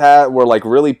aliens were, like,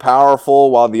 really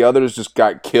powerful while the others just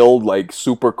got killed, like,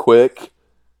 super quick.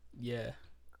 Yeah.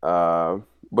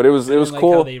 But it was Like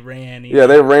cool. how they ran. Yeah,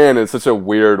 they ran in such a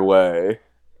weird way.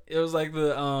 It was like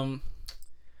the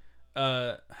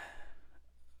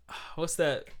what's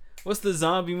that? What's the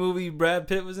zombie movie Brad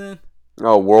Pitt was in?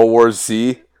 Oh, World War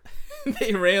Z.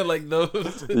 They ran like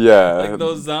those. Yeah, like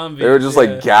those zombies. They were just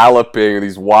like galloping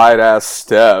these wide ass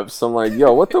steps. I'm like,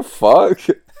 yo, what the fuck?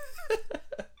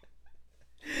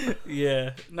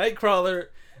 Yeah,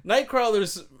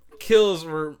 Nightcrawler's kills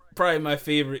were probably my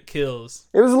favorite kills.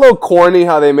 It was a little corny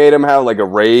how they made him have like a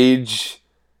rage.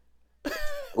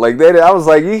 Like I was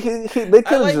like, they could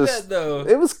have like just. that though.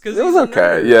 It was he's okay,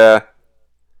 nerd. yeah.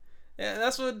 Yeah,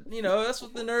 that's what That's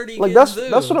what the nerdy Like kids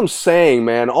that's do. what I'm saying,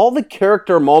 man. All the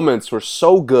character moments were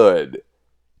so good.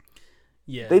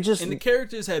 Yeah, They just and the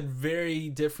characters had very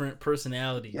different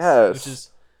personalities. Yes. Which is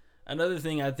another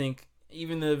thing I think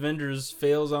even the Avengers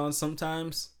fails on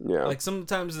sometimes. Yeah. Like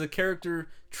sometimes the character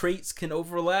traits can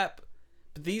overlap,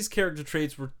 but these character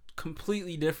traits were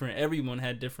completely different. Everyone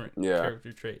had different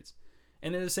character traits.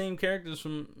 And they're the same characters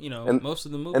from, most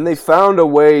of the movies. And they found a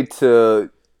way to,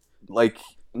 like,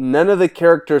 none of the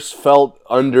characters felt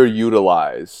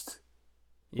underutilized.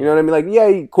 You know what I mean? Like,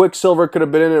 yeah, Quicksilver could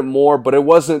have been in it more, but it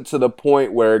wasn't to the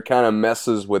point where it kind of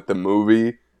messes with the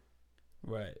movie.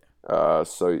 Right.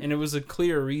 And it was a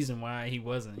clear reason why he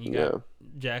wasn't. He got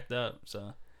jacked up,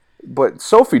 so. But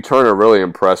Sophie Turner really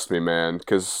impressed me, man,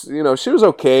 because, she was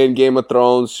okay in Game of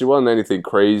Thrones. She wasn't anything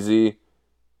crazy.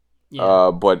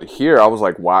 Yeah. But here, I was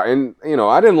like, wow. And,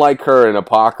 I didn't like her in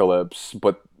Apocalypse,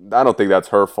 but I don't think that's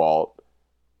her fault.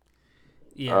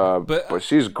 Yeah, but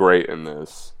she's great in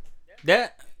this.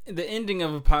 The ending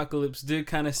of Apocalypse did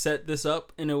kind of set this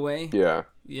up in a way. Yeah.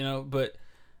 But...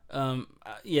 I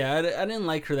didn't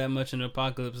like her that much in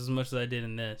Apocalypse as much as I did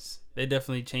in this. They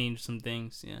definitely changed some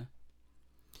things,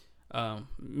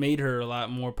 made her a lot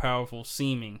more powerful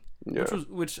seeming,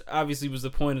 which obviously was the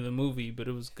point of the movie, but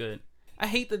it was good. I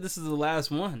hate that this is the last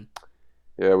one.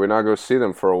 Yeah, we're not going to see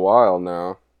them for a while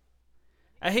now.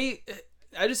 I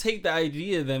just hate the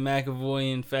idea that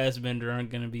McAvoy and Fassbender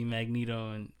aren't going to be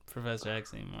Magneto and Professor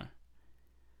X anymore.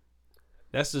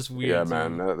 That's just weird. Yeah,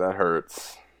 man, that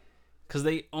hurts. Because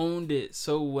they owned it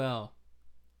so well.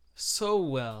 So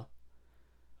well.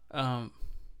 And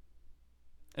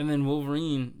then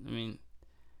Wolverine,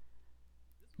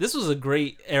 this was a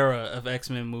great era of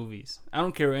X-Men movies. I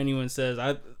don't care what anyone says.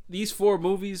 These 4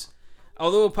 movies,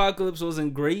 although Apocalypse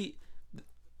wasn't great,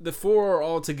 the 4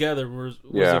 all together was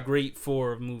a great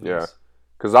 4 of movies. Yeah.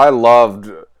 Because I loved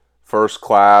First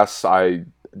Class. I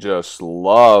just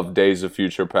loved Days of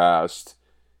Future Past.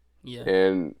 Yeah.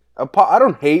 And... I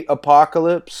don't hate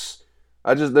Apocalypse.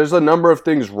 There's a number of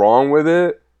things wrong with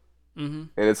it, and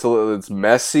it's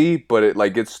messy, but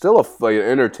it's still an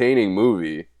entertaining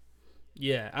movie.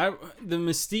 Yeah, the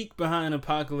mystique behind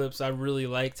Apocalypse, I really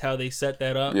liked how they set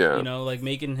that up. Yeah. Like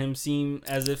making him seem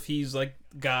as if he's like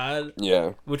God.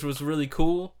 Yeah, which was really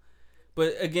cool.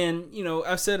 But again,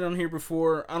 I've said it on here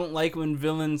before. I don't like when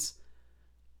villains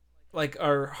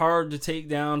are hard to take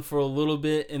down for a little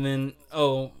bit, and then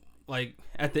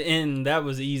at the end, that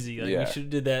was easy. We should have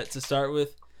did that to start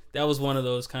with. That was one of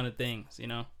those kind of things,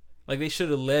 they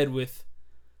should have led with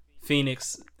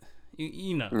Phoenix,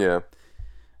 Yeah.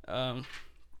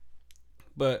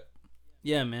 But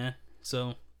yeah, man.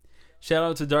 So shout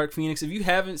out to Dark Phoenix. If you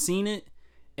haven't seen it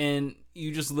and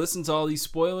you just listen to all these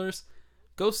spoilers,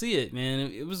 go see it, man.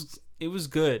 It was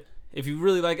good. If you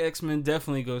really like X-Men,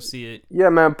 definitely go see it. Yeah,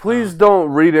 man. Please don't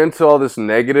read into all this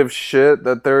negative shit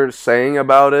that they're saying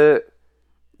about it.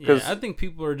 Yeah, I think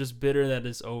people are just bitter that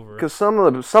it's over. Because some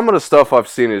of the stuff I've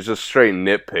seen is just straight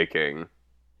nitpicking.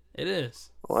 It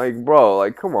is.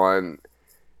 Bro, come on.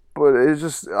 But it's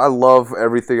just, I love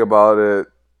everything about it.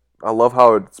 I love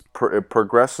how it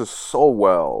progresses so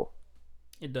well.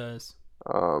 It does.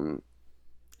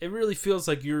 It really feels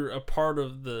like you're a part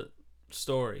of the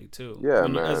story too. Yeah,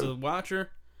 man. As a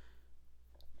watcher.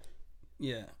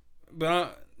 Yeah,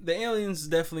 but the aliens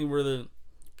definitely were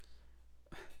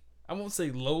I won't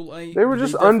say low light. They were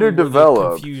just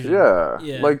underdeveloped. Yeah.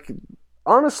 Yeah.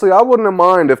 Honestly, I wouldn't have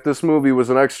mind if this movie was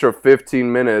an extra 15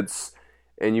 minutes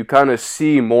and you kind of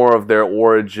see more of their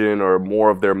origin or more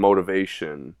of their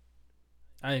motivation.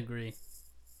 I agree.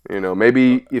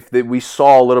 Maybe if we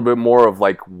saw a little bit more of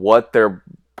what their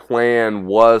plan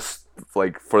was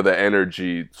for the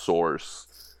energy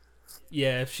source.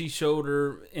 Yeah, if she showed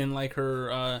her in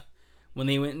her when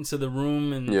they went into the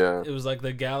room and it was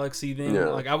the galaxy thing. Yeah.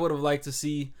 I would have liked to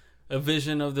see a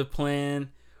vision of the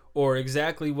plan or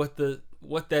exactly what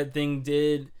that thing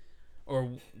did or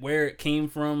where it came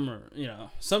from or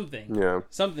something. Yeah.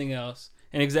 Something else.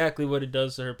 And exactly what it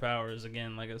does to her powers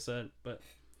again, like I said. But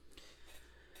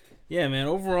Yeah, man.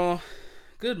 Overall,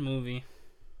 good movie.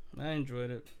 I enjoyed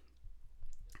it.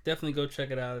 Definitely go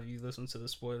check it out if you listen to the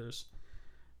spoilers.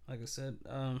 Like I said,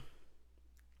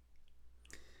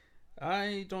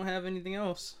 I don't have anything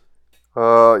else.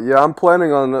 Yeah, I'm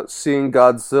planning on seeing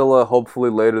Godzilla hopefully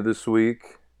later this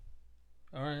week.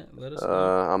 All right, let us know.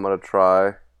 I'm gonna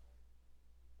try.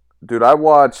 Dude, I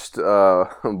watched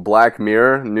Black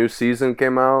Mirror. New season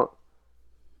came out.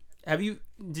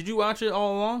 Did you watch it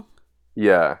all along?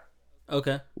 Yeah.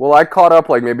 Okay. Well, I caught up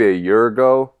like maybe a year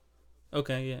ago.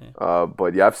 Okay, yeah.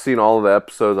 But yeah, I've seen all of the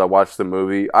episodes. I watched the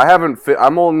movie. I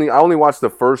only watched the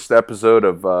first episode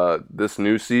of this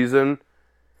new season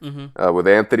with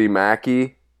Anthony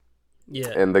Mackie.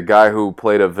 Yeah. And the guy who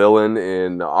played a villain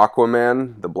in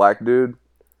Aquaman, the black dude.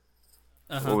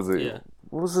 What was it? Yeah.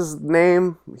 What was his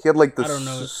name? He had like the I don't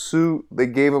know. suit. They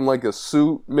gave him like a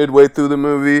suit midway through the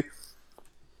movie.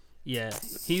 Yeah.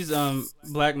 He's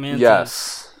Black Manta.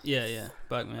 Yes. Yeah.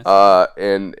 Black Manta.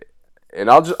 And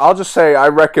I'll just say I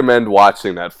recommend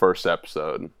watching that first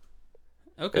episode.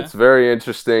 Okay. It's very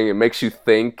interesting. It makes you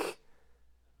think.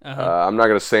 I'm not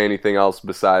gonna say anything else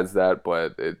besides that,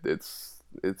 but it's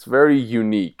very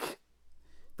unique.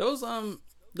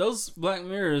 Those Black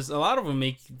Mirrors, a lot of them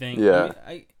make you think. Yeah.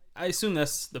 I mean, I assume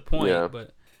that's the point,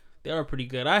 but they are pretty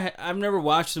good. I've never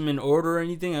watched them in order or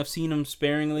anything. I've seen them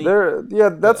sparingly.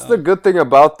 That's the good thing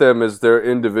about them is they're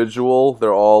individual.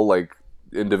 They're all like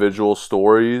individual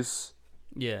stories.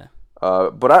 Yeah.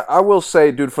 But I will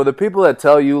say, dude, for the people that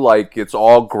tell you like it's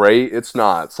all great, it's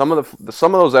not. Some of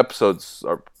those episodes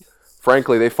are,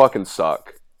 frankly, they fucking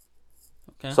suck.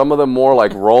 Okay. Some of the more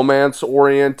like romance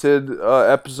oriented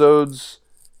episodes,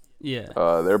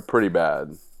 they're pretty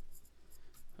bad.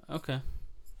 Okay.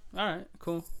 All right.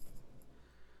 Cool.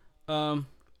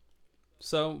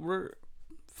 So we're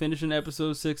finishing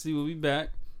episode 60. We'll be back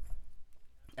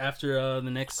after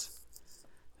the next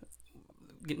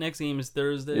game is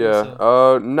Thursday. Yeah.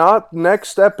 So. Not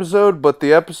next episode, but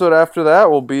the episode after that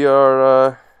will be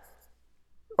our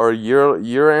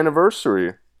year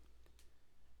anniversary.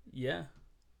 Yeah.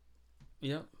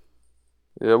 Yep.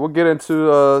 Yeah, we'll get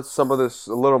into some of this,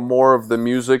 a little more of the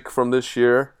music from this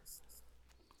year.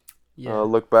 Yeah.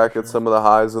 Look back at some of the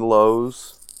highs and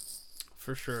lows.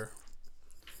 For sure.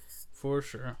 All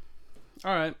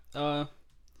right. I'll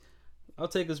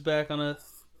take us back on a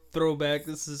throwback.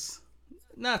 This is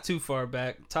not too far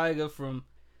back. Tyga from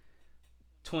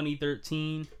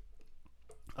 2013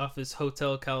 off his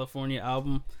Hotel California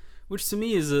album, which to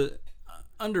me is a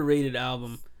underrated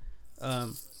album.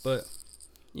 But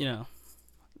you know,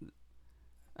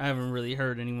 I haven't really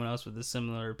heard anyone else with a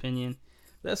similar opinion.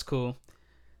 That's cool.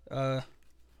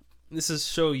 This is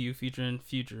Show You featuring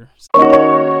Future.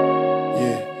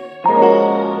 Yeah.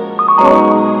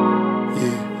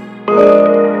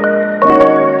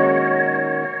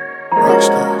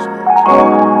 Rockstars.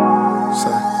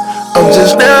 I'm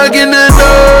just now getting to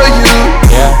know you.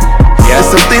 Yeah. There's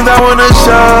some things I wanna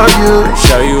show you.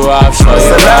 Show you off, show you There's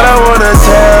a lot I off. wanna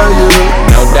tell you.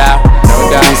 No doubt.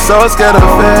 These souls gotta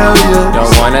fail you.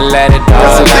 Don't wanna let it There's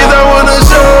all some things I out. wanna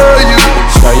show you.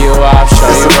 Show you off, show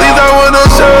There's you some things I off. wanna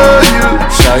show you.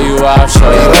 Show you off, show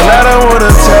you There's a lot I off.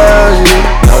 wanna tell you.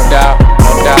 No doubt.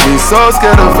 These souls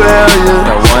gotta fail you.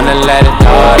 Don't wanna let it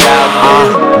all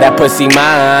out. That pussy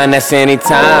mine, that's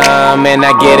anytime. And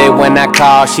I get it when I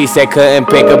call. She said couldn't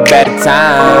pick a better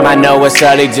time. I know it's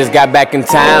early, just got back in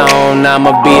town.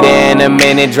 I'ma beat it in a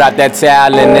minute, drop that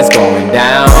towel and it's going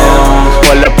down.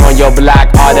 Pull up on your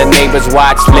block, all the neighbors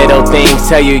watch. Little things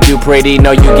tell you you pretty,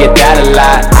 know you get that a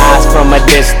lot. Eyes from a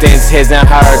distance, his and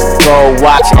hers. Go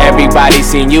watch, everybody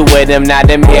seen you with him, now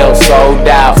them hills sold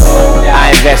out.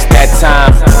 I invest that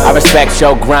time, I respect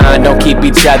your grind. Don't keep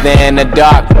each other in the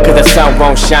dark, cause the sun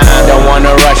won't shine. Don't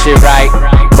wanna rush it right,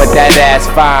 but that ass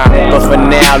fine. But for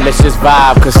now, let's just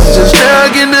vibe, cause Just now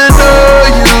getting to know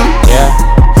you. yeah.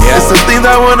 There's some things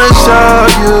I wanna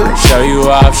show you. Show you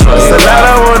off, show There's you a lot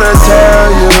I off. wanna tell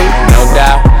you. No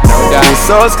doubt. These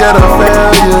souls gotta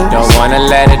fail you. Don't wanna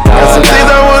let it There's all some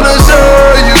things I out. wanna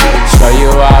show you. Show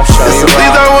you off, show There's you some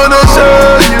things I off. wanna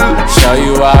show you. Show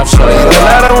you off, show you There's a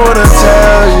lot I off. wanna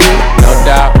tell you. No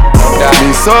doubt.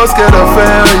 These souls gotta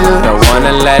fail you. Don't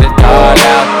wanna let it all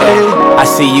out there. I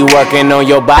see you working on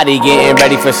your body, getting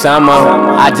ready for summer.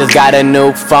 I just got a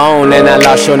new phone and I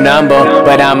lost your number,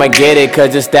 but I'ma get it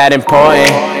cause it's that important.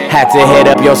 Had to hit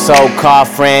up your so-called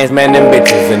friends, man, them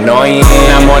bitches annoying.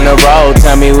 I'm on the road,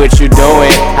 tell me what you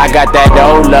doing. I got that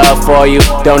old love for you,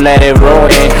 don't let it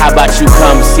ruin. How about you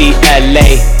come see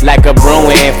LA like a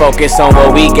Bruin? Focus on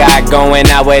what we got going,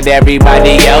 not what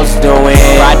everybody else doing.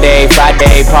 Friday,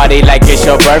 party like it's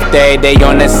your birthday. They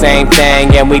on the same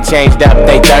thing and we changed up,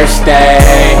 they thirsty.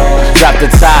 Drop the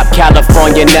top,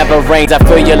 California never rains. I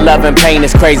feel your love and pain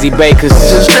is crazy, babe, cause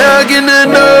just now getting to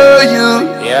know you.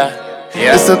 yeah.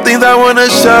 There's some things I wanna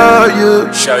show you.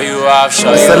 Show you off,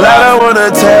 show There's you a lot I off. wanna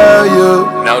tell you.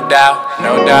 No doubt,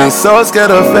 no Me doubt. so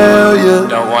scared of failure.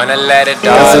 Don't wanna let it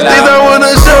all There's some things I out.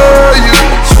 wanna show you.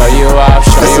 Show you off,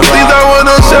 show There's you some things I off.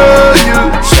 wanna show you.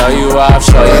 Show you off,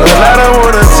 show you There's a lot off. I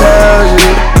wanna tell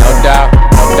you. No doubt,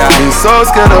 no Me doubt. so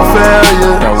scared of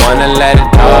failure. Don't wanna let it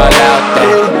all out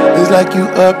there. It's like you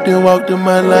up and walked in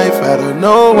my life out of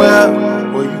nowhere.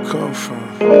 Where you come from?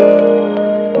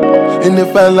 And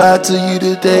if I lied to you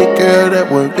today, girl, that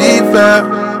wouldn't be fair.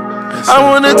 I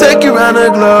wanna take you around the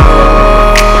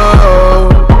globe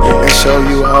and show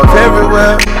you off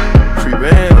everywhere. Free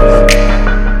bands.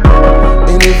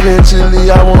 And eventually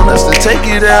I want us to take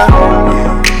it out.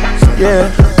 Yeah,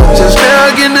 just now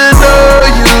getting to know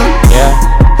you. Yeah,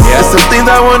 There's some things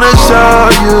I wanna show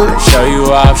you. show you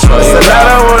off, show you There's a lot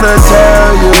I off. wanna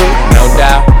tell you. No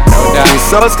doubt, no I'm doubt.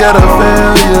 so scared of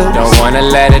failure. Don't wanna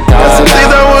let it There's all some things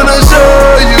I out. wanna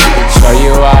show you. Show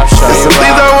you off, show There's you some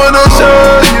things I off. wanna show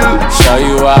you. Show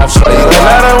you off, show you There's a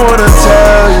lot I off. wanna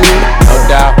tell you. No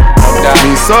doubt, no I'm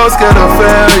doubt. so scared of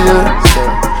failure.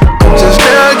 I'm just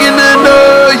now getting to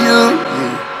know you.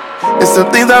 There's some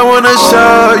things I wanna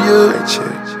show you.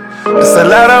 There's a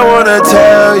lot I wanna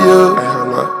tell you.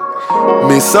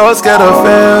 Me so scared of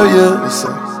failure.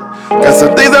 Got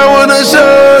some things I wanna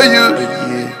show you.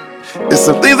 There's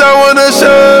some things I wanna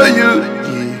show you.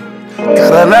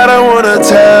 Got a lot I wanna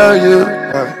tell you.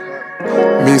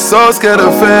 Me so scared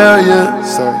of failure.